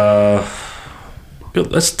 wow.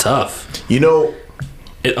 That's tough. You know,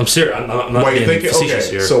 I'm serious. I'm not while you're being thinking, facetious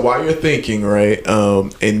okay, here. so while you're thinking, right,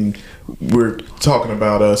 and we're talking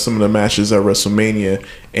about some of the matches at WrestleMania,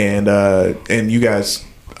 and you guys,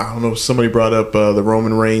 I don't know, somebody brought up the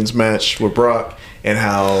Roman Reigns match with Brock, and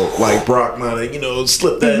how like Brock might have,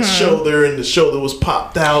 slipped that shoulder, and the shoulder was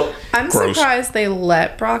popped out. I'm surprised they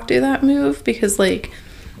let Brock do that move, because like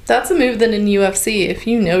that's a move that in UFC, if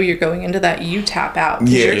you know you're going into that, you tap out.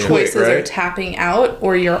 Yeah, your choices are tapping out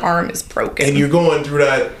or your arm is broken. And you're going through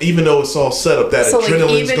that, even though it's all set up, that so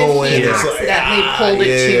adrenaline's like, even going. If he it's accidentally like, pulled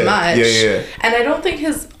it too much. Yeah. And I don't think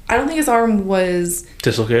his arm was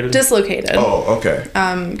dislocated. Oh, okay.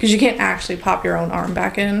 Because you can't actually pop your own arm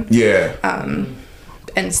back in. Yeah.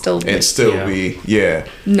 And still be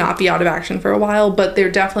not be out of action for a while, but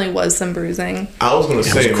there definitely was some bruising. I was gonna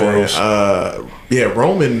say, man,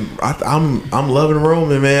 Roman, I'm loving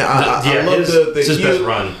Roman, man. I love the his best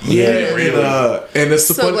run. Yeah, and it's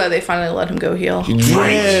so glad they finally let him go heel.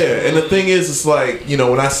 Yeah, and the thing is, it's like,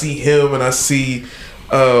 when I see him and I see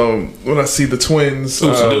the twins, the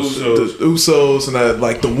Usos, and I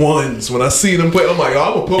like the ones. When I see them play, I'm like,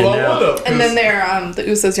 I'm gonna put my one up. And then they're the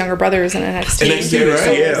Usos' younger brothers in NXT.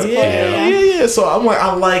 right? Yeah. So I'm like,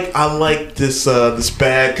 I like this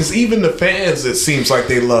bad, because even the fans, it seems like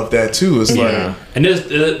they love that too. It's like, and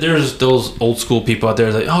there's those old school people out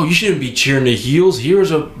there like, oh, you shouldn't be cheering the heels.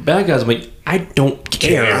 Heels are bad guys. I'm like, I don't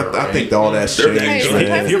care. I think all that's changed.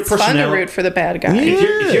 Sometimes it's fun to root for the bad guy.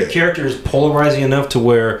 If your character is polarizing enough to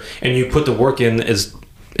where, and you put the work in, it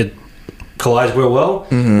collides real well,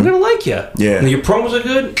 we're gonna like you. Yeah. And your promos are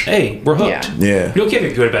good. Hey, we're hooked. Yeah. You don't care if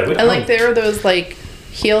you're good or bad. And like, there are those like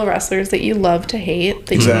heel wrestlers that you love to hate,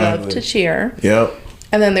 that you love to cheer. Yep.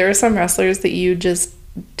 And then there are some wrestlers that you just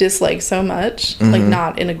dislike so much, like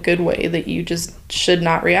not in a good way, that you just should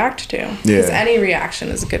not react to. Because any reaction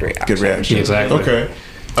is a good reaction. Good reaction. Exactly. Okay.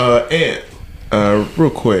 And real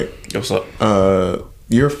quick, what's up?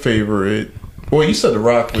 Your favorite Well, you said The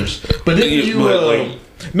Rock was, but didn't you?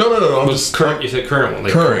 No. I'm just current. You said current one.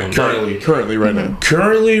 Currently right now.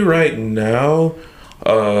 Currently right now.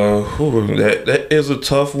 That is a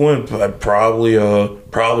tough one. But probably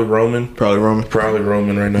Roman. Probably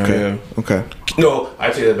Roman right now. Okay. Yeah. Okay. No,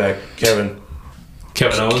 I take that back. Kevin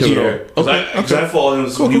Owens. Yeah. Because I followed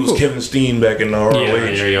him when he was Kevin Steen back in ROH.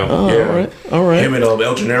 There you go. Oh, all right. Him and El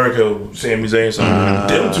Generico, Sami Zayn.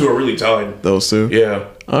 Them two are really tied. Those two. Yeah.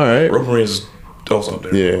 All right. Roman Reigns is also up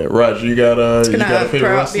there. Yeah, Roger, you got a favorite throw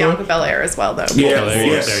out wrestler? Bianca Belair as well, though. Yeah,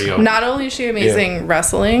 there you go. Not only is she amazing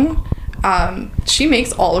wrestling, she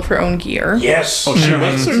makes all of her own gear. Yes. Oh, she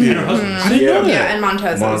makes her gear. I didn't know that. Yeah, and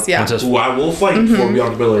Montez's. Yeah. Who I will fight for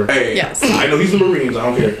Bianca Belair. Hey, yes. I know he's the Marines. I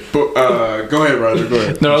don't care. But go ahead, Roger. Go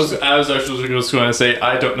ahead. No, I was actually just going to say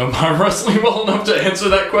I don't know my wrestling well enough to answer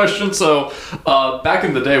that question. So back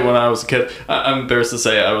in the day when I was a kid, I'm embarrassed to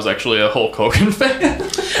say I was actually a Hulk Hogan fan.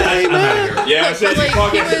 Yeah, I said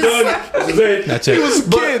podcast is done. That's it. He was a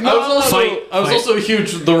kid. I was also a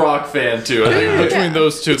huge The Rock fan too. I think between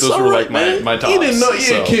those two, those were like my tops. He didn't know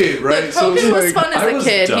you a kid, right? But Hogan was fun as a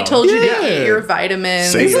kid. He told you to eat your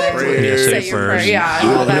vitamins. Say your prayers. Say your prayers. Yeah,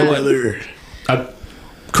 all that.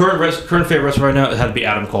 Current favorite wrestler right now had to be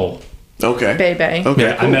Adam Cole. Okay. Bebe. Okay.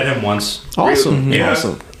 Yeah, cool. I met him once. Awesome. Yeah.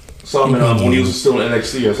 Awesome. Saw him when he was still in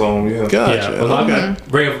NXT. I saw him. Yeah. Gotcha.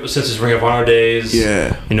 Yeah, since his Ring of Honor days.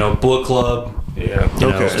 Yeah. Bullet Club. Yeah.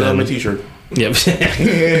 Okay. Still on my T-shirt. Yep.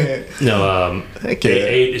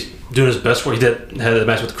 AJ is doing his best work. He had a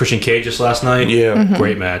match with Christian Cage just last night. Yeah.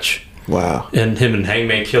 Great match. Wow. And him and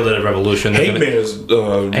Hangman killed it at Revolution. Hangman is.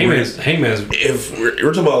 If we're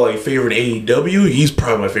talking about like favorite AEW, he's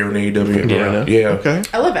probably my favorite AEW right now. Yeah. Okay.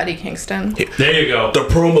 I love Eddie Kingston. There you go. The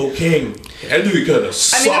promo king. That dude got a I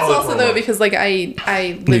solid mean, it's also promo. though because like I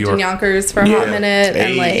lived in Yonkers for a hot minute,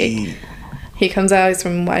 and like he comes out. He's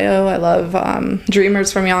from YO. I love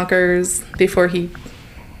Dreamers from Yonkers before he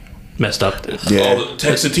messed up. Yeah. Oh, the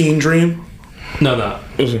Texatine Dream. No.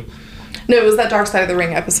 No, it was that Dark Side of the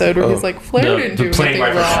Ring episode where he's like, Flair didn't do anything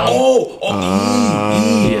wrong.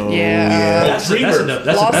 Yeah. That's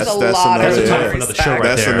another show right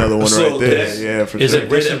That's there. another one right there. Yeah, for Is sure. it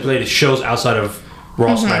wrestling shows outside of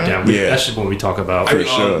Raw SmackDown? That's just what we talk about. For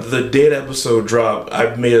sure. The Dead episode dropped.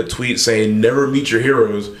 I made a tweet saying "Never meet your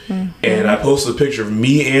heroes," and I posted a picture of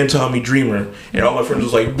me and Tommy Dreamer, and all my friends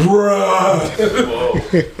was like, "Bruh."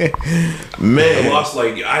 Man, I lost.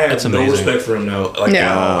 I have no respect for him now.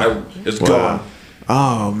 It's gone.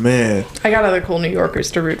 Oh man, I got other cool New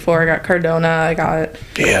Yorkers to root for. I got Cardona. I got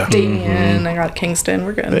Damien. I got Kingston.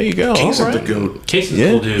 We're good. There you go. Kingston's the GOAT. Kingston's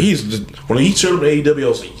cool dude. When he showed up at AEW, I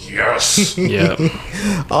was like, yes. Yeah.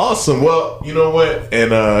 Awesome. Well, you know what,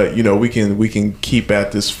 and we can keep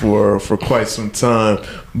at this for quite some time,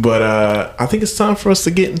 but I think it's time for us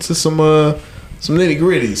to get into some nitty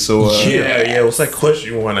gritty. So what's that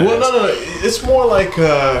question you want to ask? No. It's more like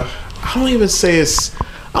I don't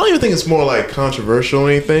even think it's more like controversial or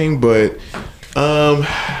anything, but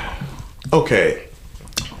okay.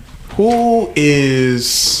 Who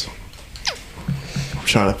is? I'm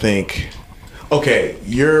trying to think. Okay,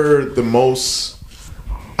 you're the most.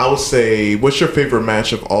 I would say, what's your favorite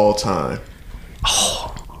match of all time?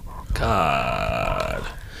 Oh God,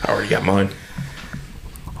 I already got mine.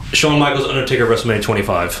 Shawn Michaels Undertaker WrestleMania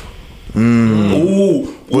 25.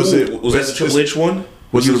 Ooh, was that the Triple H one?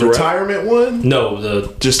 Was it the retirement one? No,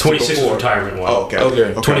 the just 26 was the retirement one. Oh,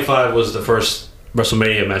 okay. 25 was the first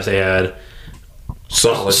WrestleMania match they had.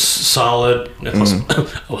 Solid. I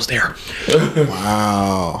was there.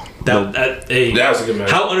 Wow. That was a good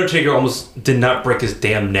match. How Undertaker almost did not break his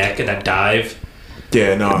damn neck in that dive.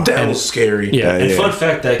 Yeah, no. That was scary. Yeah, and fun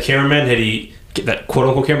fact, that cameraman, that quote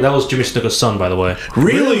unquote cameraman, that was Jimmy Snuka's son, by the way.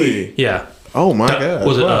 Really? Yeah. Oh my God.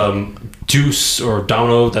 Was it Deuce or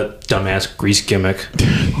Domino, that dumbass grease gimmick?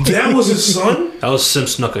 That was his son? That was Sim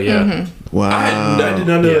Snuka, yeah. Mm-hmm. Wow. I did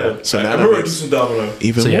not know that. So I now remember that Deuce and Domino.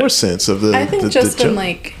 Even more sense of the. I think in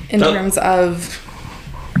terms of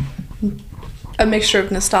a mixture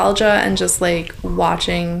of nostalgia and just like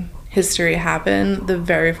watching history happen, the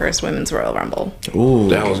very first Women's Royal Rumble. Ooh,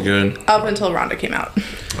 that was good. Up until Ronda came out.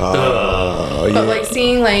 But like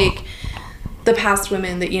seeing like the past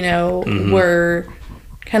women that were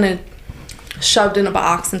kind of shoved in a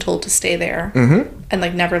box and told to stay there and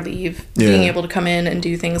like never leave, being able to come in and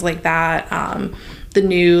do things like that. The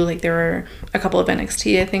new, like, there were a couple of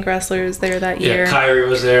NXT, I think, wrestlers there that year. Yeah, Kyrie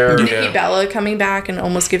was there. Nikki Bella coming back and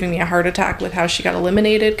almost giving me a heart attack with how she got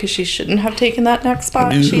eliminated because she shouldn't have taken that next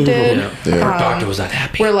spot she did. Her doctor was not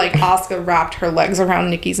happy. Where, like, Asuka wrapped her legs around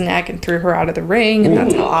Nikki's neck and threw her out of the ring, and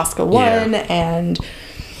that's how Asuka won. And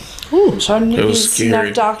Charney's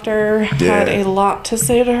Snuff Doctor had a lot to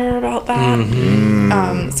say to her about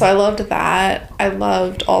that. So I loved that. I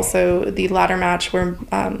loved also the ladder match where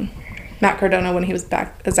Matt Cardona, when he was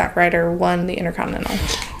back as Zack Ryder, won the Intercontinental.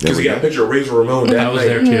 Because he got a picture of Razor Ramon. That was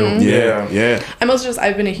there too. Yeah.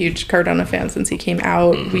 I've been a huge Cardona fan since he came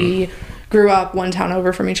out. We grew up one town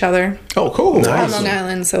over from each other. Oh, cool. On Long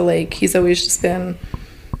Island, so like he's always just been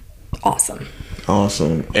awesome.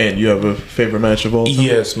 Awesome. And you have a favorite match of all time?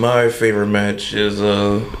 Yes, my favorite match is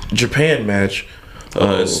a Japan match.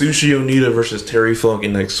 Sushi Onita versus Terry Funk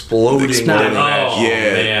in the exploding match.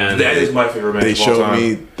 Man. That is my favorite match. They showed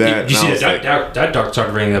me that. You see that Dark Star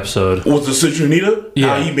Ring episode? Was the Sushi Onita?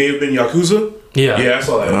 Yeah. He may have been Yakuza? Yeah. Yeah, I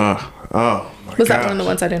saw that. Was that one of the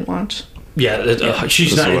ones I didn't watch? Yeah,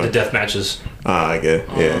 she's not into death matches. I get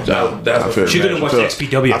it. Yeah. She couldn't watch the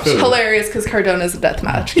XPW episode. Hilarious because Cardona's a death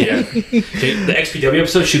match. Yeah. The XPW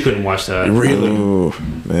episode, she couldn't watch that. Really? Ooh,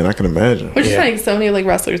 man, I can imagine. Which is like so many like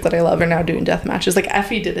wrestlers that I love are now doing death matches. Like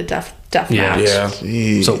Effie did a death match. Yeah.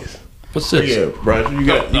 Jeez. So, what's this? Yeah, Roger, you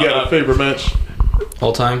got a favorite match?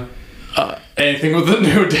 All time? Anything with a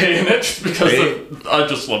New Day in it, because I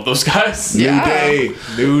just love those guys.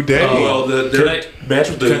 New Day. Well, their match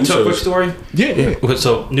with the Can I tell a quick Usos. story? Yeah. Okay,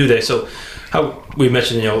 so New Day. So how we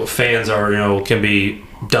mentioned, fans are, can be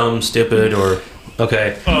dumb, stupid, or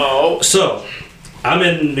okay. So I'm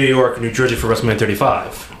in New York, New Jersey for WrestleMania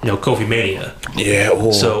 35. Kofi Mania.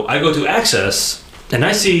 Yeah. So I go to Access and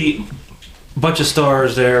I see a bunch of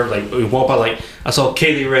stars there. Like we walk by, like I saw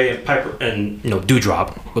Kaylee Ray and Piper and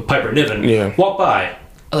Dewdrop with Piper Niven. Yeah. Walk by.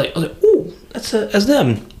 I was like, ooh, that's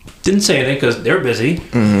them. Didn't say anything because they're busy.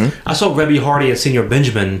 I saw Rebby Hardy and Senior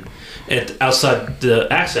Benjamin outside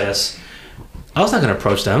the Access. I was not going to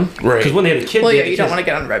approach them, right? Because when they had a kid, you don't want to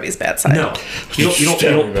get on Rebby's bad side. No, you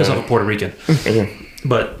don't piss off a Puerto Rican.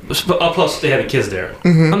 But plus they had the kids there.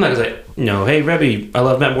 I'm not gonna say, hey Rebby, I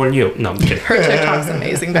love Matt more than you. No, I'm kidding. Her TikTok's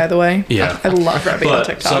amazing, by the way. Yeah, I love Rebby on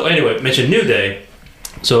TikTok. So anyway, mention New Day.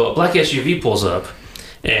 So a black SUV pulls up,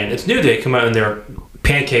 and it's New Day come out in their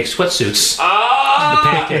pancake sweatsuits.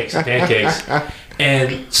 The pancakes,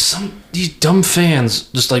 and these dumb fans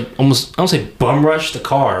just like almost, I don't say bum rush the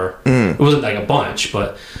car. It wasn't like a bunch,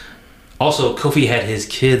 but. Also, Kofi had his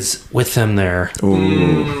kids with him there.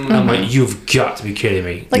 I'm like, you've got to be kidding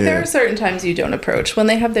me. Like, there are certain times you don't approach when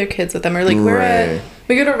they have their kids with them. Or, like,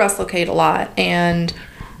 we go to WrestleCade a lot, and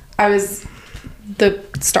the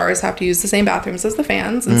stars have to use the same bathrooms as the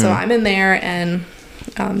fans. And so I'm in there, and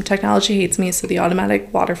technology hates me, so the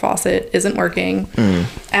automatic water faucet isn't working.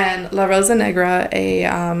 And La Rosa Negra,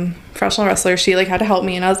 a professional wrestler, she like had to help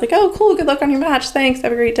me, and I was like, oh cool, good luck on your match, thanks,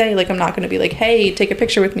 have a great day. Like, I'm not going to be like, hey, take a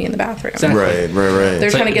picture with me in the bathroom. Exactly. Right. They're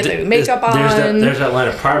trying to get their makeup on. There's that line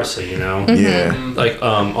of privacy, Yeah. Like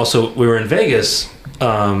also we were in Vegas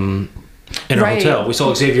in our hotel. We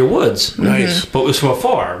saw Xavier Woods. Nice. But it was from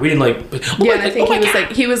afar. We didn't like and I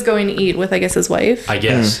think he was going to eat with, I guess, his wife. I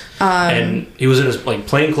guess. And he was in his like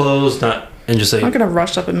plain clothes, I'm not gonna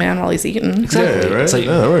rush up a man while he's eating. Exactly.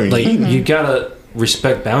 Yeah, right. It's like you gotta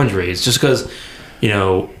respect boundaries. Just because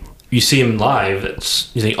you see him live,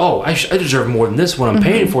 you think, oh, I deserve more than this. What I'm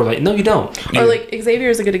paying for, like, no, you don't. Or like Xavier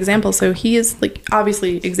is a good example. So he is like,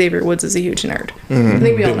 obviously Xavier Woods is a huge nerd. I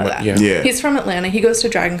think we all know that. Yeah. He's from Atlanta. He goes to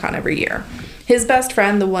Dragon Con every year. His best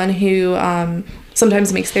friend, the one who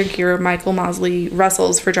sometimes makes their gear, Michael Mosley,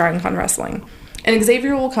 wrestles for Dragon Con Wrestling. And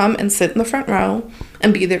Xavier will come and sit in the front row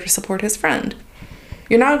and be there to support his friend.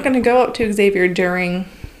 You're not going to go up to Xavier during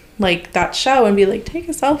like that show and be like, take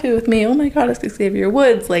a selfie with me. Oh my God, it's Xavier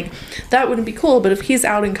Woods. Like, that wouldn't be cool. But if he's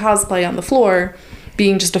out in cosplay on the floor,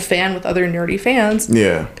 being just a fan with other nerdy fans,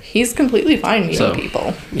 he's completely fine meeting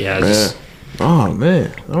people. Oh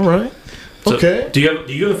man, all right. So, okay. Do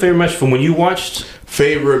you have a favorite match from when you watched?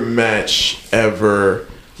 Favorite match ever.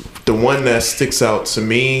 The one that sticks out to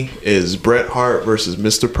me is Bret Hart versus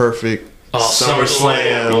Mr. Perfect.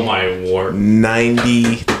 SummerSlam. Oh my lord.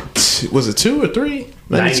 92. Was it 2 or 3?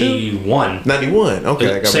 91. 91.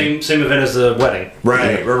 Okay. Same event as the wedding.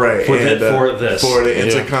 Right. For this. For the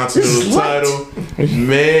Intercontinental title.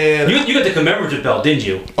 Man. You got the commemorative belt, didn't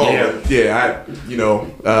you? Oh, yeah.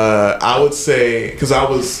 I would say, because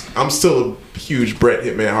I'm still a huge Bret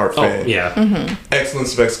Hitman Hart fan. Oh, yeah.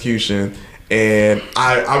 Excellence of execution. And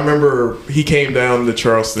I remember he came down to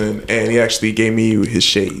Charleston and he actually gave me his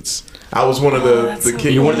shades. I was one of the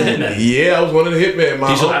kids. You were one of the hitmen? Yeah, I was one of the hitmen.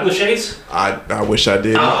 Do you still have the shades? I wish I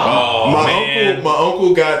did. Man. My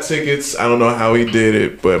uncle got tickets. I don't know how he did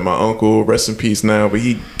it, but my uncle, rest in peace now, but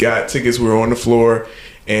he got tickets. We were on the floor,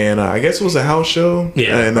 and I guess it was a house show.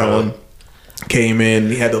 Yeah. And Came in,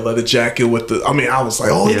 he had the leather jacket with the. I mean, I was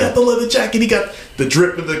like, he got the leather jacket. He got the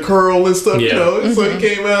drip and the curl and stuff. You know, so he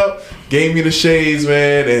came out, gave me the shades,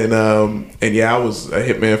 man, and yeah, I was a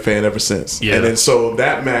Hitman fan ever since. Yeah. And then so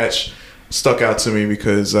that match stuck out to me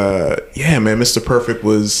because, yeah, man, Mr. Perfect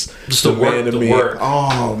was just the man to me.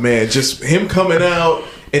 Oh man, just him coming out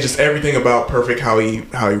and just everything about Perfect, how he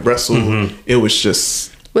wrestled. It was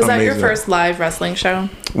just. Was amazing. that your first live wrestling show?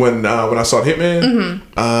 When I saw Hitman,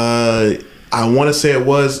 I want to say it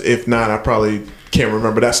was. If not, I probably can't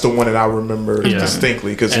remember. That's the one that I remember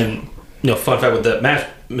distinctly. And fun fact with that match,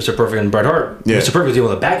 Mr. Perfect and Bret Hart. Mr. Perfect was dealing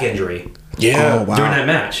with a back injury. Yeah, during that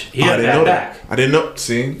match, he had a bad back. I didn't know.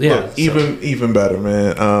 See, even better,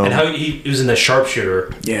 man. And how he was in the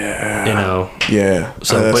sharpshooter. Yeah,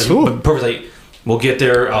 So, but Perfect's like, we'll get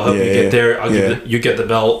there. I'll help you get there. You get the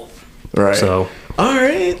belt. Right. So. All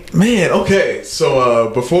right, man. Okay,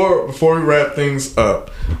 so before we wrap things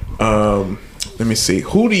up, let me see.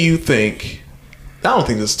 Who do you think? I don't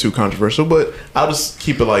think this is too controversial, but I'll just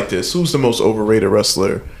keep it like this. Who's the most overrated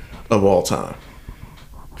wrestler of all time?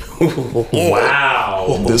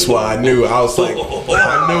 Wow. This is why I knew. I was like,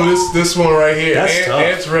 I knew this one right here. That's tough.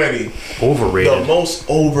 Ant's ready. Overrated. The most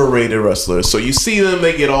overrated wrestler. So you see them,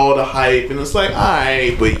 they get all the hype, and it's like, all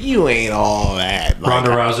right, but you ain't all that. Ronda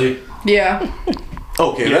Rousey. Yeah.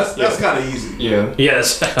 Okay, that's kind of easy. Yeah.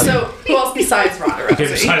 Yes. So who else besides Ronda Rousey? Okay,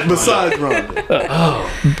 besides Ronda.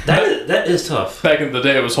 That is tough. Back in the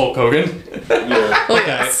day, it was Hulk Hogan. Oh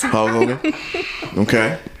yes. Hulk Hogan.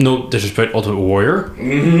 Okay. No disrespect, Ultimate Warrior.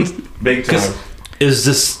 Mm-hmm. Big time. Is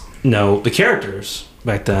this the characters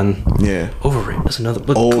back then? Yeah. Overrated. That's another.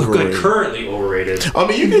 But overrated. Currently overrated. I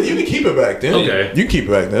mean, you can keep it back then. Okay. You can keep it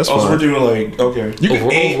back then. That's fine. So we're doing like You can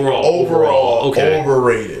overall. Okay.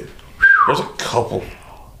 Overrated. There's a couple.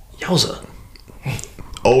 Yowza.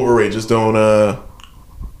 Overrated. Just don't.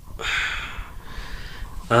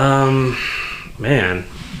 Man,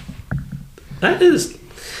 that is.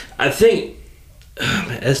 I think.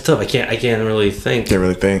 Man, it's tough. I can't really think. Can't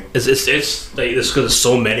really think. It's like this because there's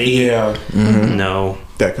so many. Yeah. Mm-hmm. No.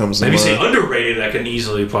 That comes. Maybe say underrated. I can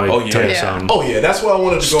easily probably tell you some. Oh yeah, that's why I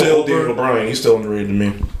wanted to go. Still David O'Brien. He's still underrated to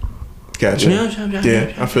me. Gotcha.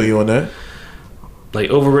 Yeah, I feel you on that.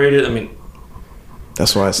 Like overrated. I mean.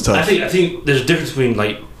 That's why it's tough. I think there's a difference between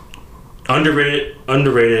like underrated, and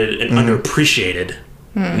underappreciated.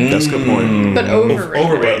 That's a good point. But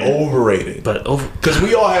overrated. But because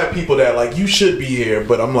we all have people that like you should be here,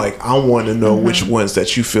 but I'm like I want to know which ones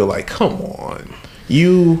that you feel like come on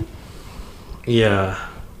you. Yeah.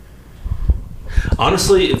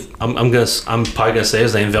 Honestly, if I'm probably gonna say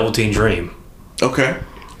his name, Velveteen Dream. Okay.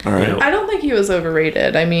 All right. I don't think he was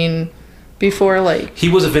overrated. I mean, before he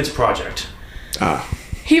was a Vince project.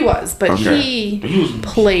 He was, but he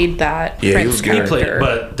played that Prince character. He played,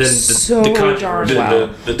 but then so darn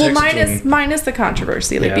well. Minus the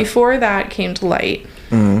controversy. Like before that came to light,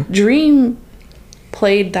 Dream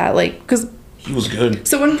played that because he was good.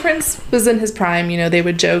 So when Prince was in his prime, they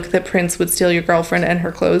would joke that Prince would steal your girlfriend and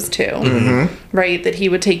her clothes too, right? That he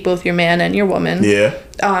would take both your man and your woman. Yeah.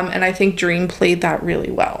 And I think Dream played that really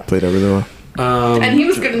well. Played that really well. And he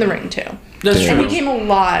was good in the ring too. That's true. And he came a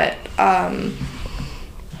lot.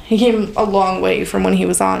 He came a long way from when he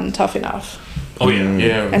was on Tough Enough. Oh yeah,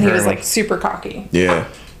 yeah. And he was super cocky. Yeah.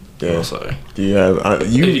 Yeah. Sorry. Yeah.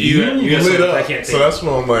 You lit up. So that's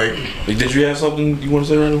what I'm like. Did you have something you want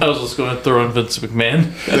to say right now? I was just going to throw in Vince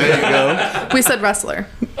McMahon. There you go. We said wrestler.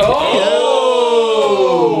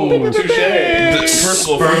 Oh! Touche. First of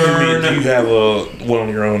all, do you have one on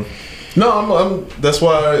your own? No, I'm. That's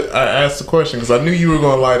why I asked the question because I knew you were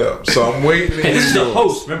going to light up. So I'm waiting. Hey, this is the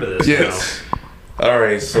host. Remember this? Yes. All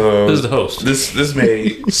right. So this is the host. This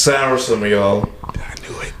may sour some of y'all. I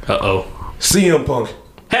knew it. CM Punk.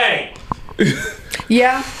 Hey.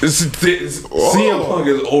 Yeah. CM Punk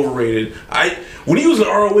is overrated. When he was in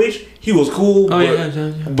ROH, he was cool.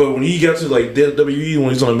 But when he got to WWE, when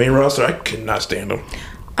he's on the main roster, I could not stand him.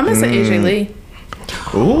 I'm gonna say AJ Lee.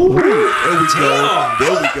 Ooh, there we go.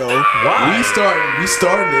 There we go. Wow. We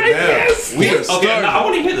starting it now. Yes. We are starting. Okay, I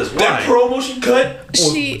want to hear this. Why? That promotion cut.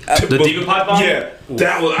 The Diva Pipe Bomb? Yeah,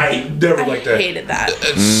 that was. I never liked that. I hated that.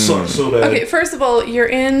 It sucked so bad. Okay, first of all, you're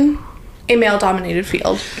in a male-dominated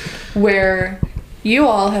field where you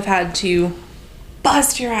all have had to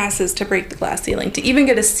bust your asses to break the glass ceiling, to even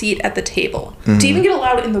get a seat at the table, to even get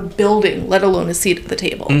allowed in the building, let alone a seat at the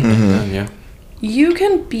table. Yeah. You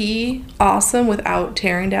can be awesome without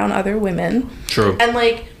tearing down other women. True. And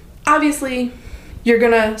obviously, you're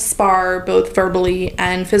gonna spar both verbally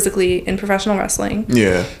and physically in professional wrestling.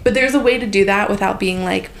 Yeah. But there's a way to do that without being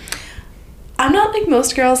I'm not like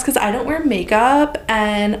most girls because I don't wear makeup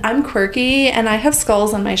and I'm quirky and I have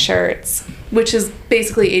skulls on my shirts, which is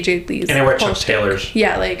basically AJ Lee's. And I wear Chuck Taylors.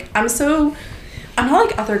 Yeah, like I'm not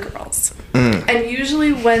like other girls. And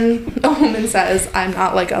usually when a woman says I'm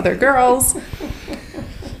not like other girls,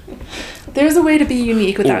 there's a way to be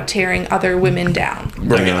unique without tearing other women down.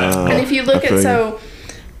 And if you look at,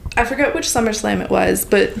 I forget which SummerSlam it was,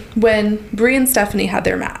 but when Brie and Stephanie had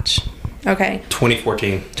their match, okay?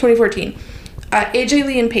 2014. AJ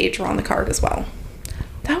Lee and Paige were on the card as well.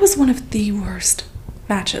 That was one of the worst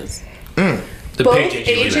matches. The Both Paige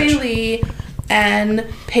AJ Lee and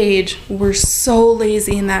Paige were so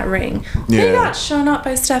lazy in that ring. They got shown up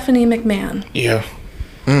by Stephanie McMahon. Yeah.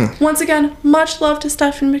 Once again, much love to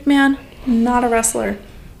Stephanie McMahon. Not a wrestler.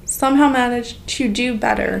 Somehow managed to do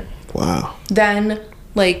better. Wow. Than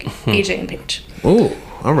like AJ and Paige. Oh,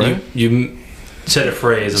 all right. You said a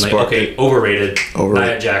phrase and like, okay, overrated.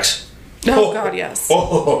 Nia Jax. Oh God, yes.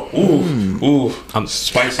 Ooh. I'm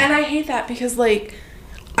spicy. And I hate that because like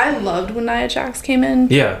I loved when Nia Jax came in.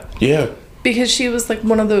 Yeah. Because she was like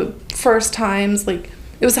one of the first times, like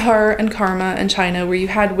it was her and Karma and Chyna where you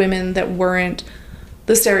had women that weren't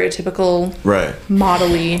the stereotypical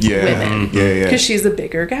model-y women. Yeah. Because she's a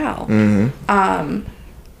bigger gal.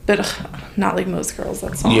 But not like most girls,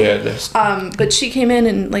 that's all. But she came in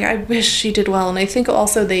and like I wish she did well, and I think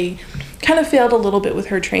also they kind of failed a little bit with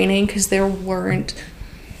her training because there weren't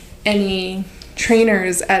any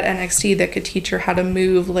trainers at NXT that could teach her how to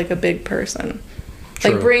move like a big person.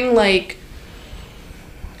 Like bring like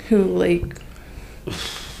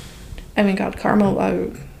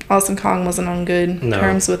Karma. Austin Kong wasn't on good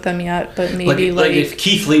terms with them yet, but maybe like if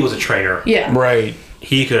Keith Lee was a trainer,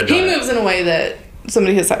 he could have done moves in a way that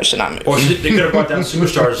somebody his size should not move. Or they could have brought down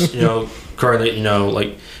superstars, currently,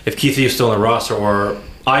 like if Keith Lee is still in the roster, or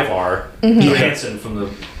Ivar Johansson from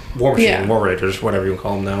the War Machine, War Raiders, whatever you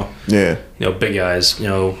call them now. Yeah. Big guys,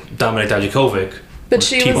 Dominik Dijakovic. But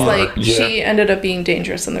she was like, she ended up being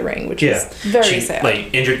dangerous in the ring, which is very sad.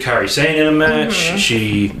 Like injured Kairi Sane in a match.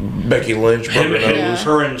 Becky Lynch,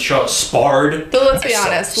 her and Shaw sparred. But let's be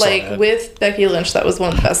honest, with Becky Lynch, that was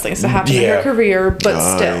one of the best things to happen in her career. But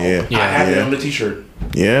still, I have it on the T-shirt.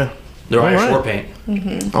 Yeah, they're Irish war paint.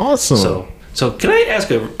 Awesome. So can I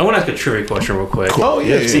ask I want to ask a trivia question real quick. Oh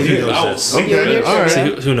yeah. See who knows this. Okay. All right.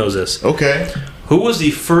 See who knows this. Okay. Who was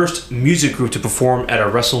the first music group to perform at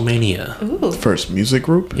a WrestleMania? Ooh. First music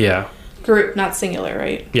group? Yeah. Group, not singular,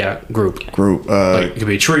 right? Yeah, group. Group. It could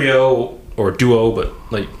be a trio or duo, but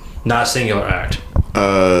like not a singular act.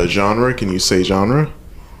 Genre? Can you say genre?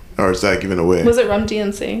 Or is that given away? Was it Rum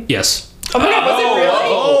DNC? Yes. Oh my God, was it really?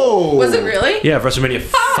 Oh. Was it really? Yeah, WrestleMania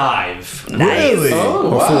 5. Nice. Really? Oh,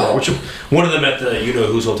 wow. 4. Which one of them at the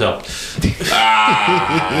You-Know-Who's hotel?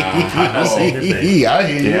 I'm not saying his name. I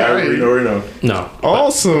hear you. Yeah, I already know. No.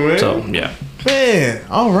 Awesome, man. So, yeah. Man,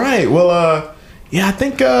 all right. Well, I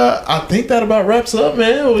think that about wraps up,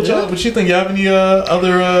 man. What you think? You have any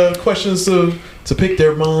other questions to pick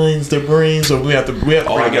their minds, their brains, or we have to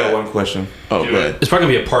I got one question. Oh, go ahead. It's probably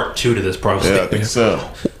gonna be a part 2 to this, probably. Yeah, I think so.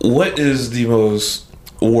 What is the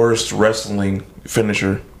worst wrestling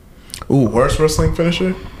finisher? Ooh, worst wrestling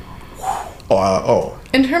finisher? Oh.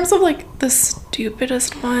 In terms of like the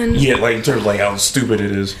stupidest one. Yeah, like in terms of like how stupid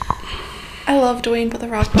it is. I love Dwayne, but the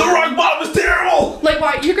rock bottom. The rock bottom is terrible. Like,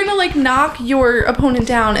 why you're gonna like knock your opponent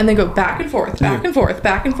down and then go back and forth, back and forth,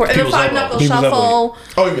 back and forth, and then 5-knuckle shuffle.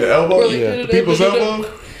 Oh, yeah, elbow. Like, people's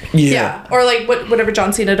elbow. Yeah, or like whatever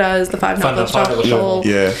John Cena does, the 5-knuckle shuffle.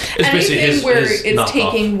 Yeah, it's anything where it's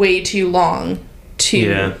taking way too long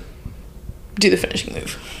to do the finishing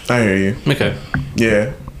move. I hear you. Okay.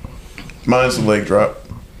 Yeah, mine's the leg drop.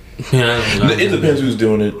 Yeah, it depends who's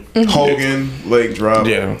doing it. Mm-hmm. Hogan leg drop.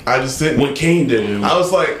 Yeah, I just didn't. When Kane did it, I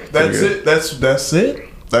was like, "That's it. That's it."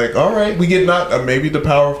 Like, all right, we get knocked. Maybe the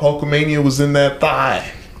power of Hulkamania was in that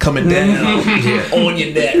thigh coming down on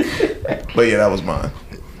your neck. But yeah, that was mine.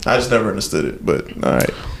 I just never understood it. But all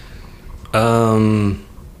right.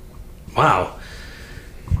 Wow.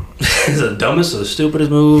 It's the dumbest or the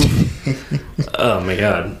stupidest move. Oh my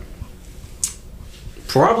god.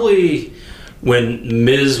 Probably when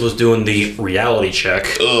Miz was doing the reality check.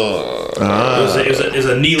 It was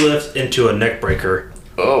a knee lift into a neck breaker.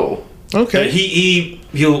 Oh. Okay.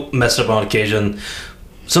 He'll mess up on occasion.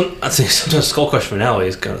 I think sometimes Skull Crush finale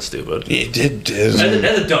is kind of stupid. It is.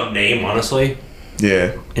 That's a dumb name, honestly.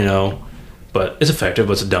 Yeah. But it's effective,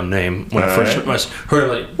 but it's a dumb name. When I first heard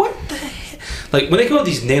it, like, what the heck? Like, when they come up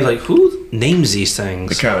with these names, like, who names these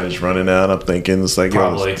things? They're kind of just running out. I'm thinking it's like,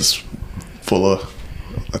 probably just full of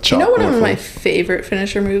a chocolate. You know what one of my favorite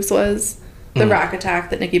finisher moves was? The Rack Attack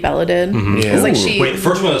that Nikki Bella did. Yeah. Like Wait, the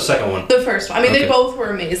first one or the second one? The first one. I mean, they both were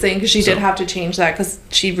amazing because she did have to change that because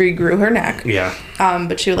she regrew her neck. Yeah.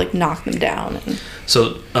 But she would like knock them down.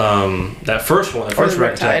 So that first one, the first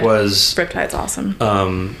Rack Attack was Riptide's awesome.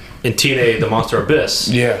 In TNA, the Monster Abyss.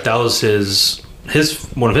 Yeah. That was his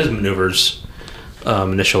one of his maneuvers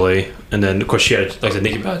initially, and then of course she had like the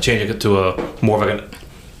Nikki Bella changing it to a more of like an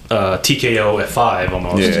TKO at 5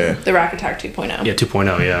 almost. Yeah. The Rack Attack 2.0. Yeah,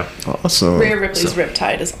 2.0. Yeah. Awesome. Rhea Ripley's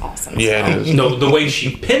Riptide is awesome. Yeah. So. It is. No, the way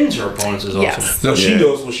she pins her opponents is awesome. Yes. No, she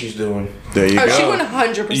knows what she's doing. There you go. She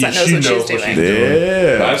 100% knows what she's doing.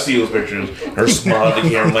 Yeah. I see those pictures. Her smile at the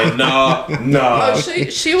camera, like, nah. Oh,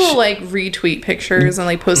 she will like retweet pictures and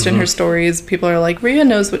like post in her stories. People are like, Rhea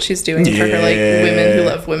knows what she's doing for her like women who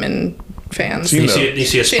love women fans. You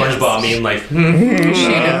see a SpongeBob meme like,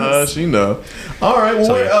 She knows. All right.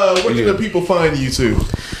 Well, where can the people find you too?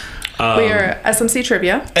 We are SMC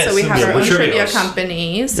Trivia, so we have our own trivia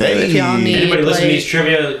company. So if y'all need anybody listening to these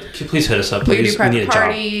trivia, please hit us up. We Please. do private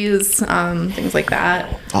parties, things like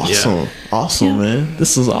that. Awesome, man.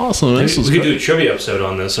 This is awesome. We could do a trivia episode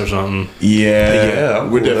on this or something. Yeah,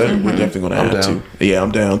 we're definitely gonna have to. Yeah,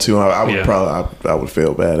 I'm down too. I would probably I would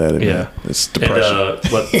feel bad at it. Yeah, man. It's depression. And,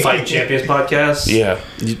 what Fighting Champions podcast? Yeah,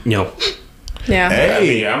 you know. Yeah.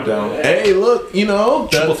 Hey, I'm down. Hey, look,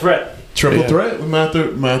 triple threat. Triple threat. We might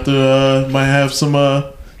have some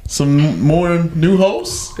more new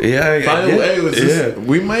hosts. Yeah.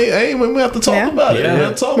 We may have to talk about it.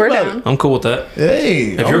 Yeah. We're down. I'm cool with that.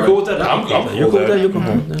 Hey, if you're cool with that, I'm cool with that. You're cool with that. You're cool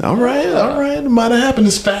with that. All right. It might have happened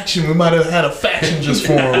this faction. We might have had a faction just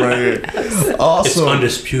formed right here. Awesome. It's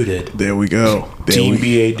undisputed. There we go. Team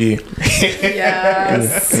BAD.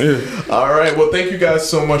 Yes. All right. Well, thank you guys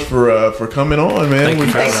so much for coming on, man.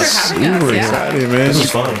 Thanks for having us. Super excited, man. This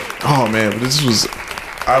was fun. Oh man,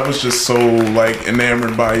 I was just so like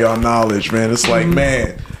enamored by y'all knowledge, man. It's like,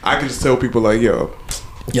 man, I can just tell people like, yo,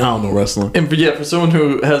 y'all don't know wrestling. And for someone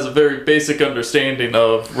who has a very basic understanding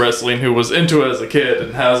of wrestling, who was into it as a kid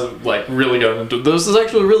and hasn't like really gotten into it, this is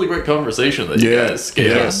actually a really great conversation that you guys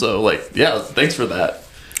gave us. So thanks for that.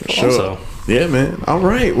 Sure. Also. Yeah, man. All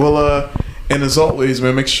right. Well, and as always,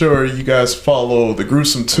 man, make sure you guys follow the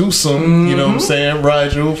Gruesome Twosome. You know what I'm saying?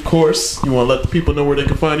 Rigel, of course. You want to let the people know where they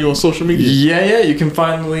can find you on social media? Yeah. You can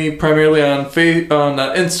find me primarily on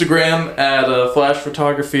Instagram at Flash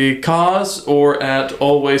Photography Cause or at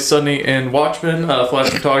Always Sunny in Watchmen. Flash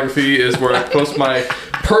Photography is where I post my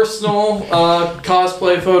personal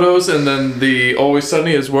cosplay photos, and then the Always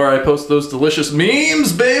Sunny is where I post those delicious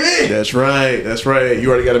memes, baby. That's right. You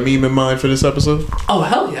already got a meme in mind for this episode? Oh,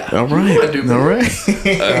 hell yeah. All right. All right.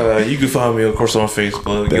 You can find me, of course, on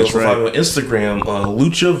Facebook. That's you also find me on Instagram,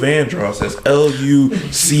 Lucha Vandross. That's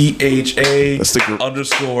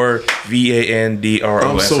LUCHA_VANDROSS.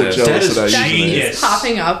 I'm so jealous of that. That keeps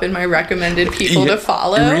popping up in my recommended people to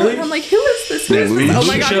follow. Really? I'm like, who is this? Oh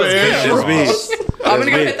my god, it's you. I'm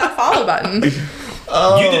gonna go hit that follow button.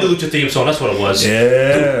 You did the Lucha theme song. That's what it was.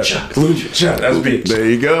 Yeah. Lucha. That's big. There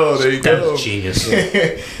you go. That's genius.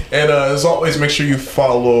 And as always, make sure you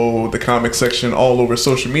follow the comic section all over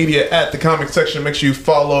social media at the comic section. Make sure you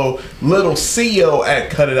follow Little CEO at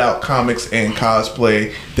Cut It Out Comics and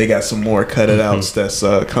Cosplay. They got some more Cut It Outs that's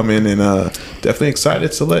coming, and definitely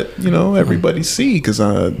excited to let everybody see, because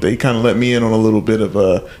they kind of let me in on a little bit of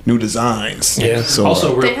new designs. Yeah. So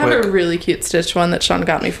also, they have a really cute Stitch one that Sean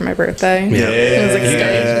got me for my birthday. Yeah. It was like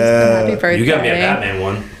happy birthday. You got me a Batman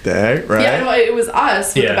one. That, right? Yeah, no, it was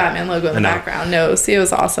us with the Batman logo in the background. No, see, it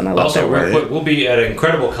was awesome. I love their work. We'll be at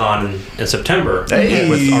Incredible Con in September with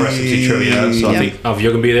our SMC Trivia. So I think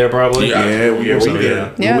you're going to be there probably. We'll be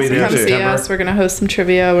there. Yeah, so come see us. We're going to host some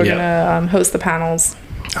trivia. We're going to host the panels.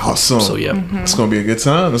 Awesome. So it's gonna be a good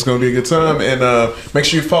time. And make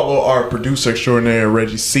sure you follow our producer extraordinaire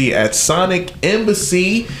Reggie C at Sonic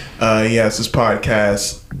Embassy. He has his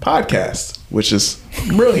podcast, which is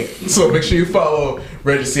brilliant. So make sure you follow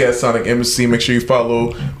Reggie C at Sonic Embassy. Make sure you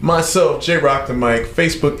follow myself, J Rock the Mic,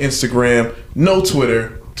 Facebook, Instagram, no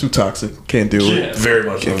Twitter. Too toxic. Can't deal with it. Very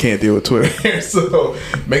much so. Can't deal with Twitter. So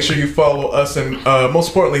make sure you follow us, and most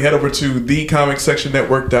importantly, head over to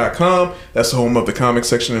thecomicsectionnetwork.com. That's the home of the comic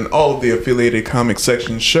section and all of the affiliated comic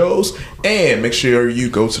section shows. And make sure you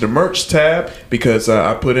go to the merch tab, because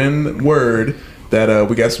I put in word that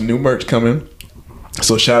we got some new merch coming.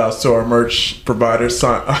 So shout outs to our merch provider. Who's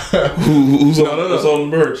on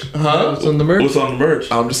the merch? Huh? What's on the merch? What's on the merch?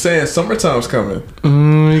 I'm just saying, summertime's coming.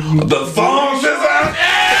 The thongs is out.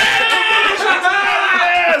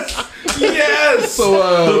 Yes.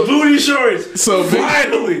 So the booty shorts. So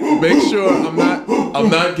finally, make sure I'm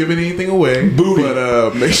not giving anything away. Booty.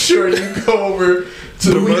 But make sure you go over to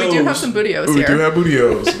the We merch. do have some bootios We here. do have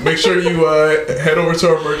bootios. Make sure you head over to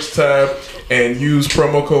our merch tab and use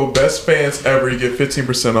promo code BESTFANSEVER. You get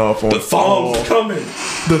 15% off on The thong's coming.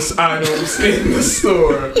 the items in the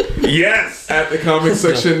store. Yes. At the Comic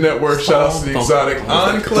Section Network. Shout out to the Exotic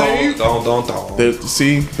Enclave.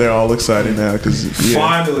 See, they're all excited now because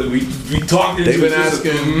finally we talked into they've been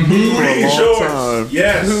asking booty for a long shorts. time.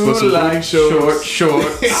 Yes. Who likes shorts?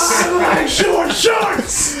 I like short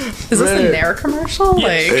shorts. Is this a Nair commercial?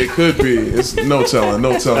 Like, it could be. It's no telling.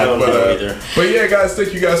 I don't know either. But yeah, guys,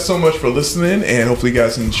 thank you guys so much for listening, and hopefully you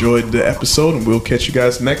guys enjoyed the episode, and we'll catch you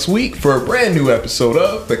guys next week for a brand new episode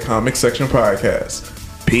of the Comic Section Podcast.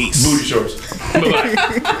 Peace. Booty shorts.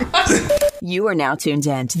 Bye-bye. You are now tuned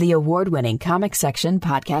in to the award-winning Comic Section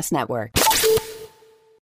Podcast Network.